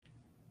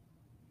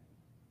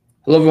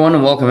Hello, everyone,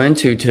 and welcome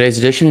into today's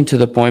edition to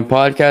the Point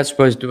Podcast.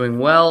 Everybody's doing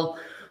well.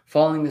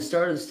 Following the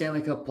start of the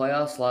Stanley Cup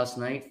playoffs last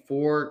night,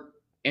 4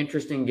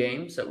 interesting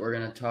games that we're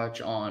going to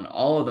touch on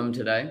all of them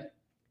today.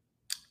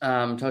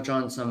 Touch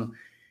on some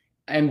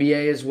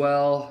NBA as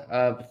well,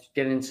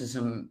 get into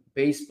some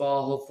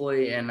baseball,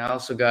 hopefully, and I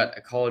also got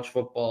a college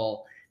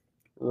football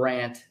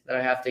rant that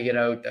I have to get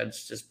out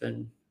that's just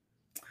been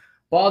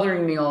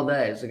bothering me all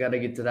day. So I got to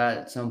get to that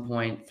at some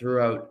point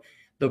throughout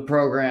the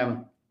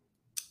program.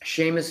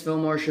 Seamus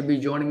Fillmore should be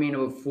joining me in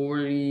about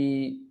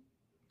 30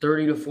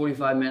 to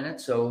 45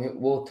 minutes. So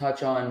we'll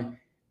touch on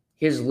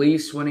his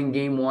Leafs winning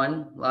game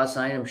one last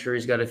night. I'm sure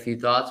he's got a few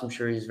thoughts. I'm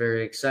sure he's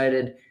very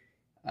excited.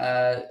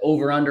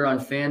 Over under on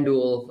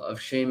FanDuel of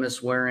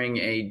Seamus wearing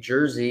a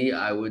jersey,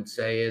 I would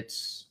say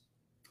it's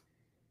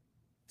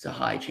a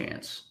high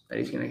chance that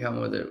he's going to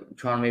come with a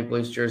Toronto Maple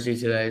Leafs jersey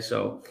today.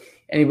 So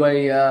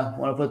anybody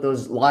want to put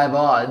those live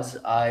odds?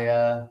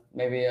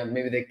 Maybe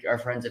our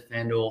friends at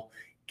FanDuel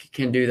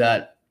can do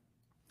that.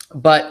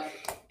 But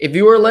if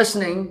you were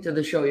listening to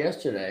the show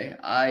yesterday,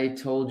 I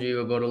told you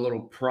about a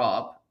little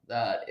prop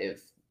that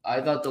if I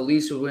thought the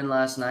Leafs would win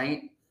last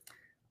night,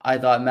 I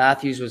thought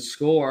Matthews would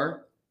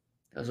score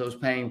because I was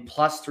paying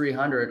plus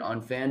 300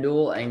 on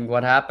FanDuel. And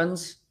what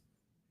happens?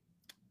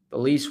 The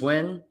Leafs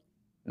win.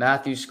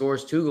 Matthews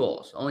scores 2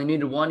 goals. Only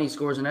needed 1. He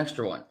scores an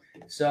extra one.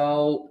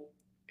 So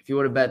if you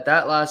would have bet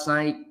that last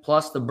night,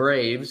 plus the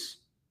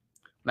Braves,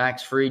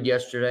 Max Fried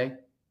yesterday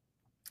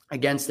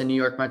against the New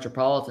York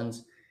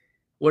Metropolitans,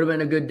 would have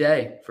been a good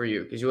day for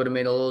you because you would have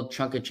made a little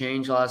chunk of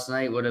change last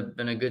night. Would have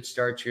been a good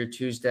start to your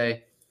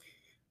Tuesday.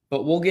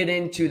 But we'll get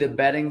into the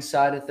betting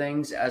side of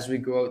things as we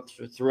go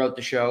throughout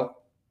the show.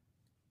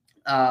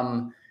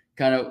 Kind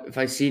of if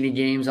I see any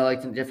games, I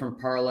like the different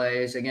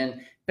parlays.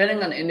 Again,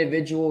 betting on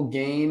individual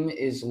game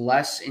is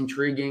less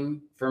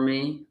intriguing for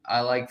me.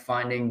 I like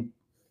finding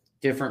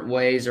different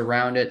ways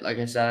around it. Like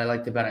I said, I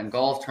like to bet on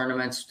golf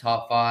tournaments,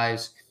 top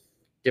fives,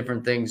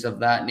 different things of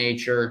that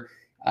nature.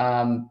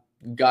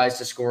 Guys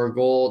to score a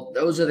goal.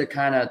 Those are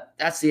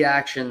that's the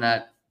action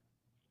that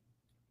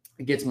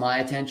gets my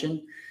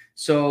attention.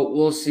 So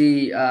we'll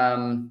see.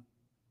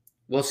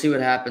 We'll see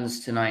what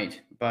happens tonight,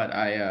 but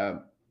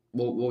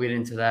we'll get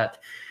into that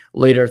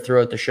later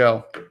throughout the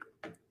show.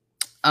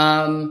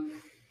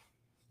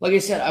 Like I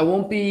said, I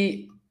won't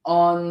be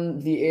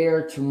on the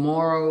air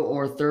tomorrow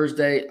or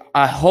Thursday.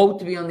 I hope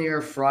to be on the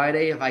air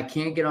Friday. If I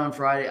can't get on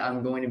Friday,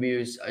 I'm going to be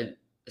a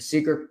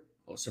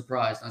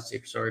surprise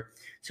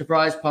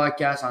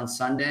podcast on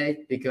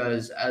Sunday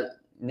because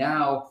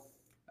now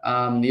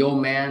the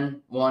old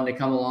man wanted to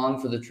come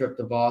along for the trip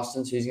to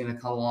Boston, so he's going to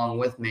come along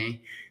with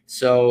me.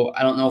 So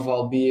I don't know if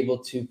I'll be able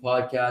to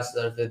podcast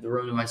that. If I had the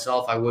room to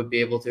myself, I would be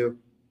able to.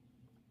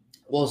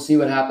 We'll see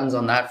what happens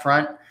on that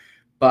front.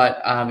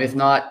 But if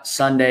not,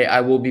 Sunday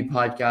I will be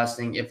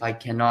podcasting if I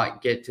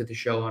cannot get to the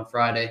show on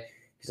Friday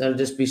because there'll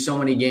just be so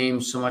many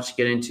games, so much to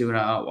get into, and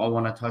I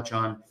want to touch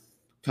on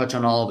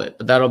all of it.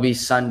 But that'll be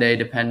Sunday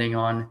depending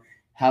on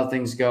how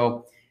things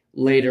go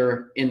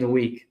later in the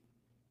week.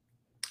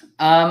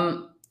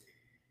 Let's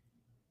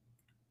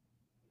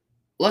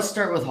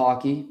start with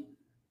hockey,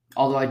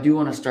 although I do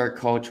want to start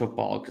college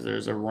football because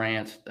there's a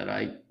rant that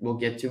I will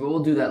get to, but we'll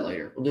do that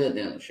later. We'll do it at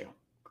the end of the show.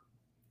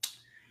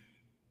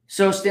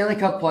 So Stanley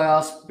Cup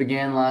playoffs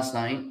began last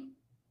night.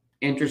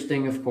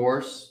 Interesting, of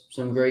course.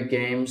 Some great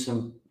games.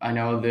 I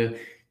know the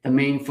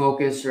main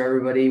focus for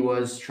everybody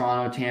was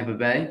Toronto, Tampa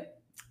Bay.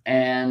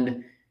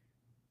 And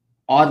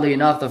oddly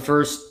enough, the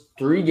first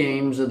 3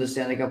 games of the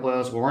Stanley Cup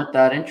playoffs weren't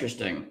that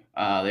interesting.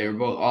 They were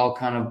both all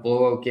kind of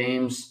blowout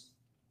games,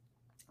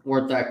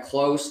 weren't that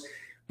close.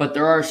 But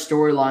there are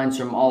storylines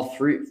from all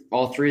three of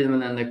them,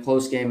 and then the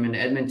close game in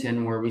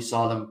Edmonton where we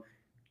saw them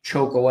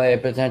choke away a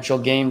potential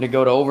game to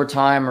go to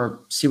overtime or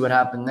see what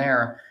happened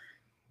there.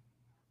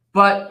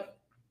 But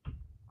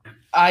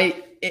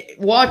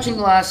watching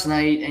last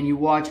night, and you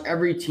watch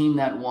every team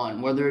that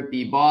won, whether it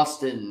be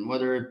Boston,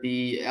 whether it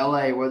be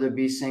LA, whether it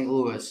be St.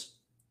 Louis,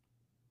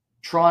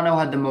 Toronto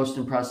had the most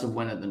impressive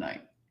win of the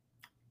night.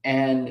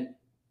 And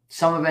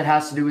some of it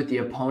has to do with the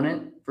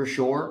opponent, for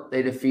sure.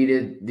 They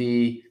defeated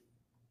the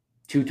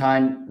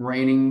 2-time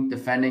reigning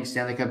defending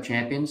Stanley Cup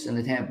champions in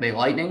the Tampa Bay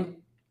Lightning.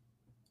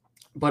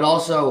 But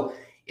also,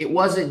 it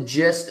wasn't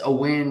just a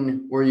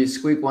win where you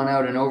squeak one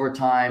out in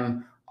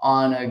overtime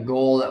on a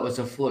goal that was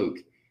a fluke.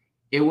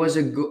 It was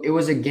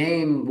a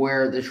game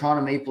where the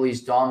Toronto Maple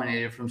Leafs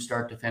dominated from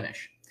start to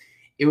finish.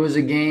 It was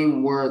a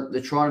game where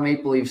the Toronto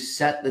Maple Leafs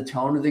set the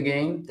tone of the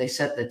game. They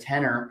set the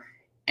tenor,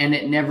 and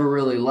it never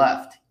really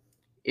left.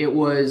 It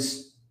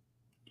was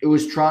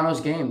Toronto's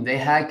game. They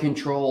had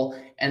control,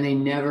 and they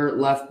never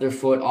left their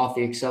foot off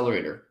the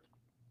accelerator.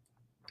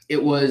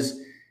 It was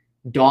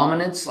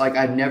dominance like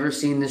I've never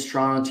seen this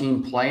Toronto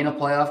team play in a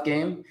playoff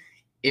game.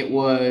 It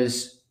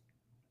was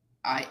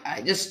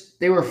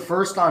they were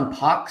first on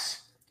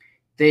pucks.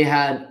 They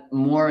had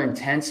more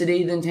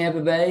intensity than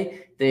Tampa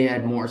Bay. They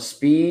had more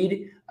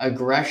speed,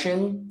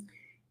 aggression,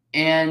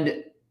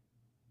 and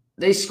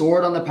They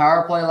scored on the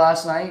power play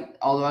last night,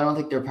 although I don't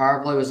think their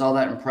power play was all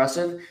that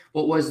impressive.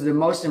 What was the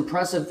most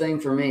impressive thing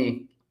for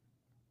me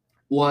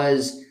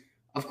was,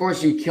 of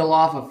course, you kill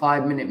off a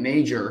 5-minute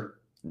major.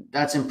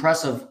 That's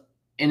impressive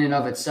in and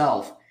of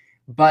itself.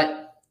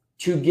 But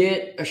to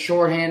get a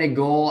shorthanded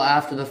goal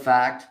after the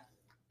fact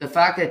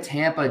that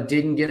Tampa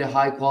didn't get a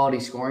high-quality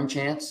scoring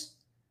chance,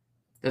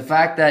 the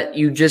fact that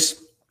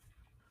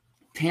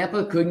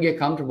Tampa couldn't get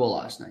comfortable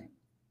last night.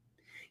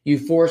 You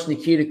forced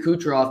Nikita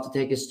Kucherov to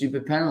take a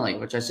stupid penalty,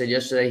 which I said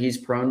yesterday he's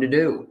prone to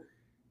do.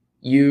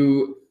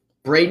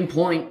 Braden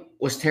Point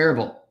was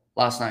terrible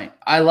last night.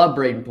 I love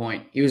Braden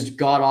Point. He was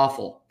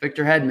god-awful.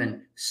 Victor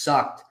Hedman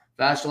sucked.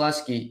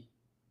 Vasilevsky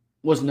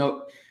was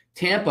no –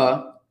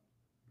 Tampa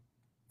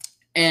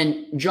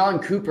and John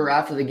Cooper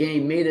after the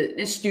game made an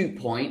astute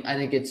point. I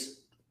think it's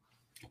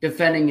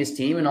defending his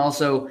team and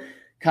also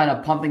kind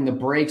of pumping the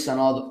brakes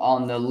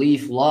on the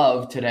Leaf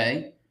love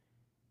today.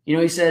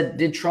 He said,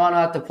 did Toronto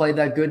have to play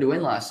that good to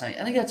win last night?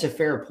 I think that's a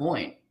fair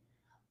point.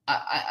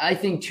 I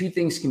think two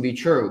things can be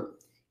true,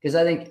 because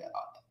I think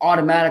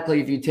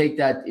automatically if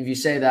you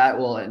say that,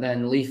 well,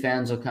 then Leaf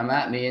fans will come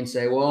at me and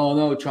say, well,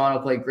 no,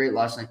 Toronto played great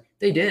last night.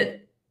 They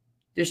did.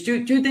 There's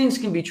two things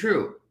can be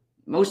true.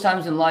 Most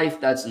times in life,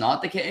 that's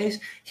not the case.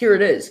 Here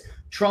it is.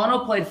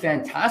 Toronto played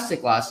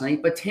fantastic last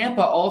night, but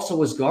Tampa also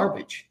was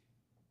garbage.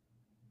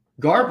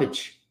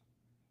 Garbage.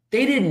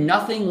 They did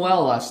nothing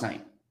well last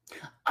night.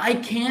 I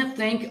can't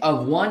think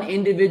of one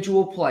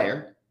individual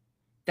player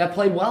that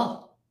played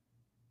well.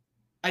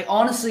 I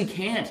honestly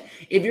can't.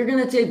 If you're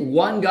going to take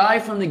one guy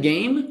from the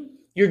game,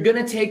 you're going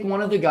to take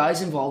one of the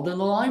guys involved in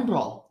the line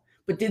brawl.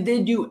 But did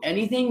they do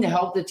anything to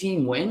help the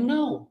team win?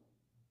 No.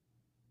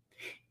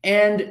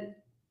 And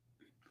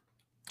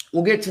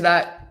we'll get to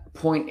that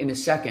point in a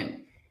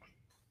second.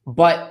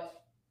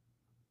 But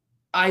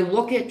I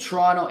look at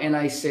Toronto and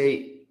I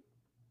say,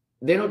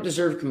 they don't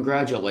deserve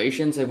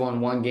congratulations. They've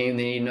won one game.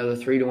 They need another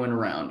 3 to win a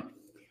round.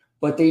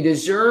 But they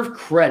deserve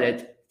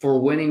credit for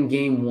winning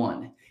game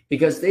 1,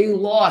 because they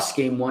lost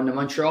game 1 to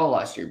Montreal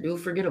last year. People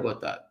forget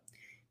about that.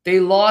 They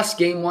lost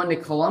game 1 to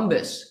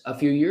Columbus a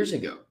few years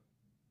ago.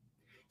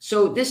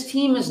 So this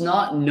team is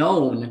not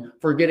known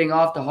for getting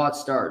off to hot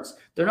starts.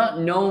 They're not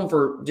known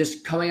for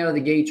just coming out of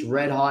the gates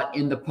red hot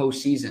in the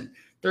postseason.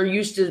 They're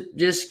used to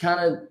just kind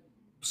of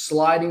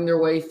sliding their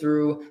way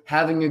through,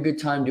 having a good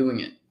time doing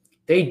it.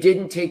 They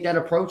didn't take that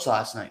approach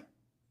last night.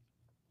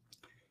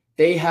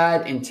 They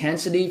had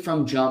intensity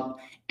from jump,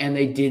 and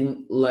they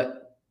did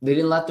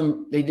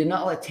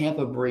not let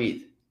Tampa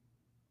breathe.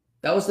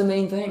 That was the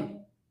main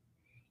thing.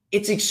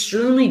 It's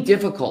extremely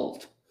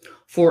difficult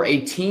for a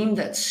team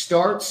that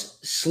starts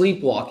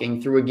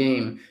sleepwalking through a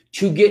game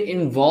to get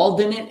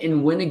involved in it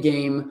and win a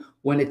game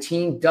when a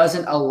team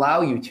doesn't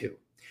allow you to.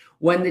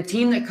 When the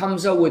team that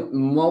comes out with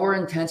more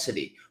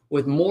intensity,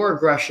 with more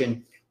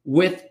aggression,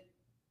 with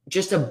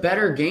just a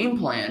better game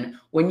plan,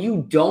 when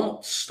you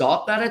don't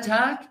stop that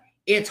attack,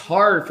 it's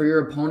hard for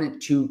your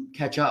opponent to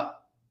catch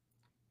up.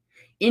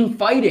 In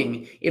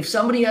fighting, if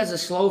somebody has a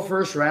slow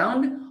first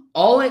round,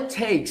 all it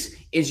takes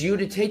is you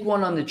to take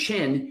one on the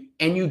chin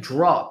and you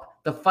drop.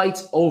 The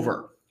fight's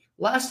over.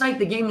 Last night,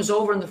 the game was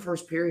over in the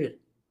first period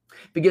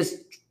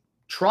because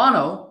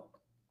Toronto,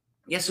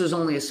 yes, it was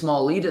only a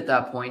small lead at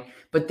that point,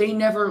 but they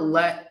never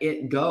let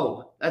it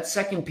go. That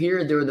second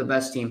period, they were the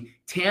best team.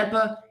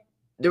 Tampa,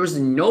 there was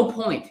no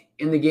point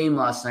in the game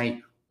last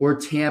night where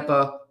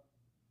Tampa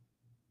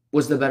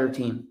was the better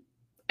team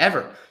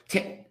ever.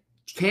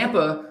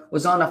 Tampa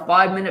was on a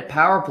 5-minute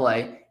power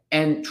play,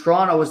 and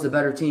Toronto was the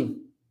better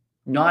team.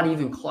 Not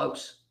even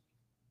close.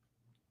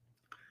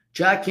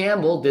 Jack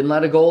Campbell didn't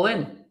let a goal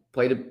in.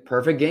 Played a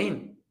perfect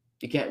game.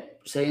 You can't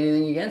say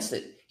anything against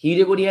it. He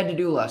did what he had to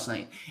do last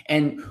night.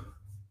 And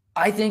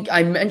I think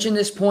I mentioned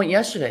this point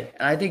yesterday,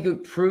 and I think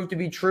it proved to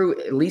be true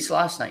at least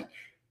last night.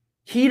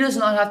 He does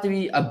not have to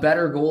be a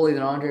better goalie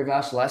than Andrei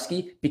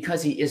Vasilevsky,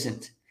 because he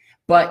isn't.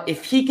 But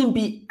if he can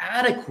be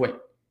adequate,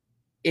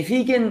 if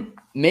he can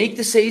make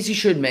the saves he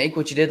should make,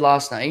 which he did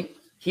last night,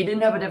 he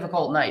didn't have a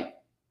difficult night.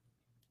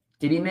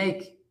 Did he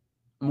make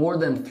more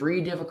than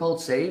 3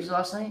 difficult saves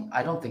last night?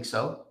 I don't think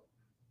so.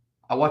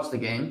 I watched the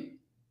game.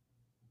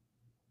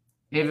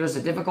 If it was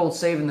a difficult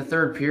save in the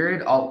third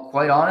period, I'll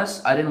quite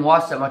honest, I didn't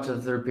watch that much of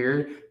the third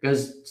period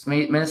because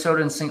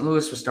Minnesota and St.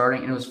 Louis was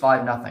starting and it was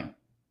 5-0.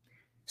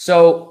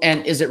 So,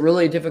 and is it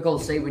really a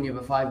difficult save when you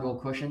have a 5-goal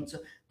cushion?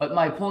 But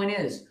my point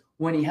is,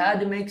 when he had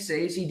to make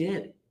saves, he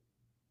did.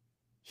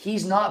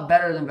 He's not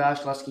better than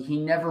Vasilevsky. He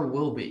never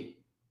will be.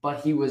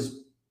 But he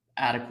was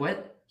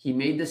adequate. He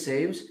made the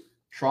saves.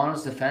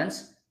 Toronto's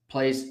defense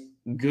plays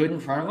good in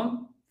front of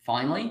him,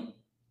 finally.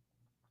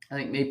 I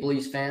think Maple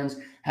Leafs fans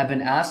have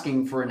been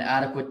asking for an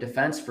adequate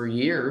defense for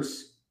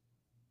years.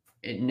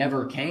 It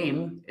never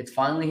came. It's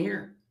finally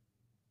here.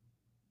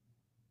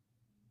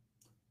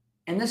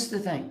 And this is the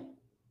thing.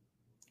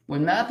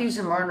 When Matthews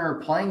and Martin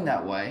are playing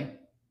that way,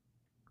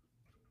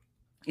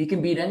 he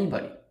can beat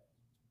anybody.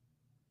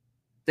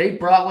 They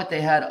brought what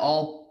they had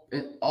all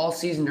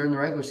season during the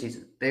regular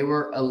season. They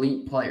were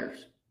elite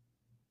players.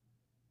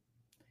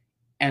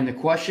 And the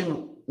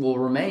question will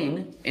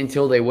remain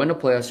until they win a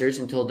playoff series,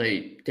 until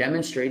they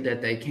demonstrate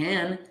that they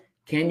can.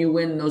 Can you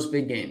win those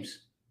big games?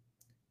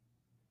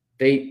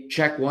 They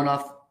check one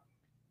off.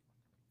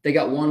 They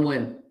got one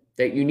win.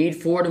 That you need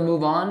 4 to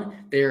move on.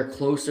 They are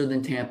closer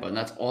than Tampa, and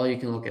that's all you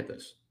can look at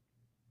this.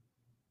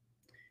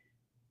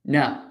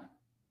 Now,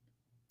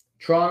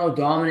 Toronto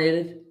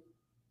dominated.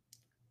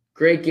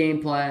 Great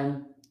game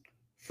plan.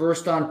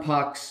 First on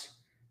pucks.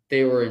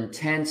 They were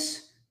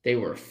intense. They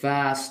were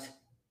fast.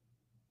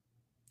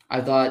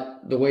 I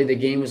thought the way the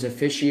game was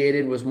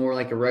officiated was more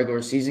like a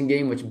regular season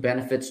game, which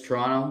benefits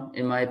Toronto,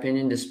 in my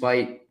opinion,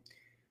 despite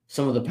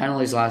some of the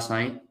penalties last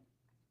night.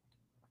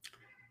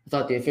 I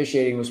thought the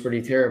officiating was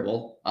pretty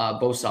terrible,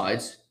 both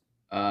sides.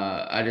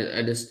 I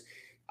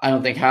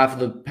don't think half of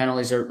the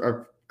penalties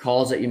are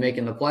calls that you make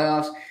in the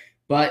playoffs.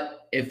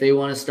 But if they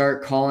want to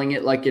start calling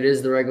it like it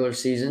is the regular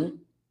season,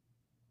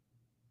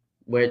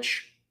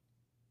 which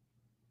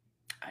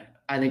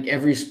I think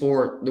every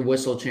sport, the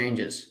whistle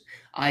changes.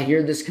 I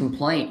hear this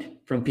complaint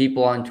from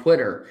people on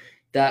Twitter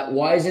that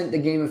why isn't the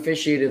game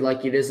officiated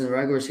like it is in the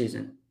regular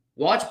season?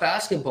 Watch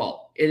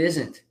basketball. It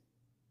isn't.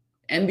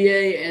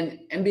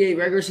 NBA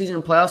regular season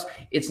and playoffs,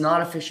 it's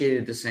not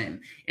officiated the same.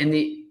 In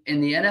the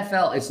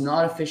NFL, it's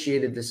not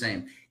officiated the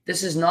same.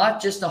 This is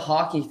not just a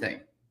hockey thing.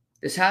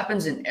 This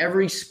happens in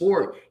every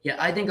sport. Yeah,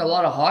 I think a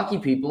lot of hockey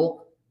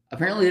people,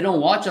 apparently they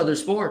don't watch other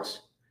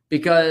sports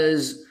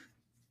because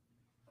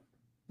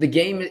the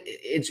game,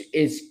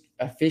 it's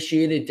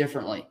officiated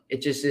differently.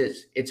 It just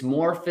is. It's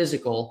more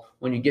physical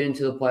when you get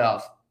into the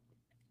playoffs.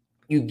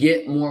 You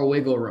get more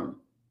wiggle room.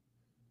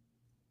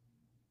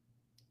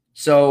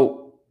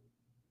 So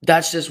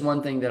that's just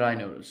one thing that I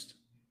noticed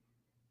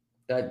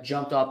that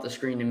jumped off the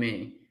screen to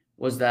me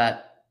was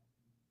that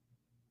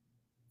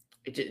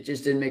it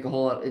just didn't make a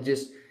whole lot.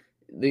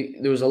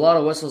 There was a lot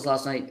of whistles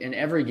last night in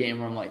every game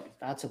where I'm like,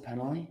 that's a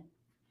penalty.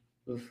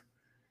 Oof.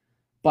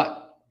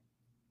 But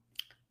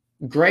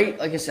great,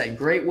 like I said,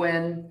 great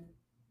win.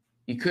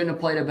 You couldn't have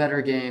played a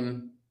better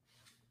game.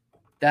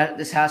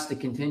 This has to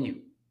continue.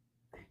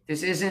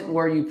 This isn't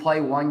where you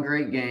play one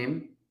great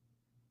game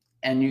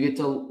and you get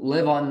to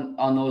live on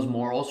those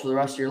morals for the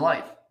rest of your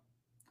life.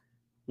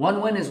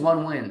 One win is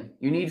one win.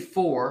 You need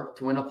 4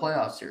 to win a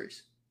playoff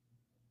series.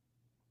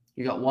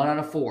 You got 1 out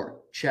of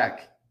 4.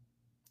 Check.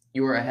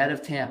 You are ahead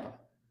of Tampa.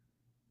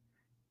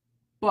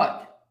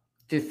 But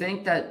to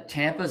think that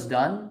Tampa's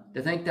done,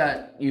 to think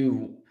that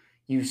you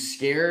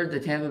scared the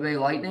Tampa Bay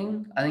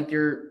Lightning, I think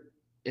you're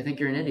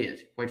an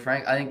idiot, quite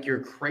frank. I think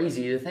you're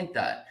crazy to think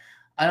that.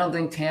 I don't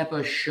think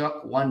Tampa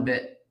shook one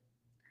bit.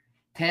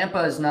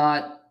 Tampa is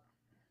not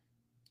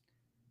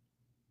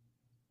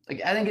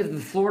like, I think if the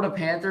Florida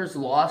Panthers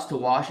lost to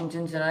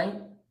Washington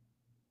tonight,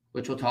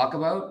 which we'll talk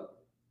about,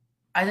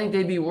 I think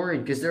they'd be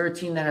worried because they're a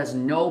team that has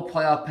no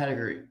playoff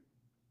pedigree.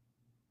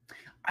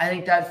 I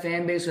think that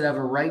fan base would have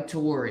a right to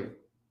worry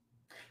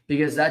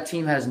because that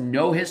team has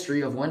no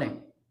history of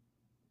winning.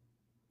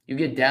 You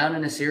get down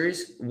in a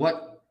series,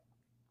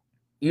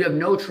 you have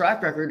no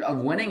track record of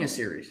winning a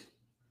series,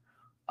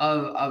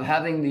 of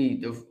having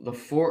the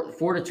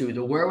fortitude,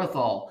 the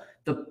wherewithal,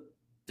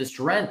 the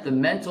strength, the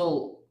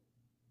mental,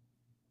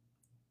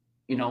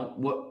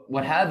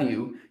 what have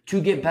you,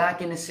 to get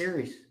back in a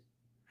series.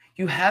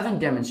 You haven't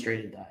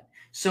demonstrated that.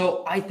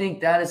 So I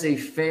think that is a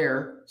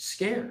fair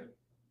scare.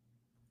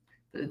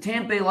 The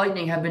Tampa Bay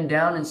Lightning have been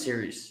down in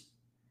series.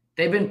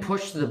 They've been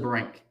pushed to the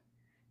brink.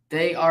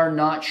 They are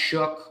not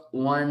shook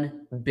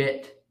one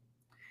bit.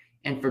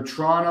 And for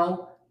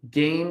Toronto,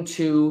 Game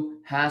 2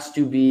 has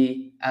to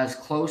be as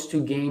close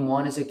to Game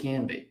 1 as it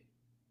can be.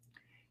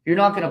 You're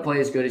not going to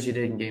play as good as you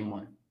did in Game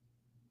 1.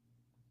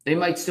 They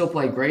might still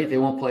play great. They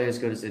won't play as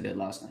good as they did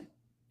last night.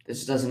 This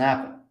just doesn't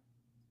happen.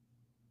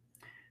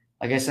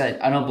 Like I said,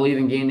 I don't believe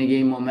in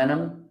game-to-game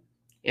momentum.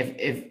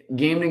 If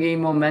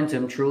game-to-game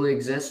momentum truly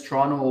exists,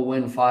 Toronto will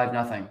win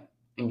 5-0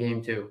 in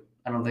Game 2.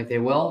 I don't think they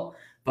will,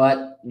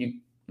 but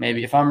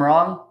maybe if I'm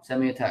wrong,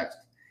 send me a text.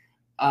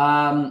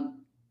 But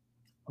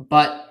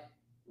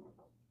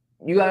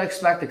you got to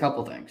expect a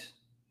couple things.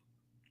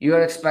 You got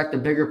to expect a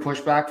bigger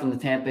pushback from the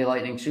Tampa Bay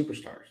Lightning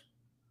superstars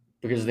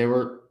because they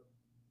were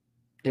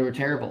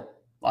terrible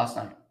last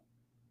night.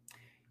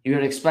 You got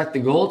to expect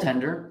the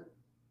goaltender,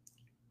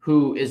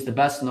 who is the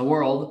best in the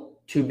world,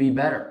 to be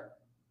better.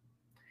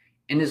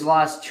 In his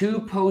last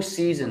 2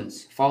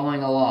 postseasons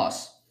following a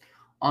loss,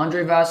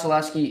 Andrei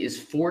Vasilevsky is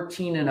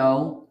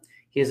 14-0.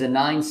 He has a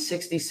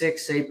 .966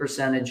 save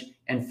percentage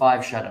and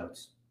 5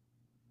 shutouts.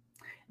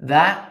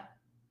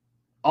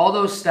 All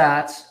those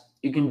stats,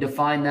 you can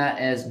define that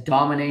as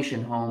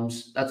domination,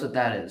 Holmes. That's what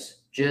that is.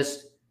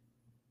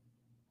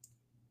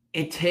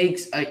 It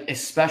takes a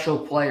special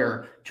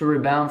player to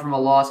rebound from a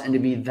loss and to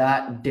be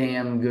that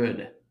damn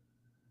good.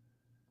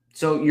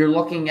 So you're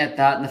looking at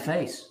that in the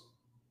face.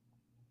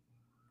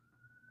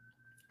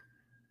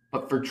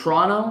 But for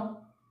Toronto,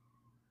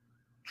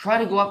 try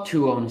to go up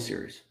 2-0 in the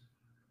series.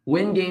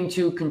 Win Game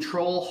 2,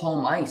 control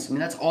home ice. I mean,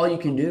 that's all you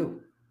can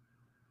do.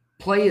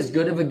 Play as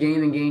good of a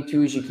game in Game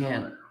 2 as you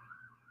can.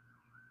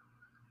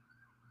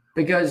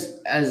 Because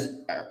as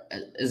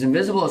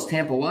invisible as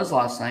Tampa was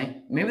last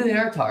night, maybe they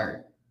are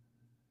tired.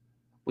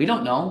 We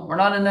don't know. We're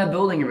not in that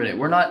building every day.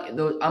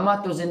 I'm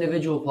not those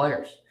individual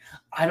players.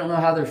 I don't know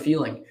how they're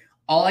feeling.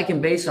 All I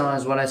can base on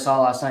is what I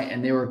saw last night,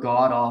 and they were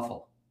god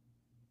awful.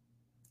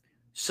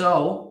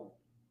 So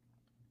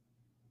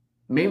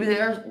maybe they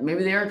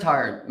are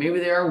tired. Maybe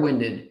they are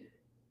winded.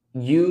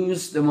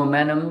 Use the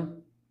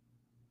momentum.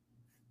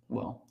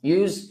 Well,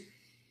 I'm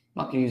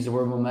not going to use the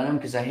word momentum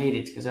because I hate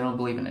it, because I don't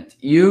believe in it.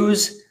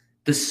 Use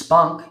the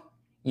spunk.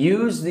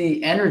 Use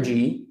the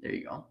energy. There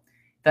you go.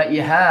 That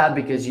you have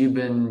because you've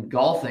been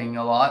golfing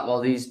a lot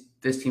while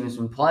this team has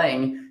been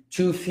playing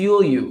to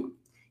fuel you.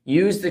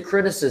 Use the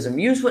criticism.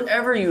 Use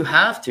whatever you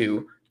have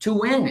to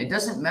win. It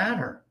doesn't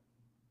matter.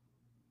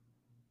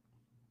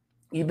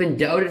 You've been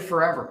doubted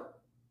forever.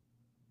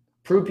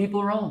 Prove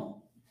people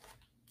wrong.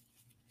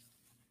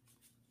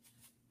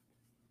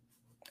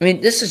 I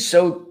mean, this is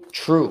so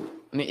true.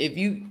 I mean,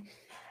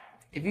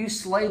 if you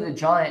slay the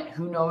Giant,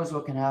 who knows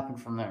what can happen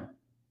from there?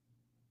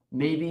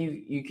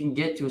 Maybe you can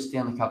get to a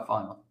Stanley Cup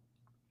final.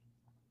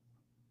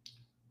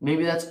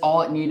 Maybe that's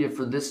all it needed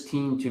for this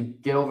team to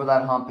get over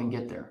that hump and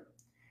get there.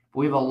 But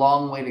we have a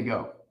long way to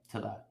go to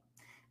that,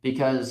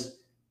 because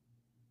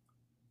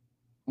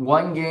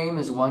one game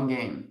is one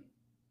game.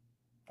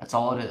 That's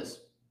all it is.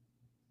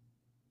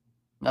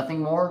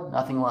 Nothing more,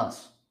 nothing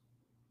less.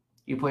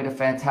 You played a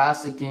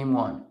fantastic game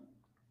one.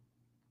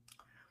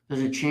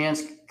 There's a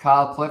chance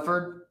Kyle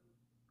Clifford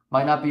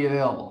might not be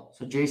available,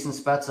 so Jason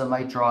Spezza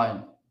might draw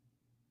in.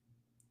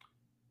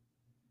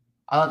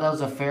 I thought that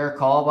was a fair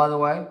call, by the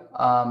way.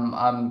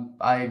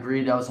 I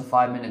agreed that was a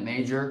 5-minute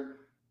major.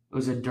 It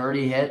was a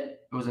dirty hit.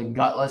 It was a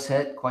gutless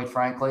hit, quite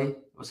frankly.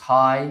 It was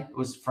high. It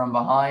was from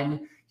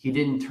behind. He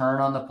didn't turn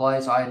on the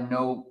play, so I had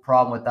no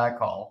problem with that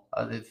call.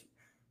 The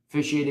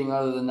officiating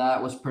other than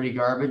that was pretty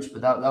garbage,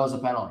 but that was a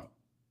penalty.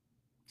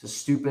 It's a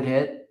stupid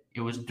hit.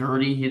 It was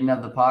dirty. He didn't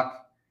have the puck.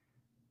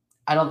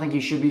 I don't think he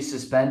should be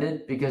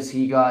suspended because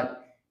he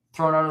got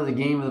thrown out of the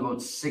game with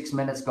about 6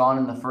 minutes gone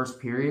in the first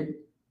period.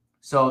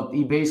 So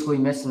he basically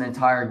missed an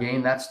entire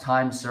game. That's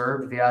time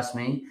served, if you ask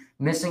me.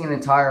 Missing an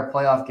entire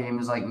playoff game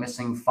is like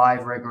missing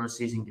 5 regular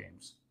season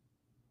games.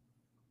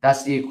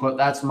 That's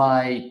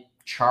my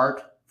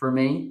chart for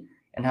me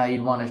and how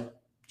you'd want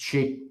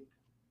to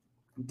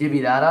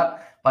divvy that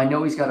up. But I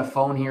know he's got a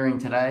phone hearing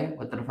today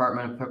with the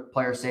Department of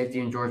Player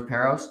Safety and George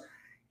Peros.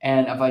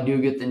 And if I do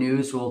get the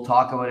news, we'll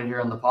talk about it here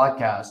on the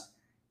podcast.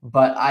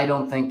 But I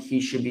don't think he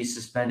should be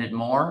suspended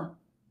more.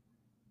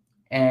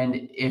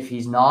 And if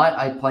he's not,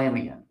 I'd play him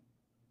again.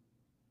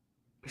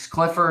 Because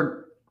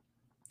Clifford,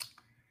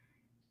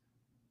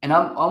 and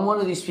I'm one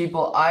of these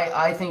people,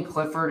 I think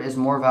Clifford is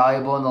more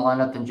valuable in the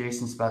lineup than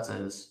Jason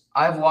Spezza is.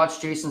 I've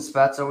watched Jason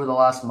Spezza over the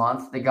last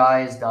month. The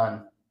guy is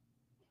done.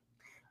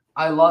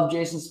 I love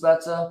Jason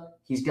Spezza.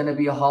 He's going to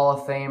be a Hall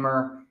of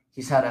Famer.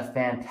 He's had a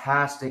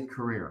fantastic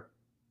career.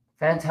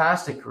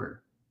 Fantastic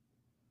career.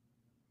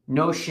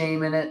 No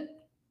shame in it.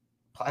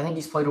 I think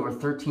he's played over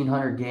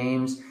 1,300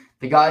 games.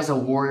 The guy's a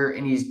warrior,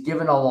 and he's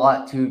given a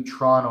lot to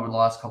Toronto over the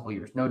last couple of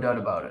years. No doubt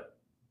about it.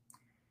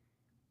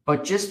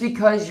 But just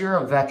because you're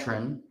a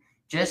veteran,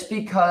 just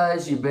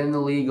because you've been in the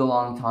league a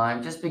long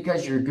time, just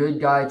because you're a good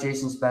guy,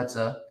 Jason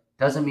Spezza,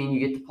 doesn't mean you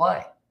get to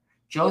play.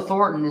 Joe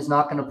Thornton is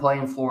not going to play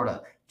in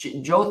Florida.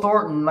 Joe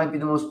Thornton might be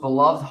the most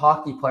beloved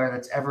hockey player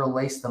that's ever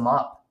laced them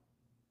up.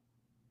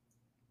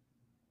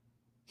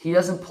 He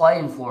doesn't play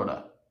in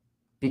Florida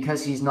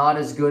because he's not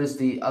as good as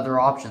the other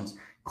options.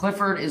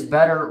 Clifford is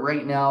better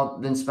right now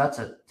than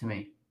Spezza to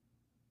me.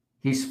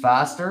 He's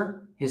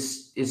faster.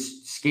 His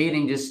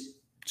skating just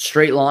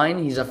straight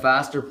line. He's a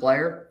faster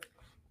player.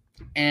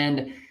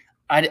 And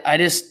I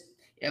just,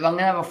 if I'm going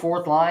to have a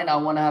fourth line, I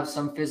want to have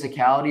some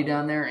physicality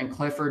down there, and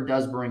Clifford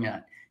does bring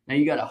that. Now,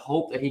 you got to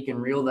hope that he can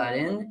reel that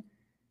in,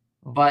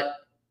 but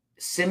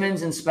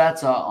Simmons and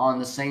Spezza on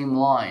the same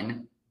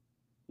line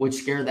would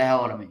scare the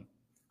hell out of me.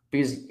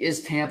 Because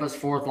is Tampa's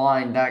fourth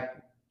line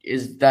that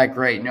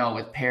great? No,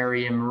 with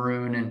Perry and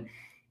Maroon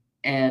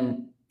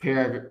and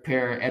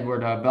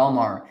Pierre-Edouard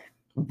Bellemare.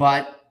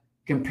 But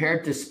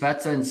compared to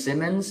Spezza and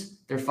Simmons,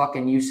 they're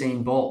fucking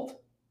Usain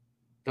Bolt.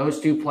 Those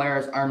two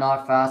players are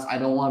not fast. I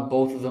don't want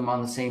both of them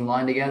on the same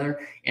line together.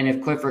 And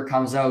if Clifford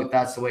comes out,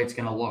 that's the way it's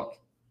going to look.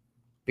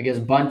 Because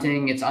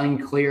Bunting, it's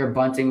unclear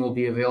Bunting will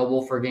be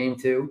available for game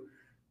 2.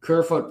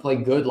 Kerfoot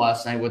played good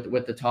last night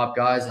with the top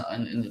guys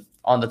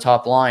on the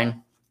top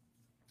line.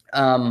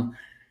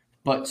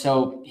 But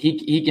so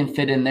he can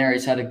fit in there.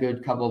 He's had a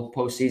good couple of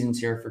postseasons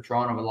here for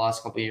Toronto over the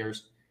last couple of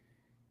years.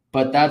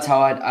 But that's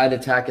how I'd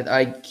attack it.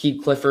 I'd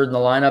keep Clifford in the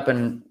lineup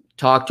and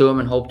talk to him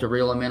and hope to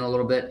reel him in a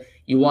little bit.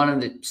 You want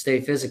him to stay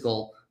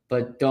physical,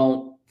 but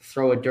don't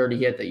throw a dirty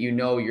hit that you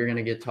know you're going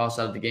to get tossed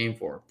out of the game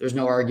for. There's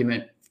no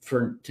argument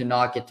to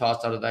not get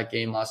tossed out of that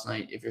game last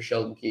night if you're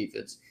Sheldon Keefe.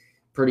 It's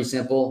pretty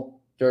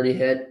simple. Dirty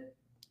hit.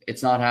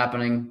 It's not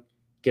happening.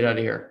 Get out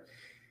of here.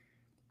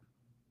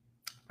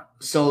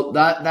 So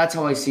that's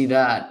how I see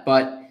that.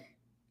 But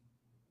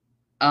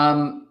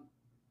I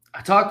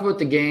talked about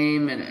the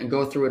game and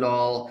go through it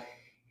all.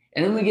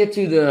 And then we get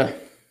to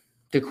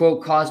To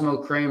quote Cosmo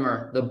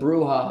Kramer, the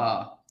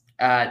brouhaha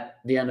at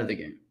the end of the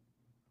game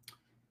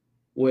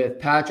with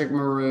Patrick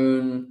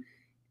Maroon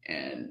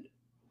and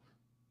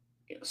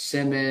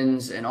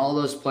Simmons and all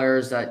those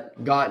players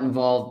that got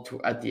involved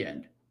at the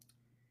end.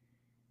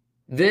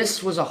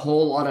 This was a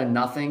whole lot of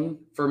nothing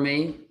for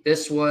me.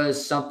 This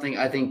was something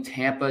I think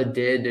Tampa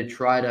did to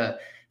try to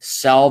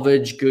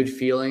salvage good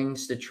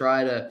feelings, to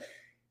try to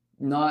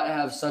not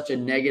have such a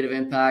negative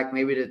impact,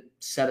 maybe to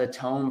set a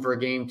tone for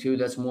game two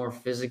that's more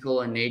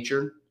physical in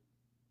nature.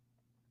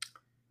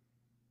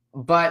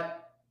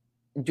 But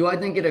do I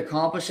think it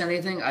accomplished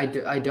anything? I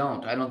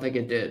don't. I don't think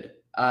it did.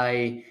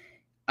 I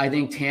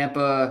think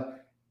Tampa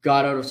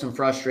got out of some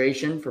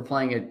frustration for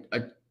playing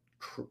a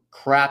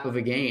crap of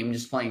a game,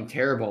 just playing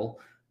terrible.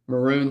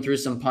 Maroon threw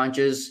some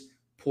punches.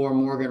 Poor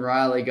Morgan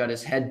Riley got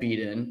his head beat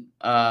in.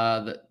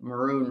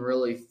 Maroon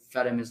really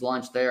fed him his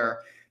lunch there.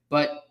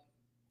 But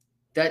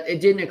that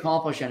it didn't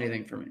accomplish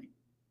anything for me.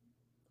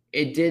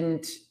 It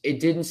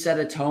didn't set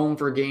a tone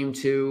for game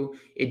two.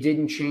 It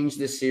didn't change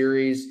the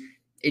series.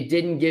 It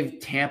didn't give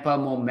Tampa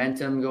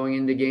momentum going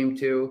into game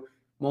two.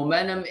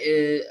 Momentum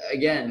is,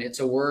 again, it's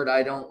a word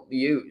I don't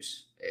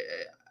use.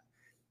 A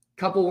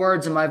couple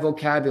words in my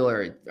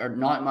vocabulary, or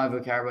not in my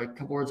vocabulary, a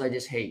couple words I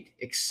just hate.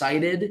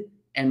 Excited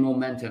and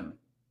momentum.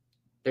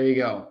 There you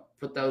go.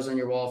 Put those on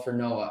your wall for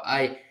Noah.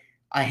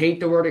 I hate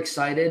the word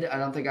excited. I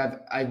don't think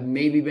I've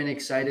maybe been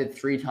excited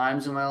 3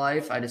 times in my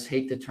life. I just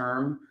hate the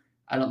term.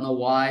 I don't know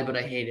why, but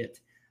I hate it.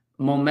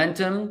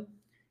 Momentum,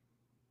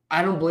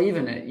 I don't believe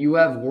in it. You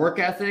have work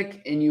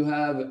ethic, and you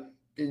have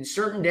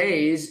certain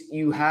days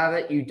you have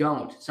it, you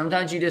don't.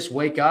 Sometimes you just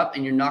wake up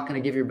and you're not going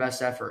to give your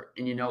best effort,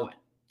 and you know it.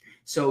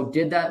 So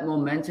did that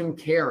momentum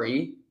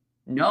carry?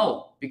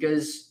 No,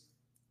 because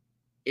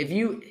if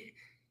you,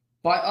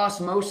 by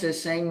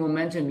osmosis, saying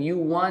momentum, you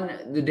won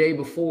the day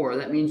before,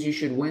 that means you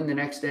should win the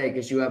next day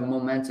because you have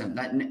momentum.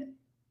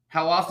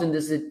 How often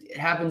does it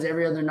happens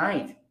every other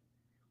night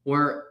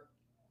where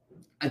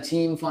a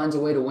team finds a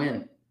way to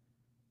win?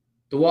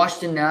 The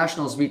Washington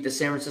Nationals beat the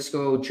San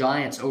Francisco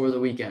Giants over the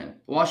weekend.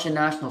 The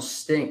Washington Nationals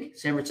stink.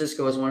 San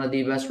Francisco has one of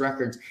the best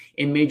records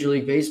in Major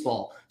League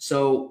Baseball.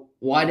 So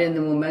why didn't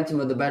the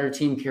momentum of the better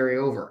team carry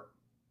over?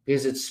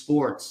 Because it's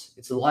sports.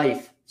 It's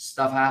life.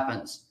 Stuff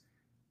happens.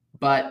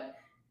 But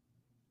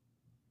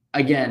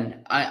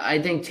again,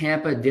 I think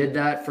Tampa did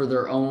that for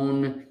their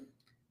own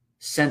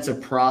sense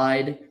of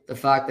pride. The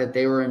fact that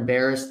they were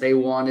embarrassed. They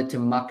wanted to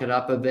muck it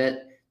up a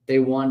bit. They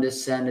wanted to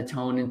send a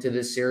tone into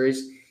this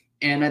series.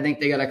 And I think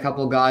they got a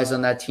couple guys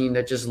on that team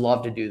that just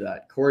love to do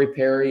that. Corey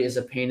Perry is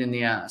a pain in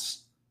the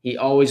ass. He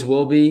always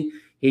will be.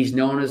 He's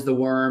known as the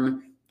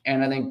worm.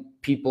 And I think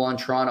people on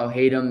Toronto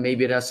hate him.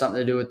 Maybe it has something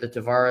to do with the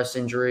Tavares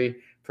injury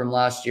from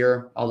last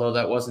year, although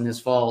that wasn't his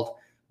fault.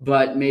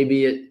 But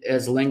maybe it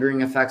has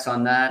lingering effects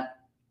on that.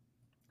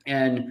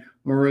 And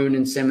Maroon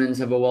and Simmons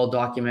have a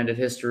well-documented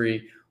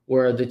history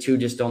where the two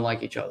just don't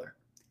like each other.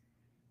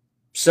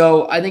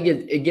 So I think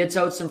it gets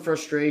out some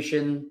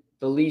frustration.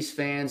 The Leafs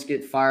fans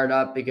get fired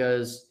up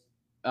because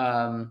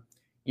Jan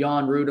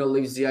Rutta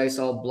leaves the ice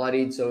all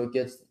bloodied, so it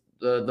gets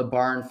the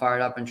barn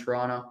fired up in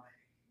Toronto.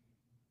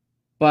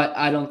 But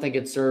I don't think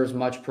it serves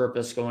much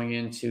purpose going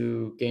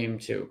into game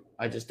two.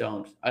 I just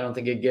don't. I don't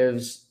think it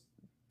gives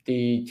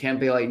the Tampa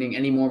Bay Lightning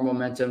any more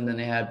momentum than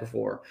they had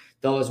before.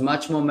 Though as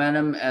much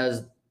momentum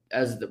as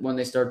when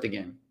they start the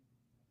game.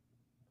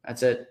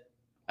 That's it.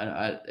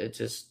 It's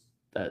just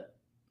that.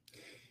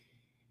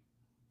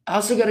 I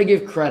also got to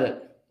give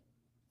credit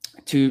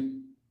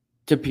to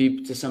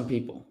some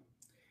people.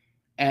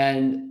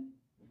 And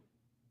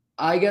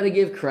I got to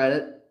give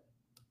credit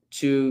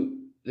to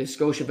the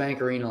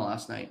Scotiabank Arena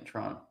last night in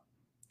Toronto.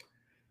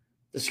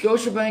 The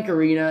Scotiabank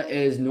Arena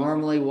is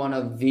normally one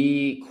of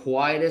the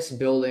quietest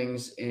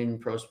buildings in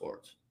pro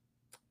sports.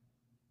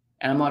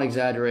 And I'm not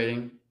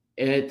exaggerating.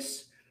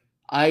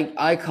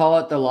 I call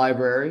it the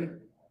library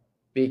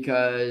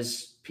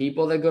because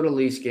people that go to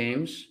Leafs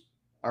games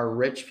are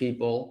rich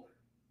people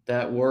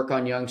that work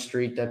on Yonge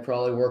Street that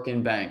probably work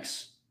in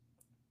banks.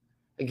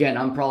 Again,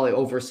 I'm probably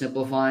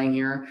oversimplifying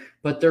here,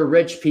 but they're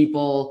rich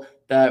people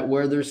that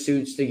wear their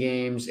suits to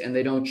games and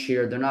they don't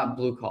cheer. They're not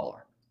blue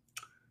collar.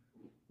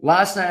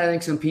 Last night, I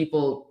think some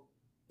people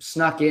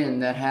snuck in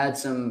that had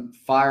some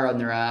fire on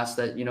their ass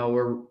that,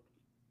 were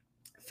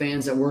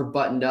fans that weren't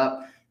buttoned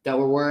up, that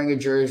were wearing a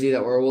jersey,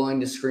 that were willing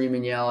to scream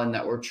and yell, and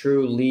that were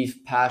true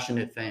Leaf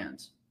passionate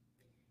fans.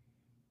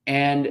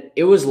 And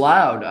it was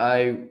loud.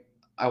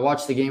 I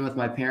watched the game with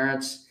my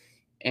parents,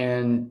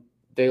 and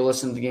they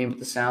listened to the game with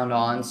the sound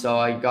on, so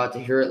I got to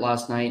hear it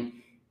last night.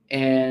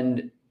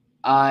 And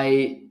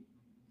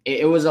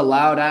it was a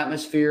loud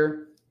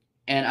atmosphere,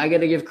 and I got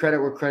to give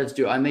credit where credit's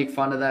due. I make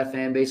fun of that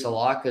fan base a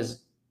lot because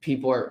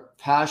people are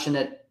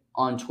passionate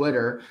on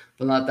Twitter,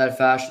 but not that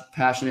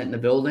passionate in the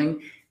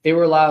building. They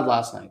were loud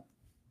last night.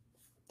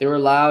 They were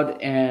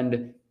loud,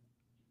 and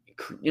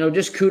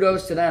just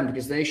kudos to them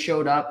because they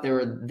showed up. They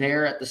were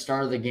there at the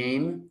start of the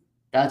game.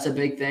 That's a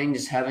big thing,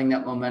 just having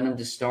that momentum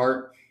to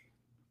start.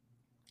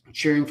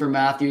 Cheering for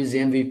Matthews, the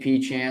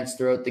MVP chants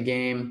throughout the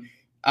game.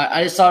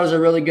 I just thought it was a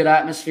really good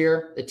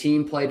atmosphere. The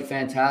team played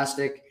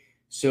fantastic.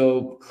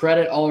 So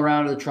credit all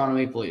around to the Toronto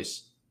Maple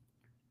Leafs.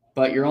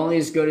 But you're only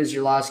as good as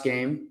your last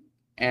game,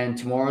 and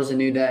tomorrow's a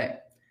new day.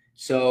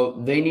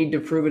 So they need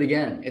to prove it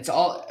again. It's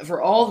all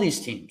for all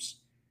these teams,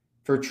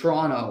 for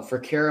Toronto, for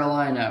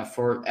Carolina,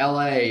 for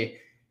LA,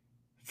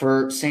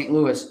 for St.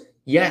 Louis.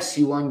 Yes,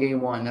 you won game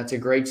one. That's a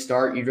great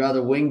start. You'd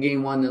rather win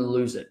game one than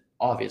lose it,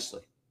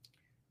 obviously.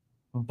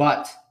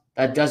 But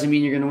that doesn't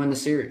mean you're going to win the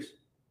series.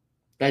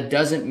 That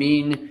doesn't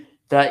mean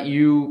that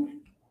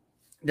you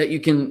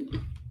can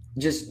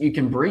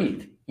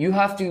breathe. You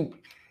have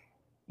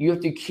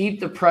to keep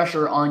the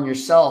pressure on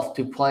yourself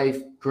to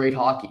play great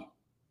hockey.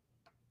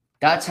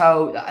 I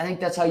think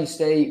that's how you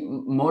stay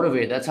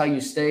motivated. That's how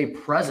you stay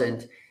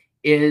present,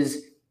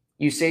 is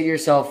you say to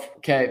yourself,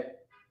 okay,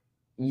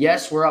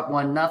 yes, we're up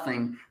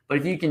 1-0, but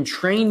if you can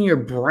train your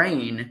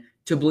brain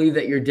to believe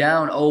that you're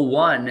down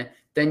 0-1,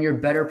 then you're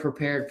better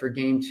prepared for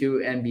game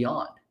 2 and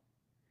beyond.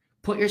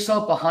 Put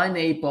yourself behind the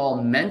 8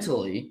 ball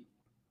mentally.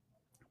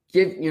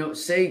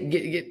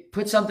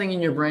 Put something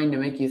in your brain to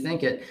make you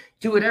think it.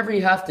 Do whatever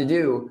you have to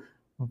do,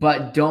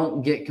 but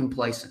don't get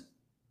complacent.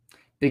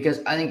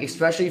 Because I think,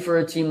 especially for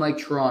a team like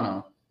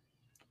Toronto,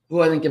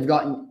 who I think have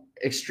gotten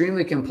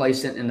extremely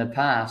complacent in the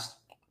past,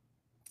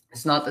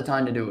 it's not the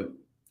time to do it.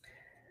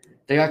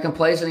 They got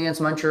complacent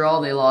against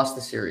Montreal. They lost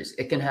the series.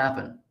 It can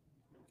happen.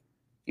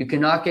 You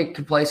cannot get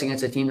complacent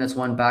against a team that's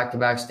won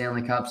back-to-back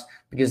Stanley Cups,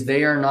 because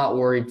they are not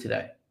worried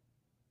today.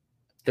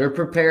 They're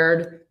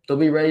prepared. They'll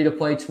be ready to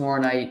play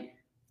tomorrow night.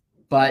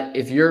 But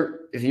if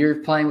you're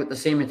playing with the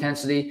same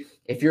intensity,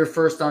 if you're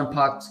first on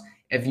pucks,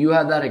 if you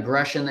have that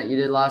aggression that you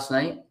did last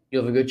night,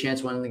 you'll have a good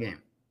chance winning the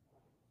game.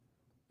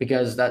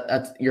 Because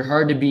you're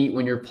hard to beat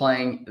when you're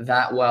playing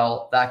that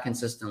well, that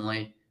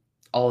consistently,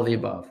 all of the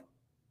above.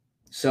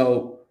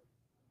 So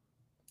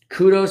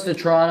kudos to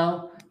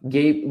Toronto.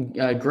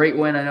 Great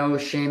win. I know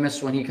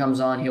Seamus, when he comes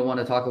on, he'll want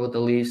to talk about the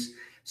Leafs.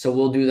 So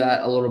we'll do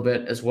that a little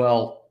bit as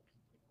well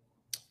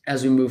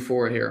as we move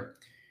forward here.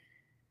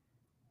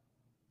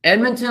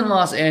 Edmonton,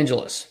 Los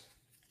Angeles.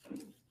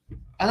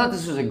 I thought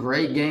this was a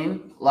great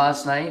game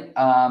last night.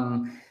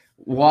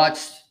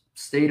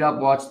 Stayed up,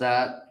 watched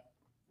that.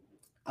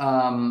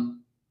 Not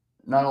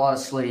a lot of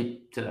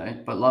sleep today,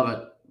 but love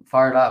it.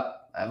 Fired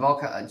up.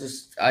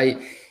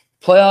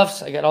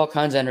 Playoffs, I got all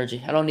kinds of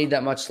energy. I don't need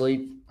that much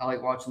sleep. I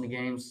like watching the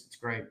games. It's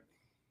great.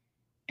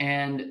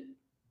 And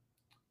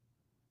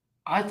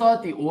I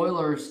thought the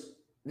Oilers,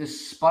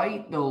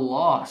 despite the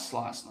loss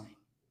last night,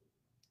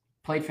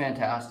 played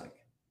fantastic.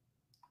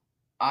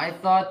 I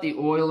thought the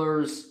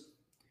Oilers,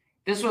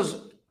 this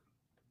was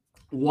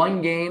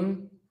one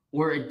game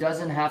where it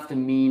doesn't have to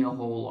mean a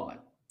whole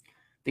lot.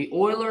 The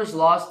Oilers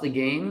lost the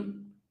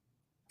game,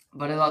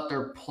 but I thought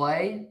their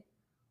play,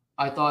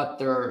 I thought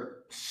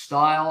their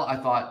style, I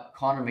thought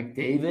Connor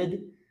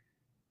McDavid,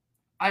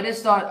 I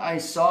just thought I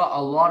saw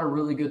a lot of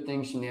really good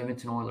things from the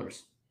Edmonton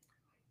Oilers,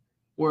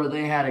 where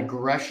they had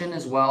aggression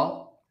as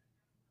well.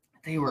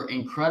 They were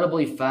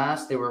incredibly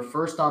fast. They were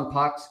first on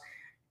pucks,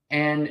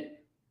 and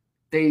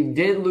they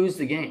did lose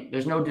the game.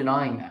 There's no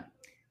denying that.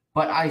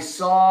 But I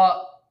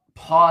saw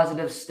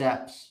positive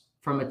steps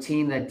from a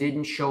team that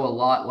didn't show a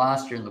lot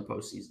last year in the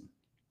postseason.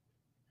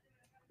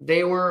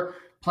 They were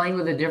playing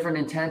with a different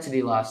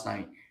intensity last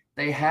night.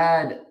 They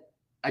had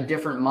a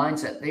different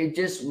mindset. They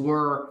just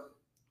were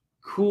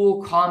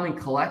cool, calm, and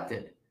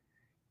collected.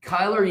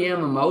 Kyler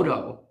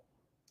Yamamoto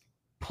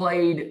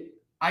played,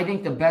 I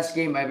think, the best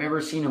game I've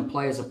ever seen him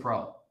play as a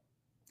pro.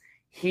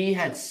 He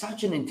had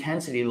such an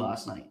intensity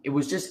last night. It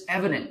was just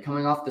evident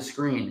coming off the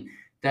screen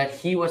that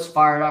he was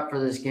fired up for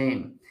this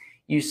game.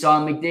 You saw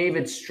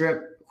McDavid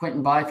strip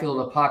Quentin Byfield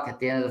a puck at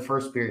the end of the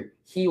first period.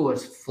 He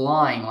was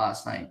flying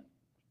last night.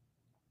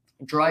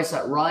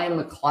 Ryan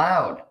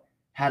McLeod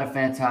had a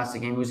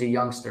fantastic game. He was a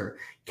youngster.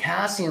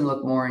 Cassian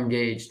looked more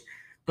engaged.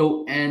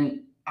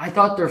 And I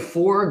thought their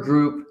forward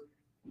group,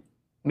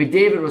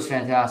 McDavid was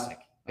fantastic,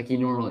 like he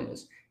normally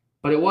is.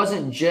 But it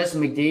wasn't just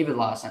McDavid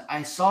last night.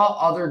 I saw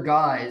other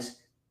guys.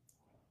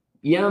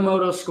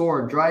 Yamamoto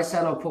scored.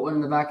 Draisaitl put one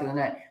in the back of the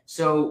net.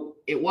 So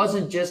it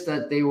wasn't just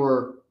that they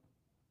were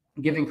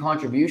giving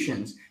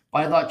contributions,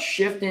 but I thought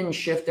shift in,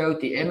 shift out,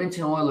 the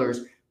Edmonton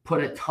Oilers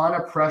put a ton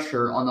of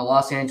pressure on the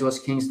Los Angeles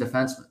Kings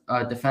defense.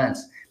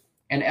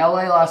 And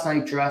LA last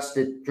night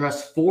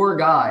dressed 4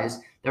 guys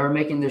that were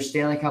making their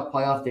Stanley Cup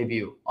playoff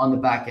debut on the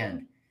back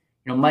end.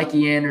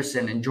 Mikey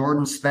Anderson and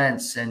Jordan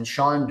Spence and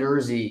Sean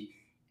Durzi.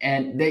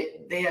 And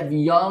they have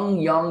young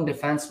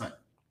defensemen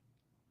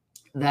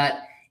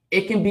that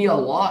it can be a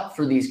lot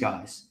for these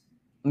guys.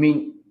 I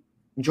mean,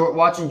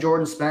 watching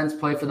Jordan Spence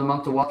play for the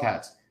Moncton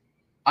Wildcats,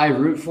 I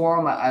root for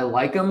him. I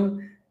like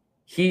him.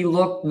 He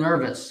looked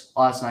nervous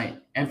last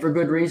night, and for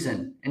good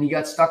reason. And he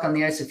got stuck on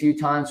the ice a few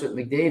times with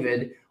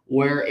McDavid,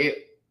 where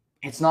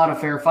it's not a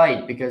fair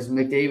fight, because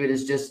McDavid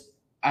is just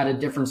at a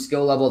different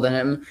skill level than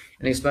him,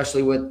 and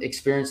especially with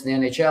experience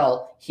in the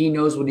NHL, he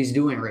knows what he's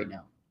doing right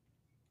now.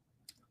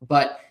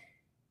 But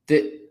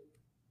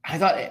I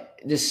thought,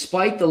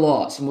 despite the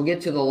loss, and we'll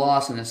get to the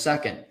loss in a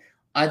second,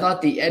 I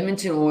thought the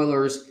Edmonton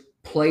Oilers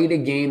played a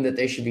game that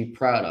they should be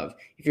proud of.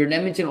 If you're an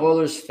Edmonton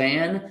Oilers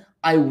fan,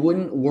 I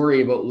wouldn't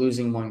worry about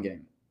losing one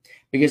game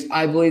because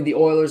I believe the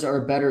Oilers are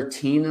a better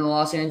team than the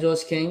Los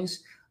Angeles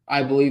Kings.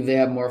 I believe they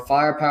have more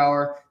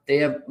firepower. They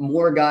have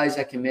more guys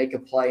that can make a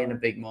play in a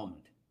big moment.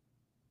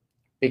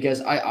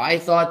 Because I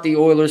thought the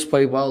Oilers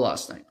played well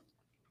last night.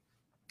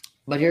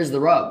 But here's the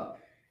rub.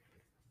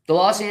 The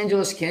Los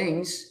Angeles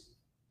Kings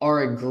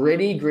are a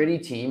gritty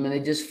team, and they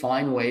just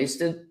find ways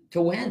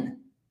to win.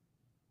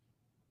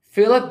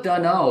 Phillip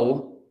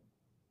Danault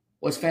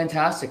was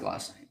fantastic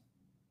last night.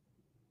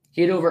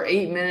 He had over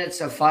 8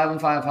 minutes of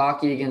 5-on-5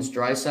 hockey against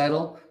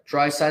Draisaitl.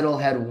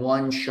 Draisaitl had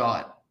one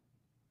shot.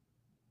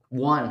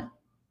 One.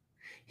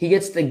 He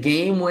gets the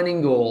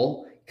game-winning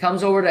goal,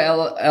 comes over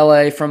to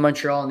LA from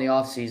Montreal in the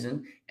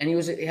offseason, and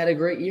he had a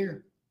great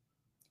year.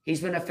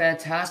 He's been a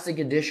fantastic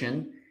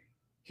addition.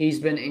 He's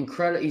been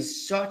incredible.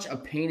 He's such a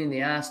pain in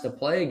the ass to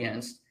play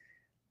against.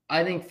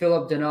 I think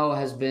Phillip Danault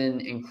has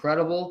been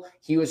incredible.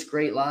 He was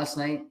great last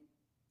night.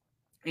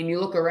 And you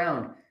look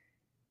around,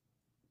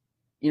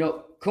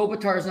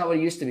 Kopitar is not what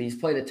he used to be. He's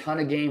played a ton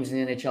of games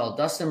in the NHL.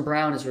 Dustin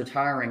Brown is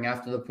retiring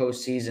after the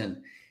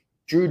postseason.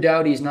 Drew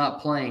Doughty's not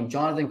playing.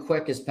 Jonathan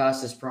Quick is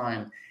past his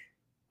prime.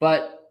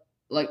 But,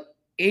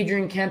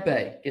 Adrian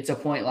Kempe gets a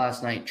point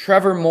last night.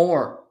 Trevor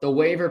Moore, the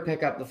waiver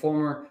pickup, the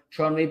former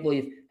Toronto Maple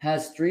Leaf,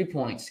 has 3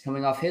 points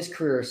coming off his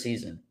career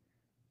season.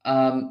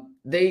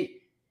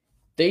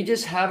 They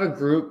just have a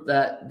group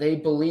that they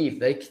believe.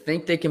 They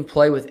think they can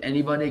play with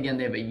anybody. Again,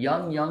 they have a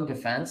young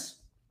defense.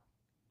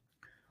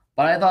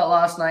 But I thought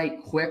last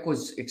night Quick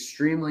was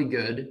extremely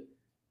good.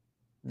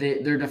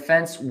 Their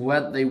defense,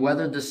 they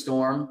weathered the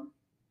storm.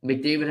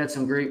 McDavid had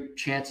some great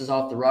chances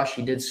off the rush.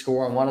 He did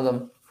score on one of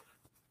them.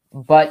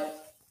 But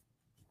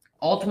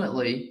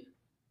ultimately,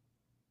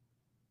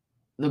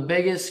 the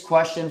biggest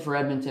question for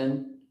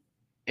Edmonton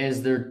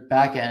is their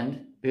back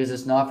end because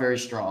it's not very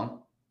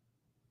strong.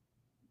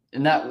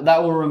 And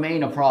that will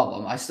remain a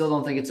problem. I still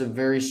don't think it's a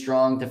very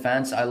strong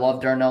defense. I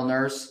love Darnell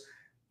Nurse,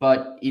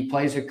 but he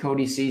plays with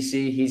Cody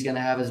Ceci. He's going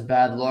to have his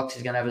bad looks.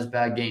 He's going to have his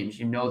bad games.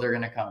 They're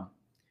going to come.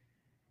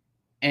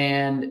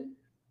 And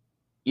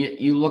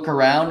you look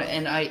around,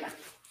 and I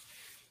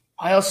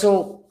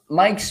also,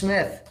 Mike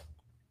Smith,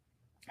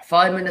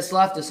 5 minutes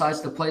left, decides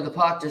to play the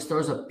puck, just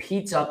throws a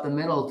pizza up the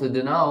middle to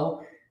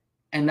Danault,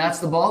 and that's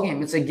the ball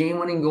game. It's a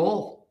game-winning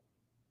goal.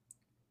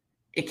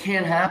 It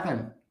can't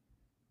happen.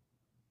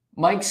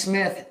 Mike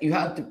Smith, you're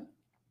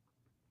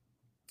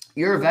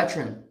a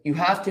veteran. You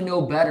have to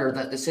know better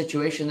that the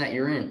situation that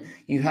you're in.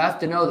 You have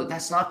to know that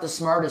that's not the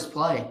smartest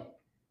play.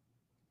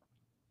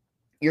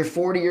 You're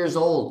 40 years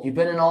old. You've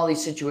been in all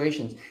these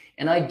situations.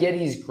 And I get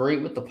he's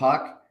great with the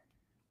puck.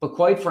 But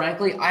quite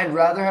frankly, I'd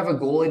rather have a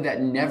goalie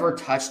that never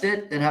touched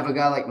it than have a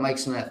guy like Mike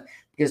Smith.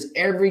 Because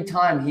every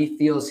time he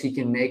feels he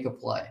can make a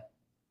play.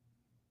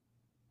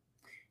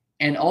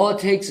 And all it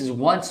takes is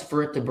once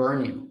for it to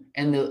burn you.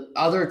 And the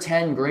other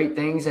 10 great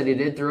things that he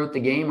did throughout the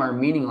game are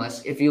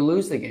meaningless if you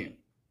lose the game.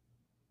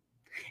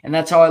 And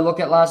that's how I look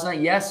at last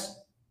night. Yes.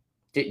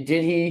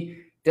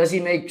 Does he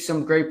make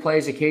some great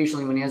plays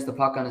occasionally when he has the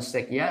puck on his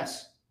stick?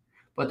 Yes.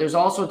 But there's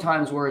also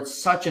times where it's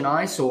such an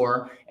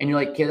eyesore and you're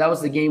like, okay, that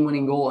was the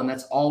game-winning goal, and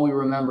that's all we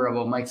remember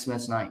about Mike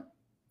Smith's night.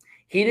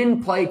 He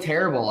didn't play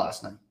terrible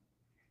last night,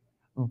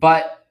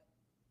 but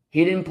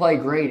he didn't play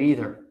great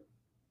either.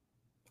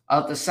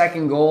 The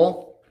second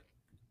goal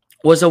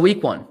was a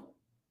weak one.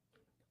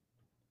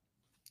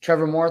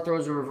 Trevor Moore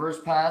throws a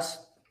reverse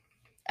pass.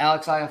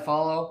 Alex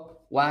Iafallo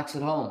whacks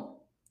it home.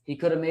 He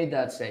could have made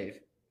that save.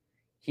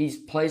 He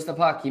plays the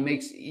puck.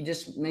 He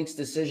just makes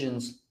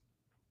decisions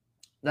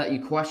that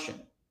you question.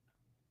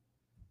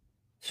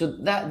 So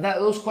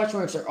those question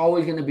marks are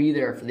always going to be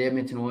there for the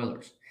Edmonton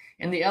Oilers.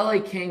 And the LA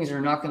Kings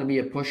are not going to be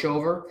a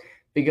pushover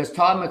because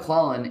Todd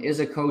McLellan is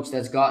a coach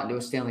that's gotten to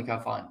a Stanley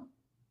Cup final.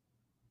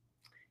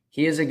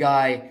 He is a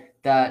guy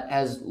that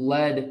has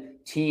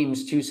led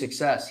teams to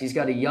success. He's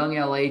got a young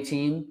LA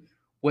team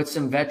with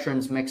some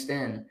veterans mixed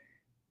in.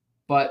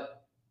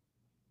 But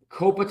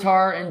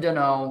Kopitar and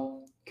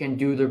Danault can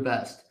do their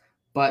best.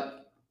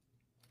 But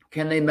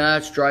can they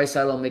match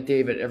Draisaitl and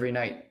McDavid every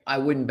night? I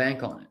wouldn't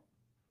bank on it.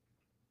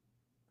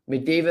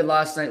 McDavid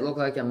last night looked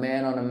like a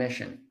man on a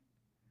mission.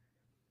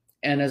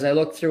 And as I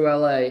look through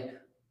LA,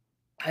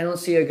 I don't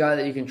see a guy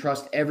that you can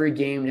trust every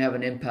game to have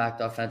an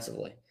impact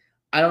offensively.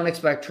 I don't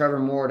expect Trevor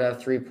Moore to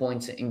have 3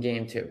 points in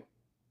game 2.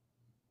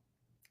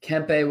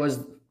 Kempe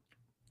was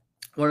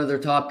one of their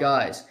top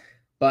guys,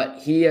 but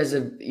he has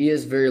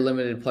very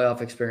limited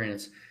playoff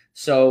experience.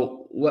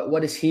 So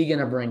what is he going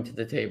to bring to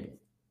the table?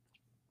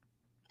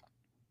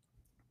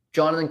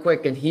 Jonathan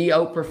Quick, can he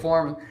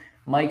outperform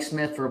Mike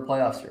Smith for a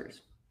playoff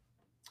series?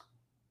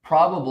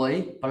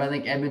 Probably, but I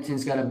think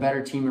Edmonton's got a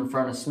better team in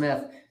front of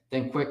Smith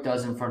than Quick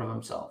does in front of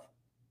himself.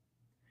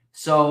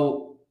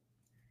 So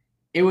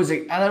I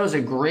thought it was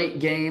a great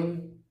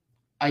game.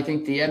 I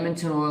think the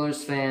Edmonton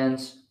Oilers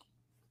fans,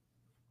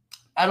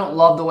 I don't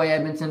love the way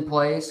Edmonton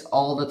plays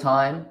all the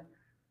time,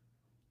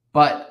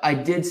 But I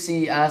did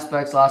see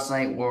aspects last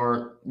night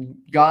where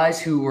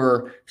guys who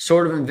were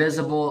sort of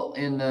invisible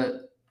in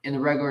the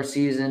regular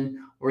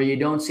season, where you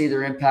don't see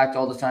their impact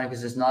all the time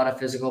because it's not a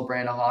physical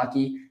brand of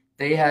hockey,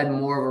 they had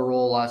more of a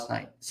role last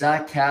night.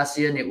 Zach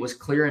Kassian, it was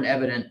clear and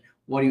evident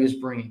what he was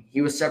bringing.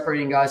 He was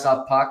separating guys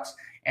off pucks,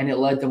 and it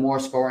led to more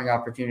scoring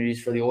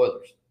opportunities for the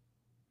Oilers.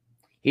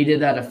 He did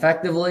that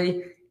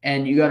effectively,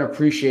 and you got to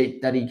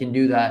appreciate that he can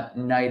do that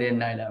night in,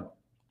 night out.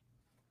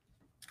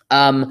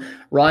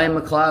 Ryan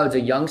McLeod's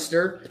a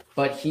youngster,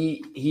 but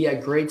he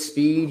had great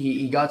speed.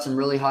 He got some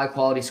really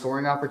high-quality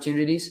scoring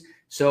opportunities.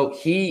 So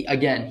he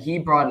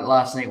brought it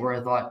last night where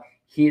I thought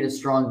he had a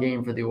strong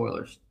game for the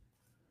Oilers.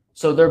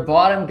 So their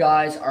bottom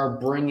guys are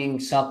bringing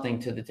something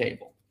to the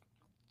table.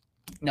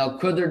 Now,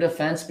 could their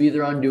defense be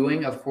their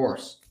undoing? Of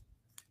course.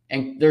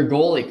 And their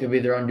goalie could be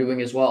their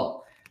undoing as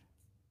well.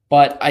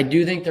 But I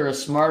do think they're a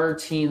smarter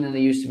team than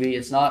they used to be.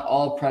 It's not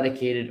all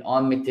predicated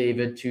on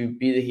McDavid to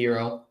be the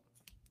hero.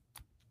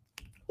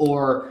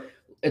 Or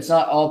it's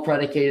not all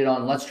predicated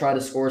on let's try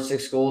to score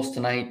 6 goals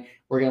tonight.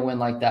 We're going to win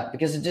like that.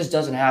 Because it just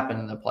doesn't happen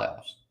in the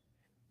playoffs.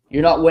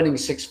 You're not winning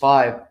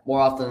 6-5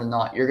 more often than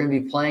not. You're going to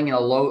be playing in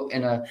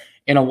a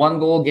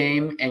 1-goal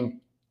game, and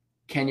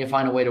can you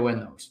find a way to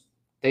win those?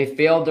 They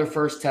failed their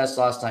first test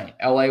last night.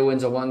 LA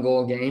wins a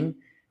 1-goal game,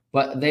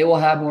 but they will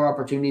have more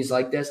opportunities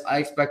like this. I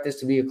expect this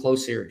to be a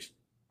close series.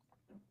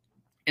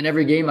 In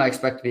every game, I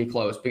expect to be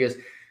close because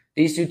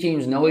these two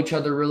teams know each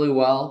other really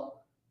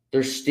well.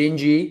 They're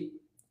stingy,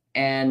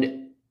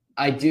 and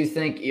I do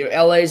think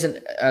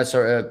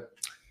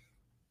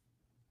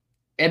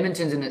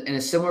Edmonton's in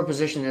a similar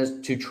position as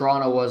to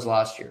Toronto was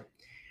last year,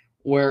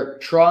 where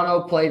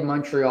Toronto played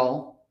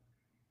Montreal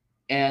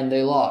and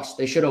they lost.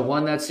 They should have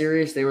won that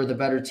series. They were the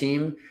better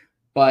team,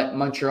 but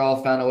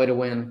Montreal found a way to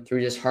win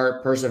through just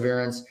heart,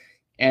 perseverance,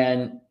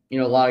 and a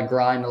lot of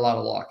grind, a lot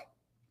of luck.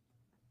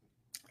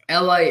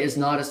 LA is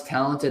not as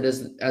talented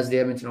as the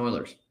Edmonton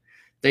Oilers.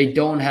 They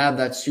don't have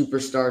that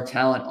superstar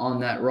talent on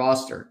that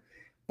roster,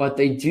 but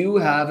they do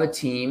have a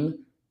team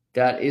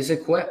that is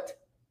equipped.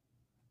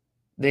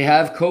 They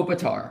have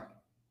Kopitar.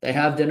 They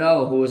have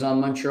Danault, who was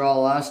on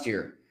Montreal last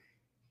year.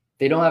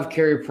 They don't have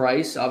Carey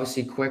Price.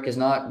 Obviously, Quick is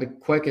not. But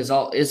Quick is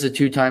a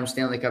 2-time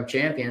Stanley Cup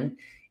champion.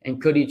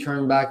 And could he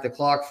turn back the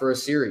clock for a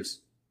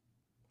series?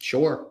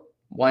 Sure.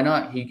 Why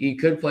not? He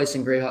could play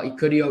some great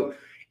hockey.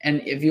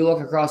 And if you look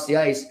across the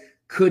ice,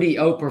 could he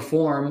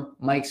outperform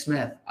Mike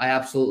Smith? I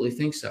absolutely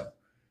think so.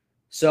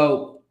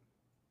 So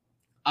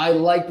I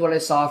liked what I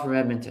saw from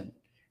Edmonton.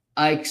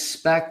 I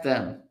expect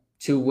them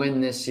to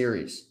win this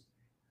series.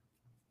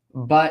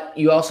 But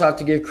you also have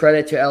to give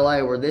credit to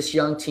LA, where this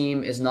young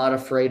team is not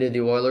afraid of the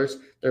Oilers.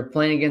 They're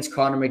playing against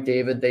Connor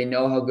McDavid. They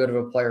know how good of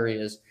a player he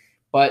is.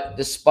 But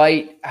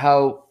despite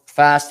how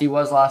fast he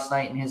was last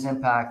night and his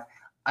impact,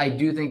 I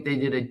do think they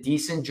did a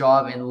decent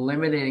job in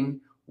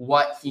limiting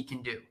what he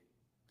can do,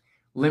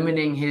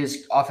 limiting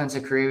his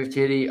offensive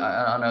creativity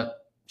on a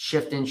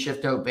shift-in,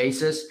 shift-out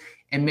basis,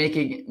 and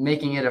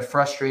making it a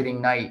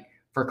frustrating night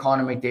for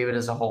Connor McDavid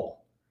as a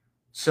whole.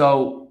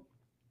 So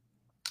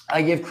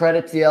I give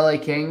credit to the LA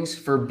Kings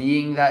for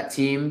being that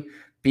team,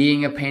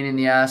 being a pain in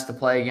the ass to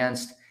play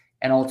against,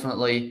 and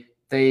ultimately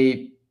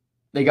they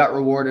got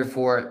rewarded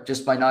for it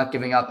just by not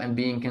giving up and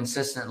being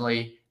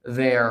consistently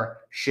there,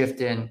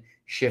 shift in,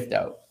 shift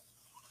out.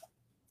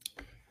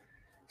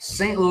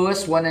 St.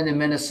 Louis went into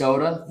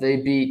Minnesota. They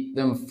beat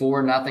them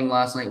 4-0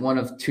 last night. One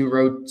of two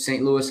road,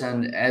 St. Louis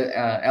and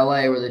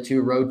LA were the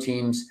two road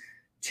teams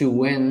to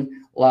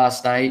win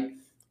last night.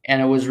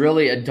 And it was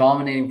really a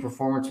dominating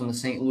performance from the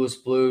St. Louis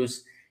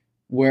Blues,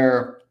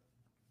 where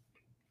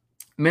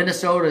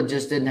Minnesota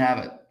just didn't have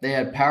it. They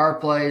had power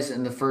plays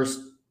in the first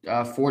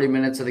 40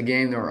 minutes of the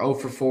game. They were 0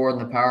 for 4 in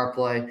the power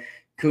play.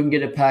 Couldn't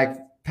get it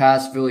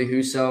past Ville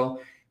Husso.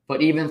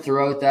 But even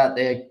throughout that,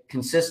 they had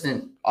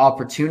consistent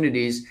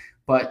opportunities.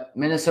 But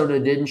Minnesota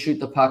didn't shoot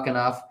the puck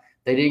enough.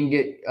 They didn't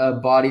get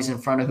bodies in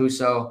front of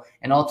Husso.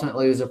 And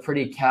ultimately, it was a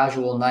pretty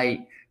casual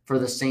night for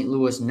the St.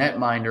 Louis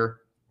netminder.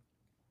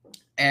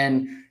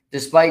 And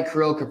despite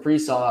Kirill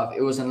Kaprizov,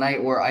 it was a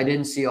night where I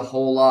didn't see a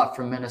whole lot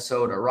from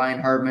Minnesota.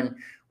 Ryan Hartman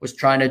was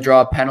trying to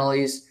draw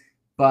penalties,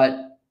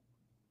 but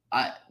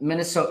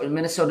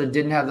Minnesota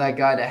didn't have that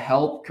guy to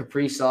help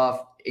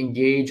Kaprizov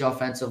engage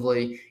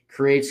offensively,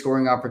 create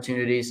scoring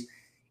opportunities,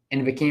 and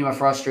it became a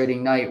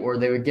frustrating night where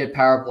they would get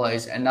power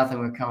plays and nothing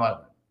would come out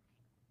of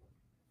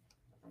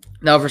it.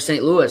 Now for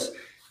St. Louis,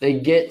 they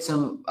get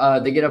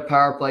a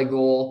power play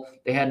goal.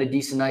 They had a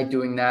decent night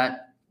doing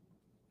that.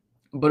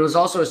 But it was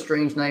also a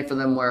strange night for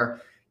them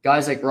where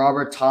guys like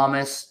Robert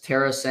Thomas,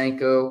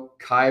 Tarasenko,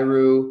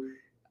 Kyrou,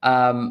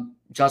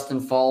 Justin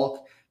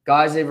Falk,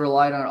 guys they've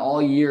relied on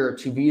all year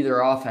to be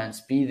their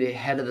offense, be the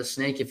head of the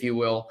snake, if you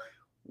will,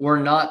 were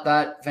not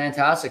that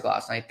fantastic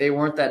last night. They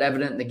weren't that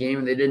evident in the game,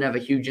 and they didn't have a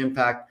huge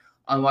impact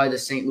on why the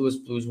St. Louis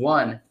Blues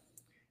won.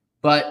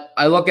 But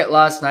I look at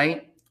last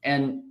night,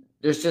 and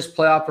there's just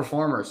playoff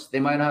performers. They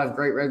might not have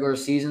great regular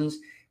seasons,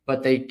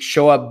 but they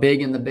show up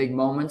big in the big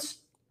moments.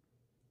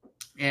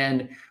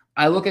 And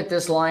I look at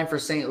this line for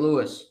St.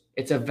 Louis.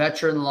 It's a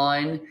veteran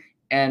line,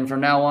 and from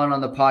now on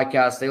the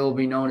podcast, they will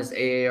be known as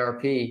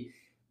AARP.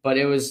 But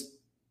it was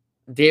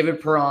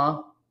David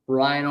Perron,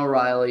 Ryan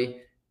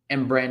O'Reilly,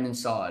 and Brandon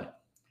Saad.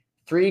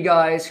 3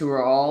 guys who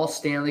are all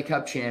Stanley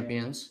Cup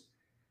champions.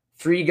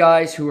 3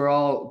 guys who are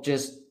all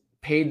just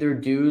paid their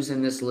dues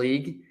in this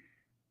league.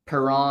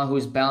 Perron,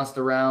 who's bounced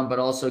around but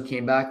also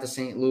came back to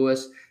St.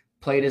 Louis,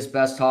 played his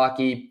best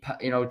hockey,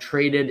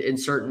 traded in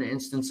certain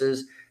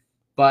instances,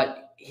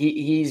 but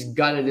he's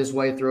gutted his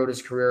way throughout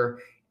his career,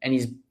 and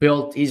he's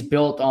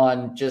built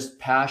on just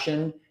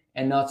passion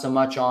and not so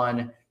much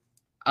on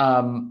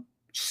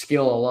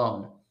skill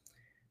alone.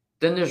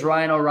 Then there's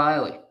Ryan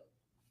O'Reilly.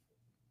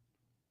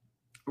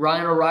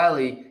 Ryan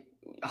O'Reilly,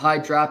 high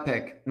draft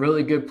pick,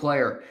 really good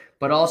player,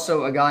 but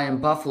also a guy in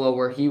Buffalo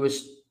where he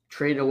was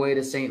traded away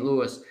to St.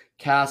 Louis,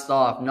 cast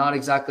off, not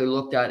exactly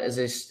looked at as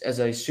a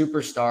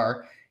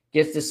superstar,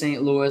 gets to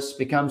St. Louis,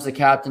 becomes the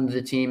captain of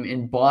the team,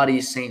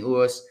 embodies St.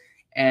 Louis,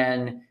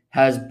 and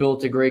has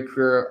built a great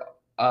career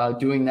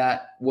doing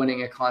that,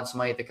 winning a Conn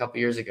Smythe a couple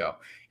years ago.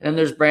 And then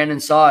there's Brandon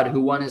Saad,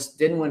 who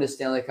didn't win his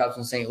Stanley Cups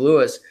in St.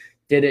 Louis,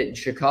 did it in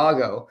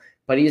Chicago,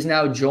 but he's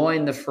now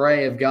joined the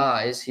fray of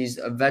guys. He's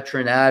a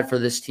veteran ad for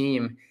this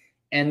team.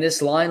 And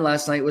this line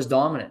last night was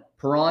dominant.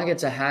 Perron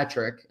gets a hat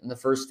trick in the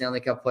first Stanley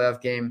Cup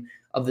playoff game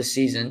of the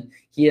season.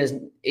 He has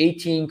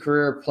 18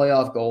 career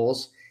playoff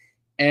goals.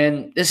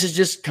 And this is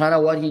just kind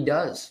of what he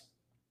does.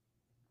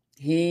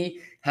 He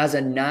has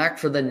a knack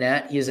for the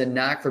net. He has a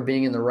knack for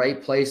being in the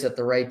right place at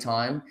the right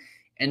time.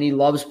 And he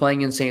loves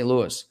playing in St.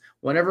 Louis.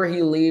 Whenever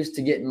he leaves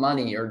to get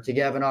money or to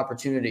have an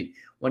opportunity,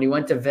 when he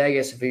went to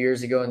Vegas a few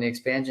years ago in the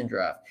expansion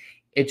draft,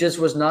 it just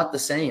was not the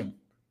same.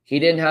 He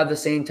didn't have the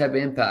same type of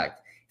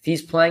impact. If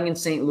he's playing in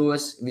St.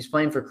 Louis, if he's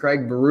playing for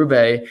Craig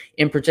Berube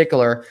in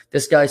particular,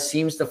 this guy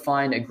seems to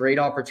find a great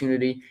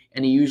opportunity,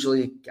 and he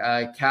usually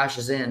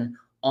cashes in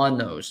on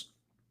those.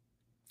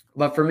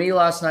 But for me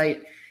last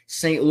night,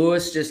 St.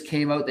 Louis just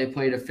came out. They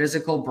played a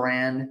physical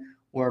brand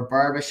where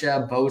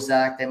Barbashev,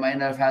 Bozak, they might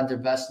not have had their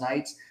best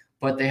nights,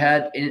 but they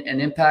had an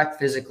impact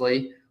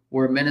physically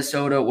where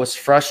Minnesota was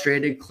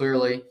frustrated,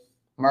 clearly.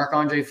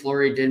 Marc-Andre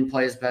Fleury didn't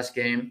play his best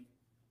game,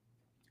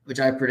 which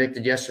I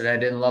predicted yesterday. I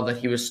didn't love that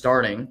he was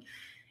starting.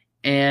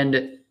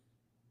 And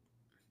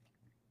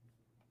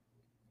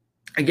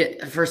again,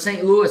 for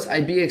St. Louis,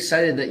 I'd be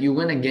excited that you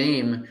win a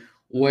game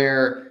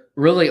where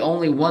really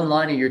only one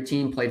line of your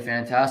team played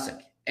fantastic.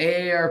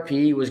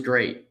 AARP was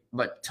great,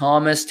 but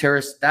Thomas,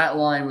 Terrace, that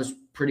line was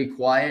pretty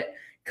quiet.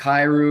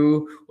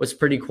 Kyrou was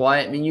pretty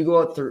quiet. I mean, you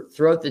go out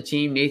throughout the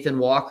team, Nathan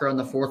Walker on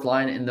the 4th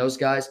line and those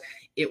guys,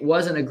 it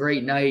wasn't a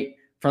great night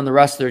from the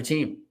rest of their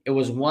team. It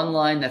was one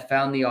line that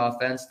found the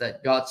offense,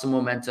 that got some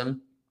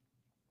momentum,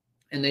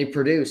 and they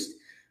produced.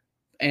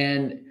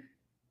 And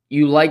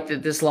you like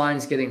that this line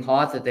is getting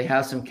hot, that they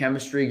have some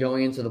chemistry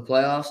going into the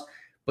playoffs,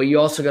 but you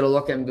also got to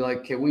look at it and be like,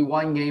 okay, we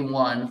won game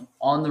 1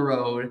 on the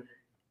road,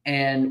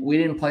 and we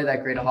didn't play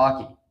that great of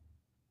hockey.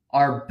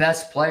 Our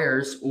best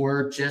players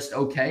were just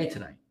okay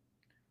tonight.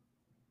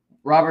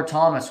 Robert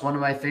Thomas, one of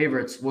my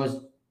favorites,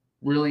 was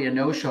really a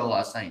no-show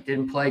last night.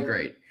 Didn't play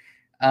great.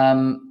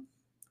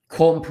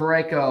 Colton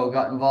Parayko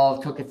got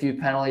involved, took a few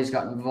penalties,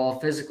 got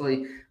involved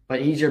physically,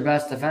 but he's your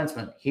best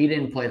defenseman. He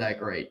didn't play that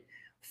great.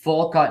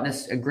 Falk got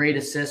a great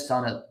assist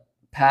on a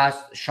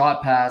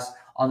shot pass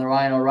on the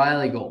Ryan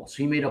O'Reilly goal. So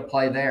he made a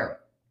play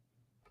there.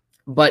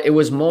 But it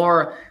was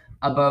more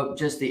about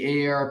just the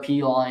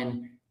AARP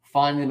line,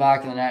 finding the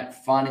back of the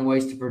net, finding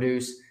ways to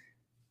produce.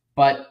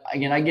 But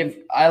again,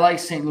 I like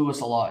St. Louis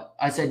a lot.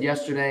 I said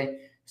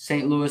yesterday,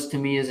 St. Louis to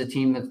me is a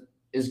team that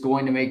is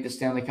going to make the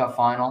Stanley Cup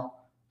final.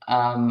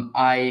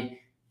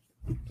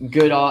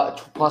 Good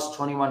plus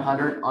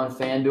 2,100 on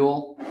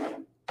FanDuel.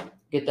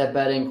 Get that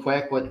bet in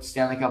quick with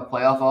Stanley Cup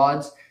playoff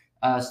odds,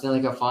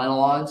 Stanley Cup final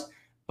odds.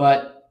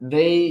 But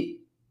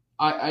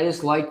I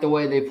just like the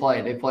way they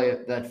play. They play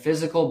that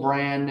physical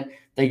brand.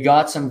 They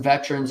got some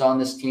veterans on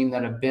this team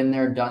that have been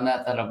there, done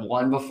that have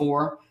won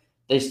before.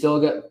 They still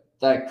got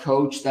that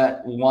coach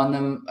that won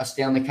them a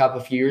Stanley Cup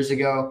a few years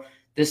ago.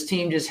 This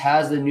team just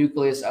has the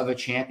nucleus of a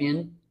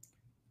champion.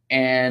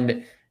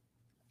 And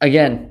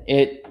again,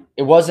 it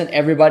wasn't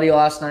everybody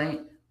last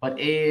night, but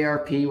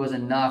AARP was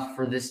enough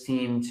for this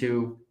team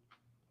to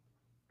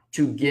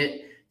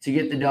get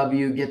the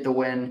W, get the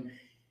win.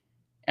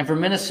 And for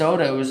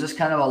Minnesota, it was just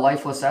kind of a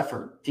lifeless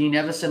effort. Dean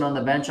Evason on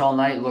the bench all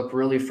night looked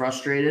really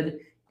frustrated,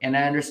 and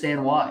I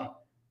understand why.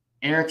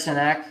 Eriksson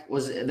Ek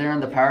was there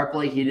on the power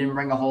play. He didn't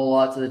bring a whole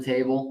lot to the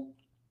table.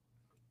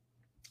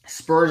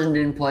 Spurgeon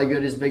didn't play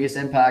good. His biggest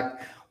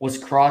impact was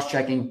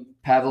cross-checking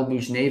Pavel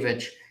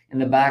Buchnevich in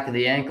the back of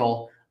the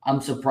ankle.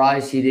 I'm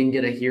surprised he didn't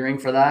get a hearing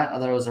for that. I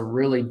thought it was a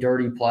really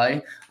dirty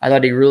play. I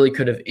thought he really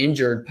could have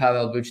injured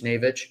Pavel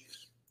Buchnevich.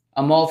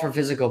 I'm all for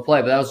physical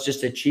play, but that was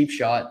just a cheap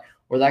shot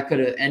where that could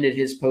have ended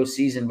his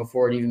postseason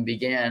before it even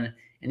began,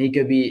 and he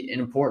could be an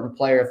important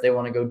player if they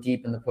want to go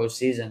deep in the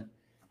postseason.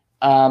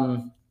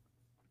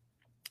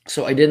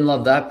 So I didn't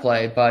love that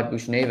play by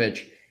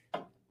Buchnevich.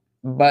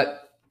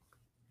 But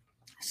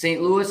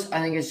St. Louis,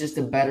 I think, is just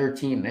a better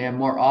team. They have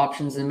more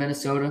options than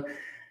Minnesota.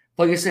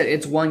 like I said,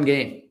 it's one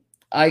game.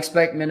 I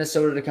expect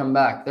Minnesota to come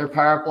back. Their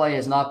power play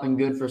has not been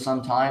good for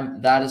some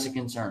time. That is a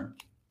concern.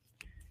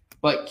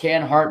 But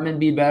can Hartman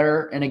be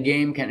better in a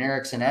game? Can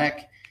Eriksson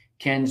Ek?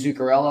 Can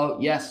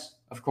Zuccarello? Yes,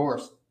 of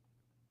course.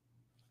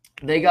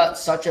 They got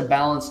such a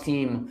balanced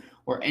team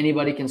where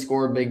anybody can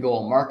score a big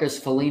goal. Marcus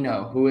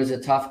Foligno, who is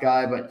a tough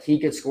guy, but he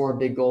could score a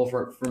big goal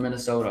for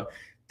Minnesota.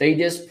 They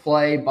just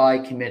play by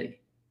committee.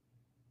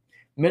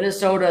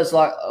 Minnesota is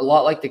a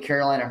lot like the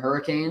Carolina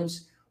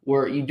Hurricanes,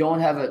 where you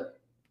don't have a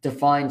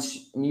defined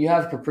 – you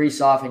have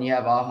Kaprizov and you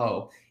have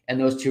Aho and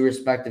those two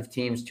respective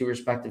teams, two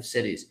respective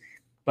cities.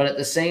 But at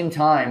the same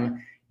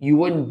time, you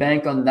wouldn't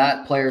bank on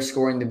that player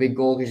scoring the big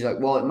goal because you're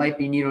like, well, it might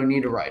be Nino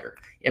Niederreiter.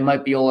 It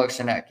might be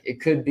Eriksson Ek.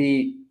 It could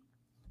be –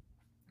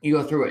 you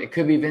go through it. It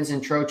could be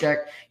Vincent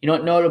Trocheck. You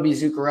don't know it'll be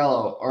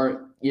Zuccarello.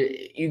 Or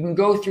you can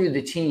go through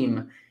the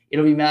team.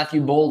 It'll be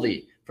Matthew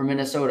Boldy from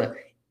Minnesota.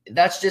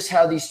 That's just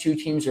how these two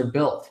teams are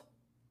built.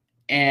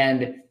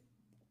 And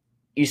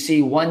you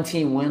see one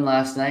team win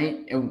last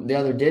night and the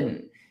other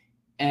didn't.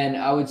 And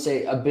I would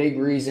say a big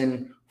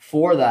reason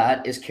for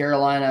that is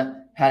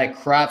Carolina had a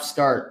crap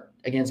start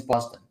against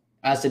Boston,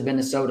 as did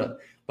Minnesota.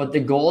 But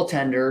the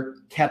goaltender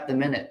kept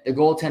them in it. The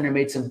goaltender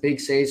made some big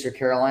saves for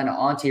Carolina.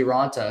 Antti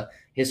Raanta,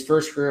 his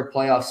first career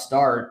playoff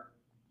start,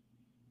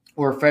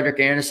 where Frederik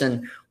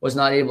Andersen was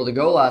not able to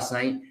go last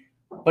night,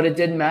 but it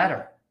didn't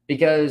matter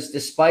because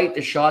despite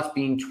the shots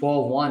being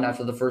 12-1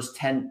 after the first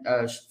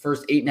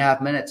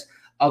 8.5 minutes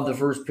of the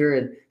first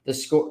period,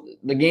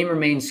 the game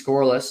remained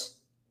scoreless.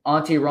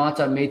 Antti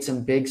Raanta made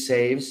some big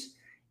saves,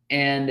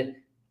 and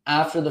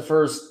after half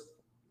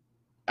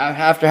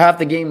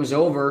the game was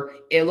over,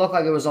 it looked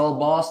like it was all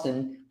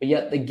Boston, but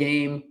yet the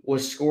game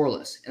was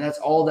scoreless, and that's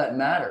all that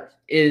matters.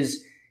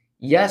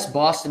 Yes,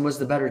 Boston was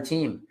the better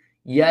team.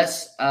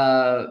 Yes,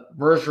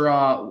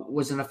 Bergeron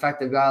was an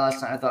effective guy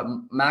last night. I thought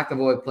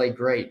McAvoy played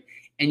great.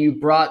 And you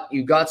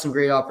got some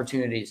great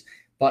opportunities.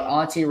 But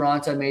Antti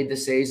Raanta made the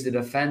saves. The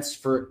defense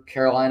for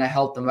Carolina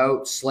helped them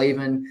out.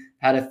 Slavin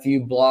had a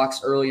few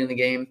blocks early in the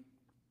game.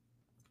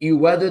 You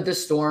weathered the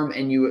storm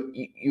and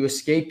you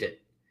escaped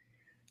it.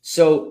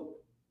 So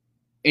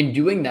in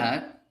doing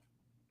that,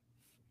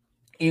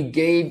 you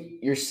gave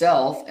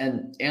yourself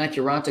and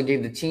Antti Raanta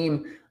gave the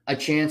team a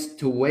chance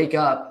to wake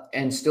up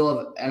and still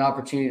have an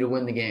opportunity to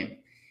win the game.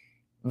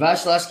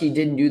 Vasilevsky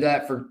didn't do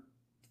that for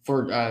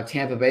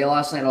Tampa Bay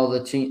last night,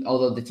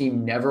 although the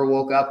team never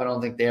woke up. I don't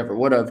think they ever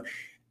would have.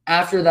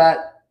 After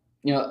that,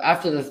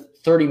 after the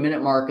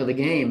 30-minute mark of the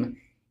game,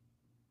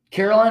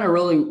 Carolina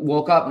really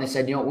woke up and they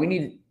said,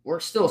 we're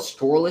still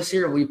scoreless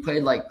here. We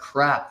played like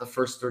crap the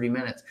first 30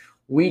 minutes.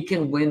 We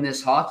can win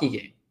this hockey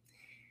game.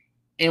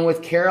 And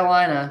with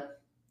Carolina,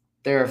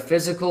 they're a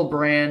physical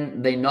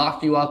brand. They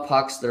knock you off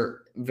pucks. They're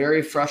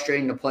very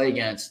frustrating to play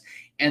against.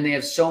 And they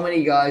have so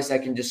many guys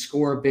that can just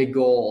score a big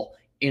goal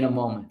in a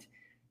moment.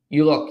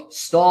 You look,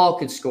 Stahl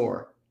could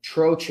score,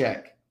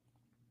 Trocheck,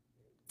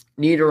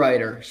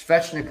 Niederreiter,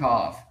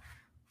 Svechnikov,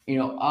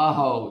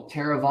 Aho,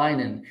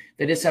 Teravainen.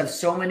 They just have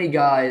so many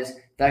guys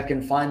that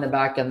can find the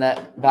back of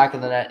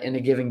the net in a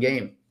given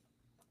game.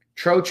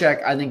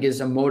 Trocheck, I think,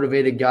 is a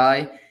motivated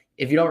guy.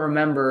 If you don't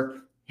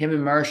remember, him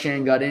and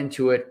Marchand got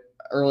into it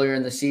earlier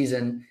in the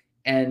season,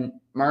 and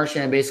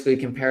Marchand basically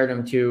compared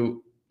him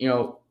to,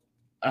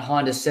 a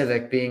Honda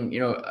Civic being,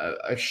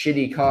 a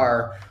shitty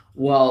car,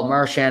 while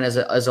Marchand is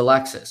a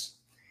Lexus.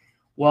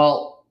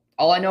 Well,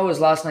 all I know is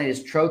last night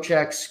is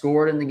Trocheck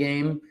scored in the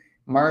game,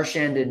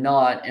 Marchand did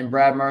not, and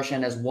Brad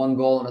Marchand has 1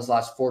 goal in his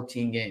last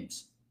 14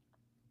 games.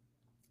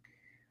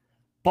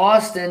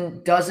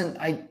 Boston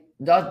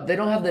they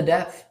don't have the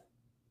depth.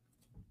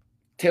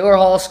 Taylor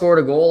Hall scored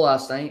a goal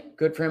last night.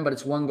 Good for him, but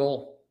it's 1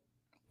 goal.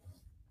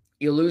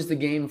 You lose the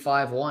game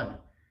 5-1.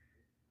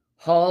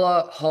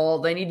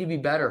 Hall, they need to be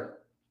better.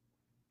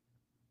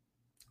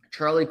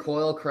 Charlie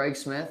Coyle, Craig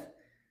Smith.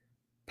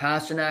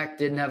 Pasternak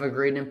didn't have a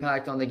great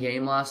impact on the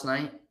game last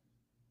night.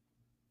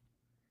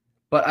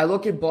 But I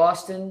look at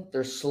Boston.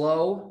 They're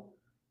slow.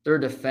 Their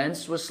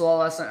defense was slow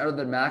last night, other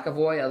than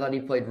McAvoy. I thought he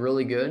played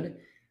really good.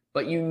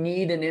 But you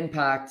need an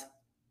impact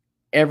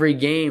every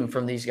game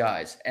from these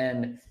guys.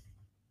 And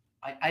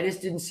I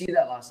just didn't see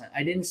that last night.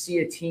 I didn't see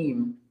a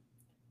team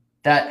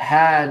that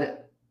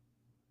had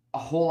a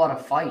whole lot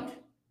of fight.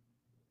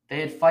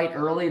 They had fight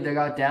early, they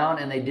got down,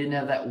 and they didn't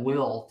have that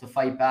will to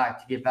fight back,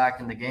 to get back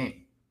in the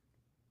game.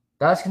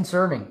 That's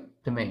concerning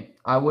to me.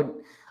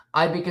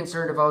 I'd be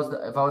concerned if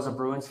I was a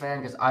Bruins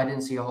fan because I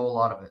didn't see a whole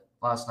lot of it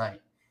last night.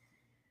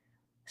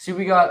 See,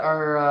 we got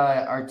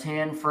our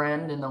tan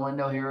friend in the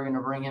window here. We're going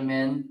to bring him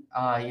in.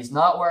 He's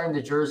not wearing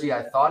the jersey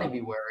I thought he'd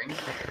be wearing.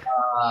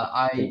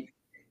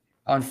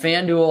 On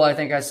FanDuel, I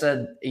think I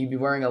said he'd be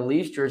wearing a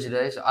Leafs jersey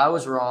today, so I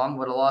was wrong.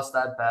 Would have lost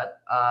that bet.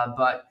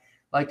 But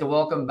I'd like to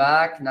welcome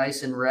back,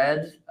 nice and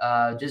red,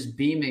 just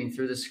beaming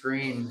through the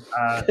screen.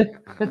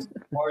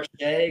 Morris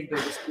Shea, good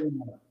to see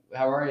you.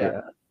 How are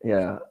you?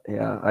 Yeah.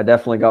 I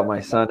definitely got my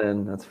son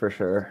in, that's for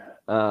sure.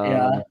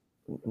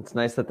 It's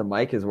nice that the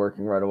mic is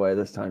working right away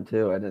this time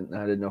too. I didn't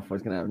know if I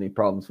was gonna have any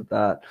problems with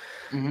that.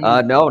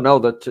 No,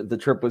 the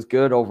trip was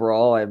good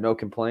overall. I have no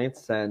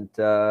complaints, and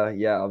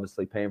yeah,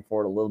 obviously paying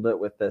for it a little bit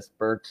with this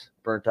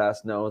burnt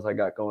ass nose I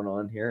got going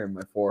on here in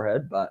my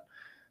forehead, but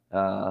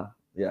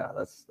yeah,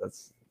 that's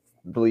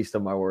the least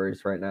of my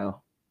worries right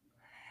now.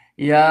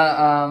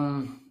 Yeah.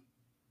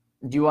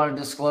 Do you want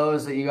to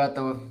disclose that you got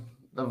the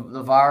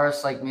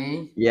virus like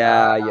me?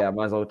 Yeah,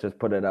 might as well just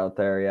put it out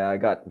there. Yeah, I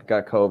got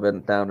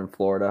COVID down in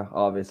Florida.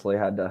 Obviously,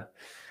 had to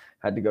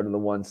go to the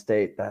one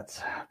state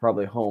that's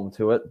probably home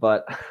to it,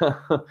 but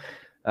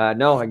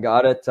no, I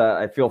got it.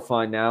 I feel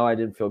fine now. I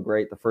didn't feel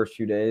great the first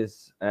few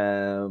days,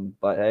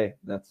 but hey,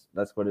 that's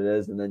what it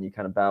is. And then you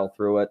kind of battle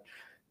through it.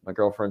 My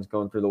girlfriend's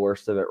going through the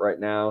worst of it right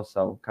now,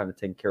 so I'm kind of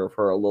taking care of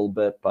her a little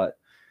bit. But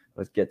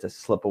let's get to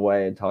slip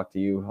away and talk to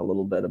you a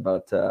little bit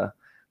about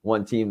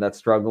one team that's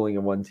struggling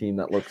and one team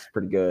that looks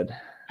pretty good.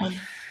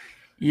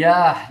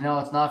 Yeah, no,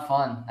 it's not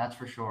fun. That's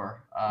for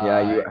sure.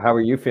 Yeah, how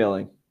are you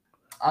feeling?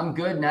 I'm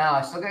good now.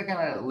 I still got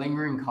kind of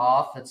lingering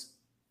cough that's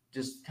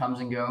just comes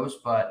and goes,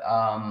 but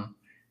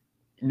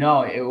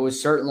no, it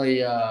was certainly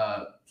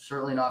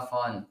not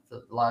fun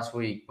the last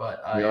week.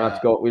 But we don't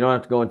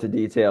have to go into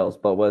details,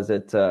 but was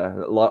it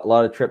a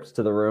lot of trips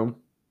to the room?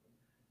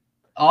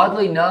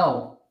 Oddly,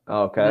 no.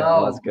 Okay, No,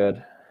 well, that's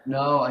good.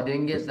 no, I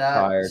didn't get Just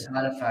that tired.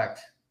 side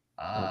effect.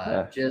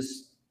 Okay.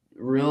 Just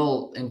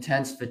real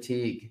intense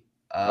fatigue,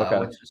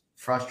 which is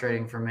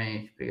frustrating for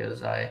me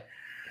because I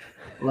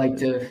like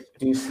to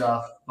do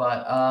stuff.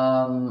 But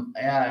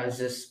yeah, it was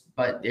just,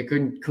 but it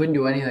couldn't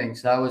do anything.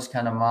 So that was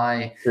kind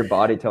of your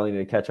body telling you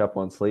to catch up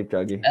on sleep,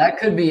 Dougie. That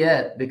could be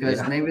it,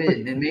 because maybe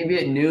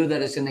it knew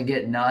that it's going to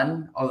get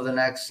none over the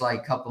next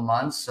like couple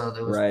months, so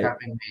it was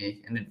prepping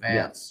me in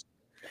advance.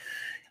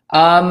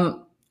 Yeah.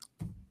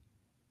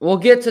 We'll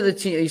get to the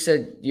team. You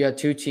said you had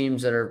two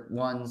teams that are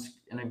one's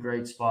in a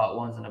great spot,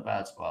 one's in a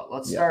bad spot.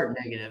 Let's start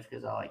negative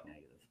because I like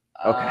negative.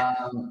 Okay.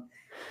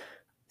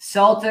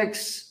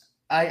 Celtics.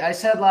 I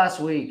said last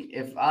week,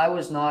 if I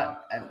didn't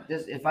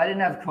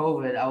have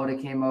COVID, I would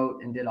have came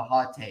out and did a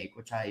hot take,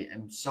 which I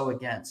am so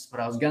against, but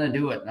I was going to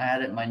do it. And I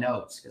had it in my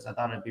notes because I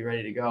thought it'd be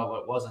ready to go,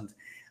 but it wasn't.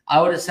 I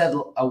would have said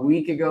a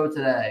week ago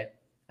today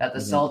that the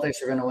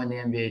Celtics are going to win the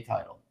NBA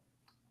title.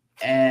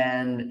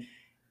 And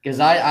because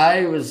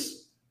I was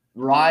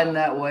riding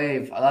that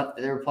wave. I thought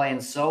they were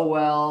playing so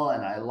well,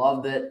 and I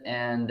loved it.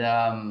 And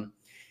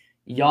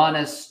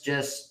Giannis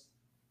just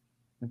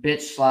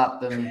bitch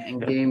slapped them in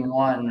game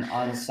one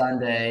on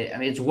Sunday. I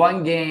mean, it's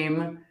one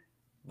game,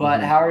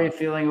 but how are you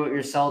feeling about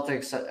your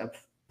Celtics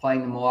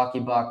playing the Milwaukee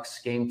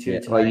Bucks game two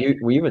tonight? Well,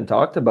 we even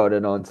talked about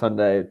it on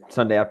Sunday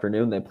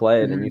afternoon. They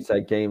played, and you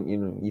said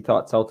you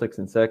thought Celtics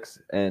in 6,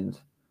 and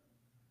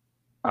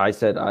I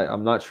said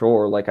I'm not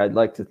sure. Like, I'd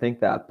like to think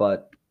that,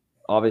 but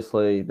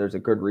obviously there's a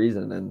good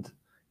reason. And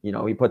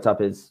he puts up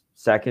his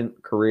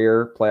second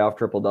career playoff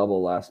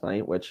triple-double last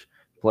night, which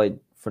played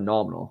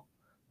phenomenal.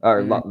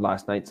 Or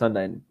last night,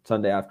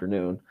 Sunday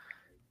afternoon,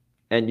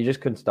 and you just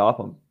couldn't stop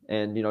him.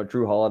 And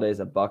Drew Holiday's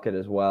a bucket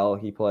as well.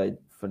 He played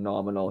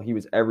phenomenal. He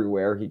was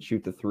everywhere. He'd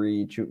shoot the three,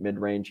 he'd shoot mid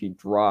range, he'd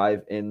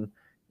drive in,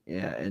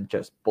 and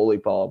just bully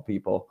ball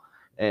people.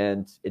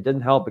 And it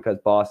didn't help because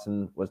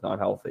Boston was not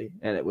healthy,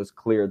 and it was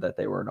clear that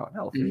they were not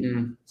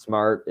healthy.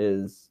 Smart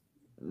is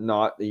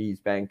not. He's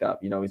banged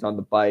up. He's on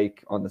the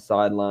bike, on the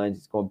sidelines.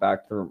 He's going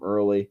back to the room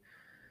early.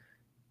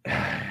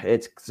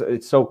 It's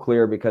so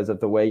clear because of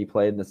the way he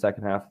played in the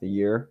second half of the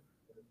year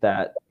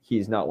that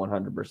he's not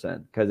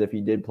 100%. Because if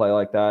he did play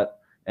like that,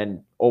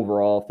 and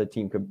overall, if the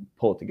team could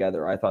pull it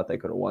together, I thought they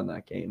could have won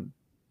that game.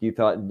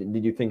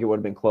 Did you think it would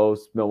have been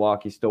close?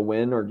 Milwaukee still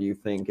win, or do you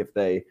think if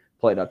they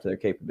played up to their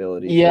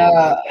capabilities?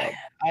 Yeah,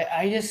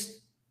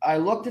 I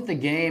looked at the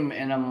game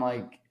and I'm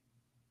like,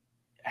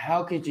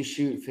 how could you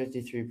shoot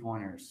 53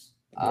 pointers?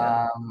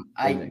 Yeah,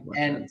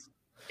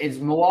 it's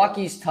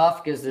Milwaukee's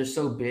tough because they're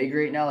so big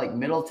right now. Like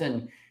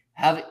Middleton,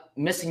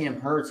 missing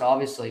him hurts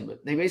obviously,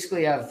 but they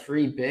basically have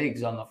 3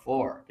 bigs on the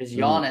floor because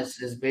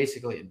Giannis is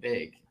basically a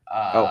big.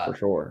 For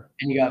sure.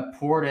 And you got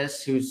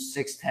Portis, who's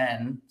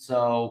 6'10",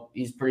 so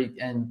he's pretty,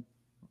 and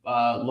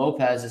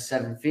Lopez is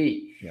 7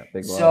 feet. Yeah,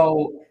 big.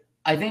 So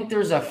I think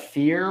there's a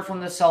fear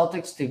from the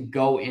Celtics to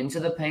go into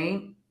the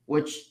paint,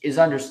 which is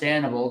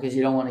understandable because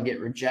you don't want to get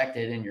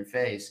rejected in your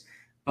face.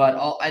 But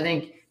I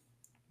think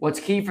what's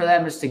key for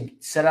them is to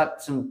set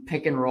up some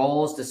pick and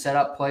rolls, to set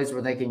up plays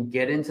where they can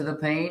get into the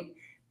paint,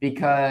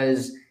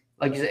 because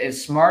like you said, if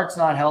Smart's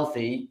not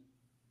healthy,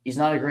 he's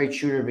not a great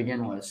shooter to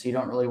begin with, so you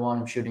don't really want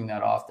him shooting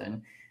that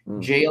often.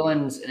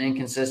 Jalen's an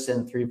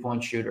inconsistent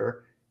three-point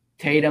shooter.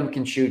 Tatum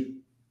can shoot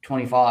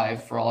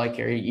 25 for all I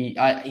care.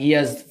 He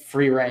has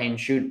free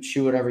range,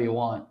 shoot whatever you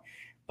want.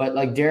 But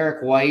like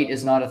Derek White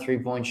is not a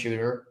three-point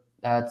shooter.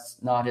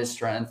 That's not his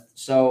strength.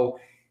 So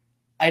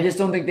I just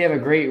don't think they have a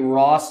great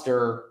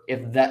roster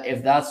if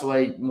that's the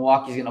way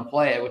Milwaukee's going to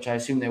play it, which I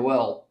assume they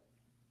will.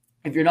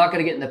 if you're not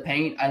going to get in the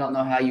paint, I don't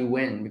know how you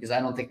win because I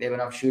don't think they have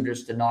enough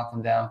shooters to knock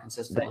them down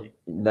consistently.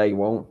 They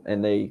won't,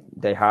 and they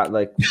have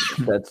like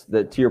that's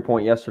the to your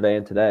point yesterday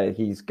and today.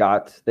 They've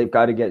got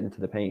to get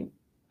into the paint.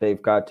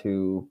 They've got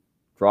to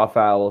draw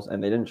fouls,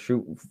 and they didn't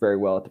shoot very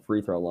well at the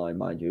free throw line,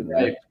 mind you.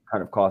 Right. That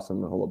kind of cost them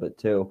a little bit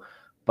too,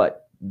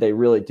 but they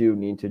really do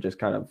need to just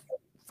kind of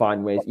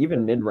find ways.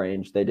 Even mid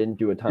range, they didn't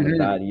do a ton of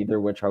that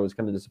either, which I was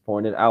kind of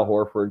disappointed. Al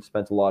Horford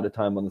spent a lot of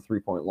time on the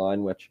 3-point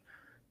line, which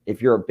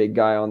if you're a big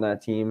guy on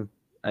that team,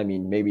 I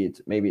mean, maybe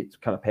it's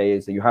kind of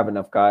pays that you have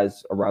enough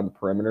guys around the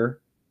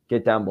perimeter,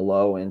 get down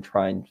below and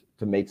trying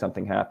to make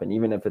something happen,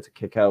 even if it's a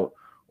kick out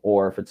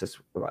or if it's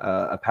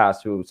a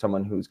pass to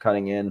someone who's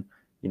cutting in.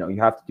 You know,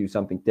 you have to do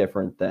something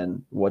different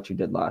than what you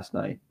did last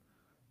night.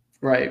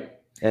 Right.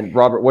 And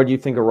Robert, what do you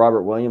think of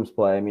Robert Williams'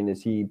 play? I mean,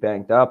 is he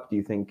banged up? Do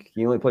you think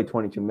he only played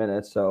 22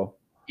 minutes? So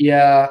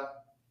yeah,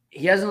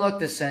 he hasn't looked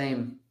the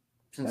same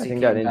since I he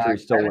think came that back.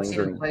 injury's still I haven't seen him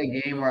lingering. play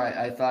a game where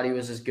I thought he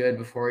was as good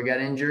before he got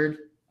injured.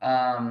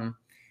 It's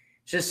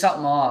just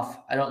something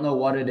off. I don't know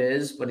what it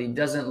is, but he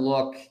doesn't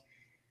look.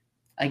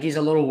 I think he's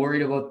a little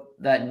worried about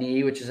that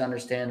knee, which is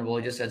understandable.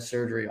 He just had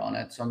surgery on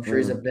it, so I'm sure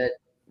he's a bit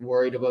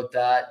worried about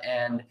that.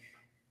 And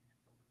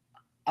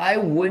I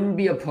wouldn't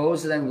be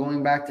opposed to them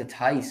going back to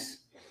Tice,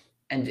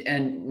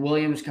 and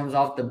Williams comes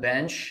off the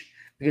bench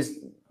because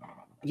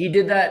he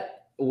did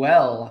that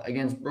well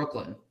against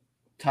Brooklyn.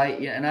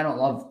 And I don't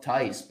love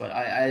Tice, but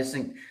I just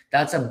think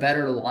that's a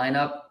better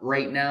lineup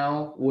right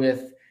now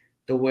with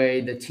the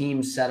way the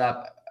team's set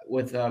up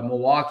with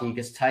Milwaukee,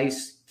 because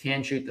Tice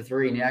can shoot the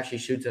three and he actually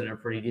shoots it at a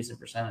pretty decent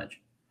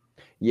percentage.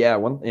 Yeah,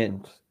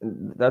 and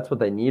that's what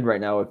they need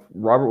right now. If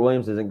Robert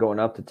Williams isn't going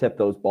up to tip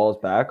those balls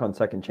back on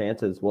second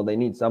chances, well, they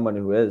need someone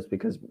who is,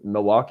 because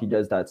Milwaukee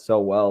does that so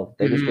well.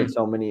 They just get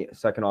so many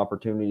second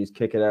opportunities,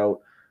 kick it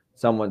out.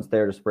 Someone's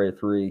there to spray a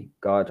three.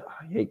 God,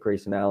 I hate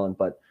Grayson Allen,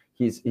 but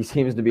he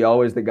seems to be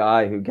always the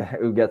guy who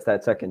gets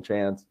that second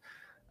chance.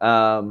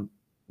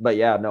 But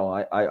yeah, no,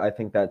 I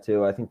think that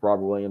too. I think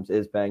Robert Williams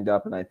is banged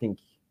up, and I think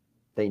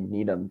they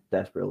need him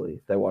desperately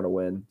if they want to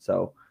win.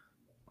 So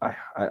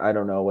I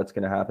don't know what's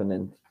going to happen,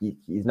 and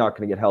he's not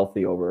going to get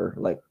healthy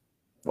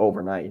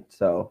overnight.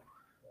 So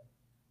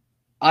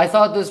I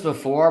thought this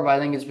before, but I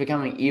think it's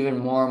becoming even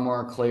more and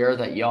more clear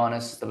that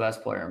Giannis is the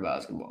best player in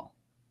basketball.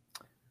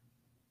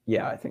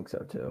 Yeah, I think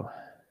so too.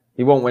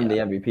 He won't win the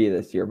MVP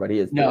this year, but he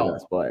is the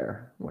best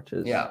player, which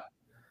is he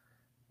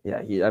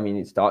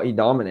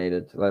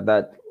dominated like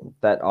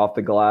that off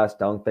the glass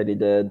dunk that he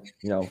did.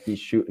 You know, he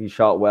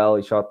shot well.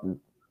 He shot the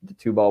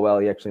two ball well.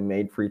 He actually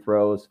made free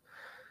throws.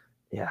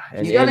 Yeah,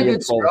 and he's got a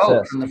good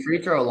stroke from the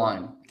free throw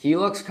line. He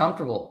looks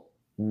comfortable.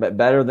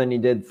 Better than he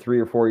did 3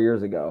 or 4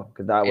 years ago,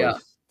 because that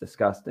was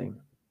disgusting.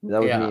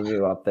 That was me and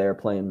you up there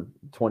playing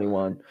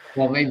 21.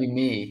 Well, maybe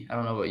me. I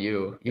don't know about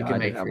you. You can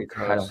make free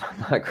throws. I'm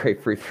not a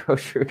great free throw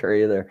shooter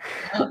either.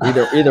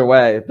 Either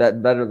way,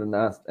 that better than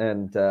us.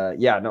 And I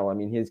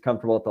mean, he's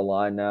comfortable at the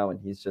line now, and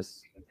he's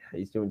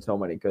doing so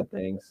many good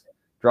things.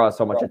 Draws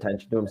so much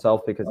attention to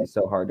himself because he's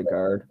so hard to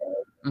guard.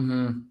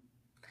 Mm-hmm.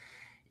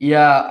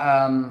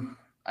 Yeah,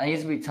 I think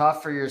it's going to be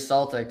tough for your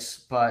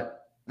Celtics,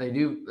 but they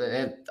do.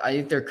 I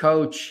think their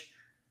coach.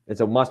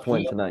 It's a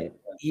must-win tonight.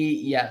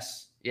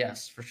 Yes,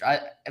 for sure.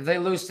 If they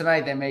lose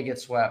tonight, they may get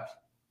swept.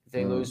 If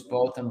they lose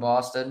both in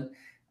Boston.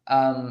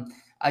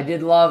 I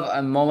did love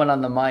a moment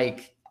on the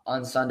mic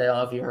on Sunday. I don't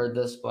know if you heard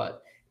this,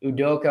 but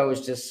Udoka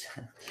was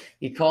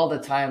he called a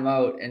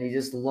timeout and he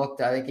just looked.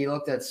 I think he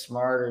looked at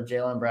Smart or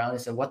Jaylen Brown. He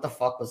said, "What the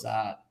fuck was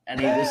that?" And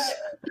he just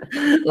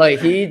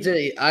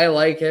I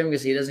like him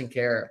because he doesn't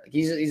care.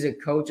 He's a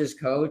coach's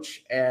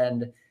coach,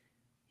 and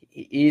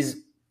he'll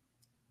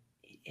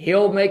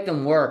make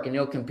them work and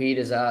he'll compete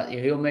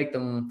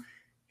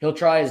he'll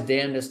try his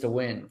damnedest to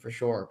win for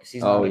sure. Because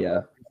he's not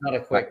a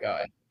quick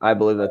guy. I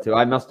believe that too.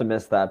 I must have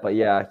missed that, but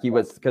yeah, he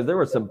was, because there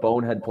were some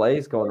bonehead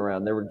plays going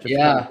around. They were just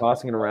kind of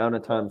tossing it around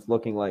at times,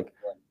 looking like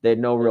they had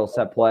no real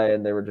set play,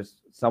 and they were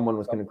just, someone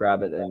was going to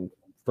grab it and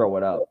throw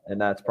it up,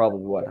 and that's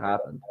probably what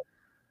happened.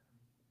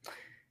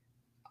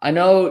 I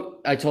know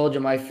I told you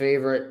my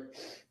favorite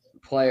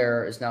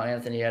player is now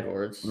Anthony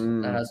Edwards.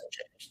 That hasn't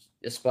changed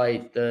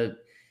despite the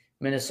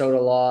Minnesota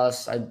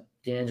loss. I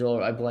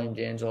blame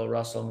D'Angelo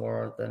Russell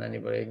more than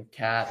anybody.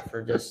 Cat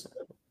for just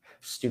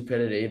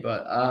stupidity,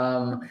 but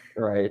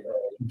right.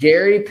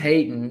 Gary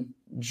Payton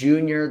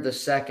Jr.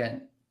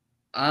 II.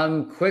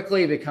 I'm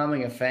quickly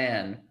becoming a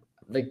fan.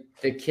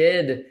 The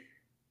kid,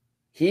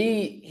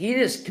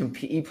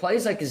 he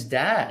plays like his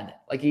dad.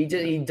 Like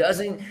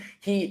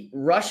he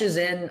rushes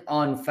in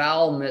on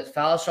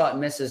foul shot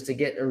misses to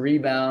get a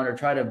rebound or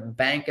try to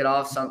bank it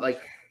off something. Like,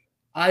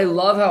 I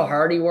love how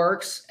hard he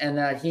works and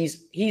that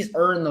he's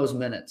earned those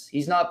minutes.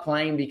 He's not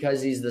playing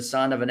because he's the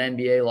son of an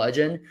NBA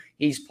legend.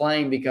 He's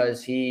playing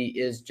because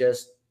he's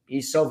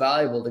so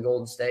valuable to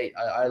Golden State.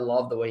 I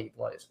love the way he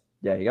plays.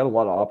 Yeah, he got a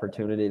lot of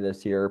opportunity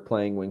this year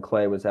playing when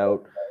Clay was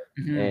out.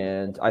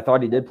 And I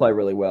thought he did play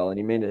really well, and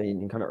he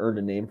kind of earned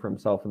a name for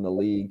himself in the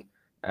league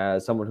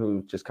as someone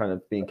who's just kind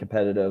of being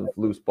competitive,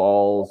 loose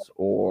balls,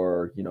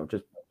 or,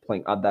 just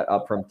playing that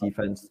upfront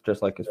defense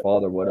just like his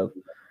father would have.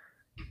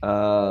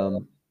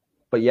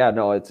 But yeah,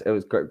 no, it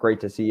was great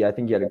to see. I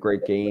think he had a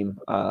great game.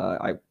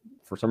 I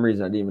for some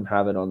reason I didn't even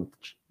have it on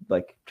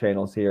like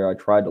channels here. I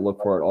tried to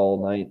look for it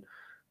all night,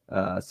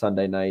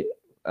 Sunday night.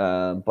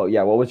 But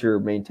yeah, what was your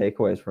main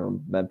takeaways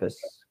from Memphis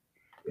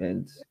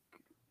and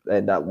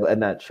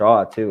that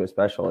shot too,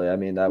 especially? I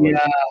mean, that was.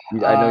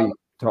 Yeah, I know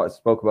you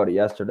spoke about it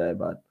yesterday,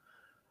 but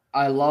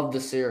I love the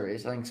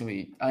series. I think it's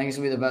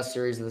gonna be the best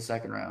series of the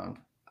second round.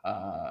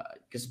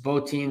 Because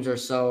both teams are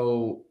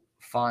so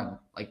fun.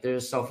 Like they're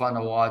just so fun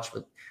to watch.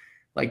 But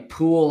like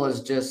Poole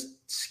is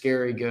just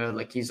scary good.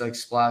 Like he's like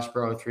Splash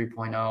Bro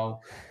 3.0.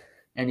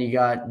 And you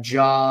got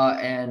Ja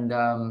and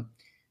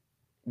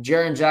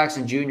Jaren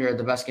Jackson Jr. had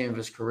the best game of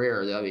his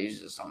career. He's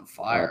just on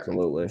fire.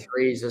 absolutely. Like,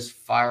 threes just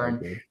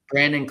firing.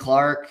 Brandon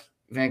Clark,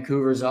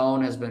 Vancouver's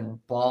own, has been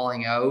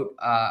balling out.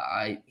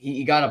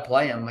 You got to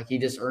play him. Like he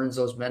just earns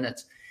those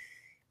minutes.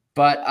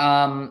 But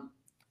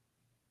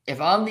if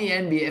I'm the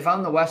NBA, if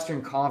I'm the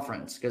Western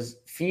Conference, because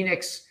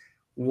Phoenix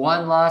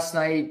won last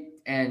night,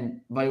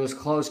 but it was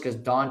close because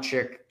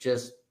Doncic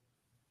he's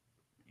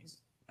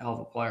a hell of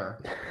a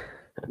player.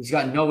 He's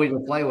got nobody to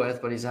play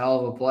with, but he's a hell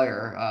of a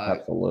player.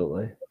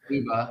 Absolutely.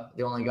 Kleba,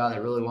 the only guy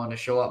that really wanted to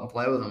show up and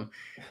play with him.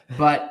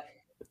 But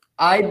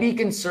I'd be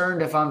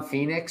concerned if I'm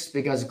Phoenix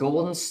because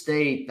Golden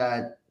State,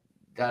 that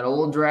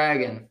old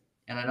dragon,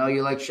 and I know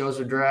you like shows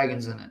with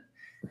dragons in it,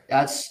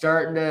 that's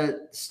starting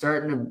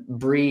to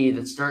breathe.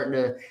 It's starting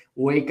to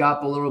wake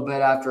up a little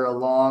bit after a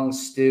long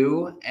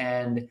stew.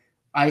 And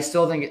I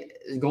still think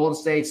Golden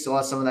State still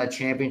has some of that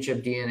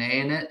championship DNA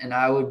in it, and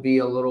I would be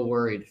a little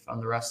worried if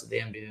I'm the rest of the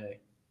NBA.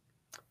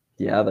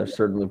 Yeah, they're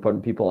certainly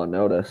putting people on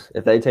notice.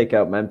 If they take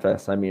out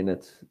Memphis, I mean,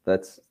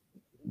 that's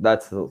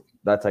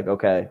like,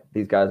 okay,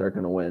 these guys are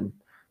going to win,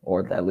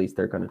 or at least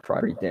they're going to try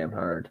pretty damn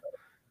hard.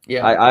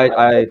 Yeah,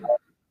 I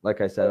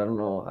like I said, I don't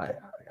know.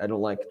 I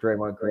don't like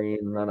Draymond Green.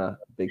 I'm not a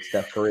big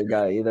Steph Curry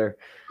guy either,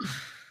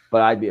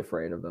 but I'd be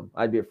afraid of them.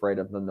 I'd be afraid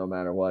of them no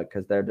matter what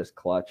because they're just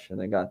clutch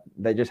and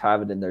they just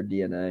have it in their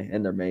DNA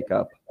and their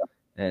makeup.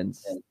 And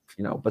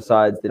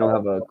besides, they don't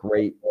have a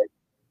great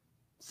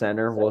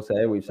center. We'll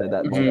say we've said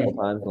that multiple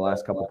times in the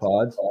last couple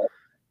pods.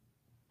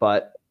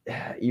 But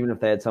even if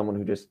they had someone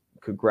who just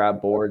could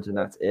grab boards and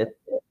that's it,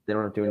 they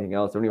don't have to do anything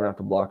else. They don't even have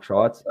to block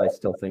shots. I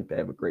still think they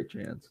have a great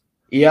chance.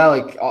 Yeah,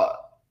 like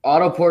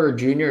Otto Porter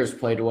Jr. has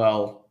played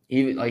well.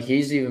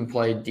 He's even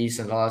played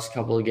decent the last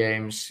couple of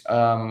games.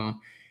 But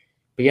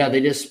yeah,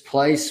 they just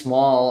play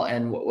small,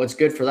 and what's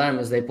good for them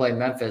is they play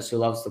Memphis, who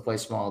loves to play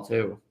small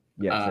too.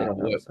 Yeah, they don't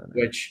have a center.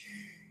 Which,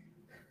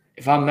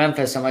 if I'm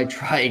Memphis, I might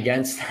try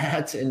against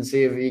that and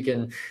see if he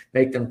can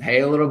make them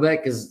pay a little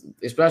bit. Because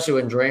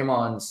especially when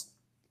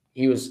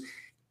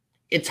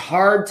it's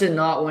hard to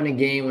not win a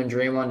game when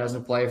Draymond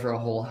doesn't play for a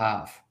whole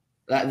half.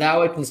 That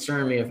would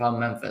concern me if I'm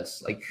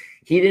Memphis. Like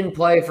he didn't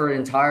play for an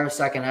entire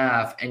second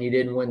half and you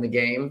didn't win the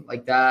game.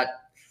 Like that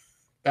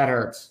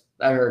hurts.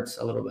 That hurts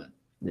a little bit.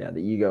 Yeah,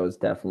 the ego is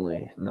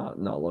definitely not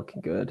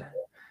looking good.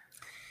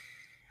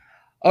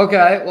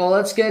 Okay, well,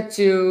 let's get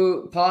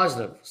to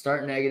positive.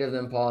 Start negative,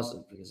 then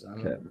positive, because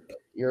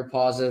you're a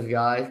positive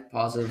guy,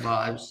 positive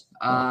vibes.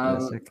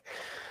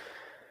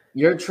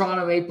 Your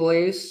Toronto Maple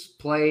Leafs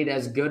played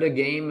as good a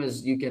game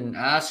as you can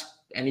ask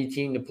any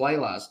team to play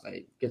last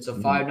night. Gets a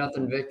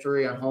 5-0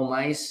 victory on home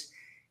ice.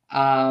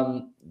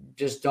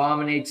 Just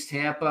dominates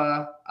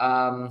Tampa.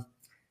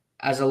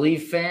 As a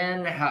Leaf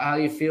fan, how are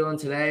you feeling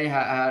today?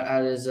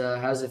 How does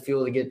it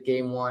feel to get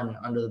game one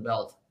under the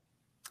belt?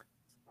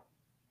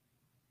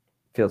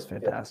 Feels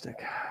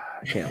fantastic.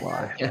 I can't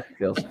lie.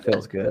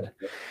 Feels good.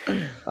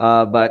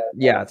 But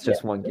yeah, it's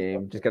just one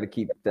game. Just got to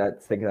keep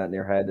thinking that in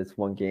your head. It's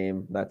one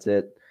game. That's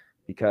it.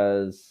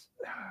 Because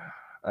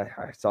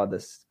I saw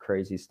this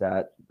crazy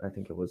stat. I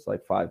think it was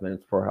like 5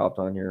 minutes before I hopped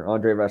on here.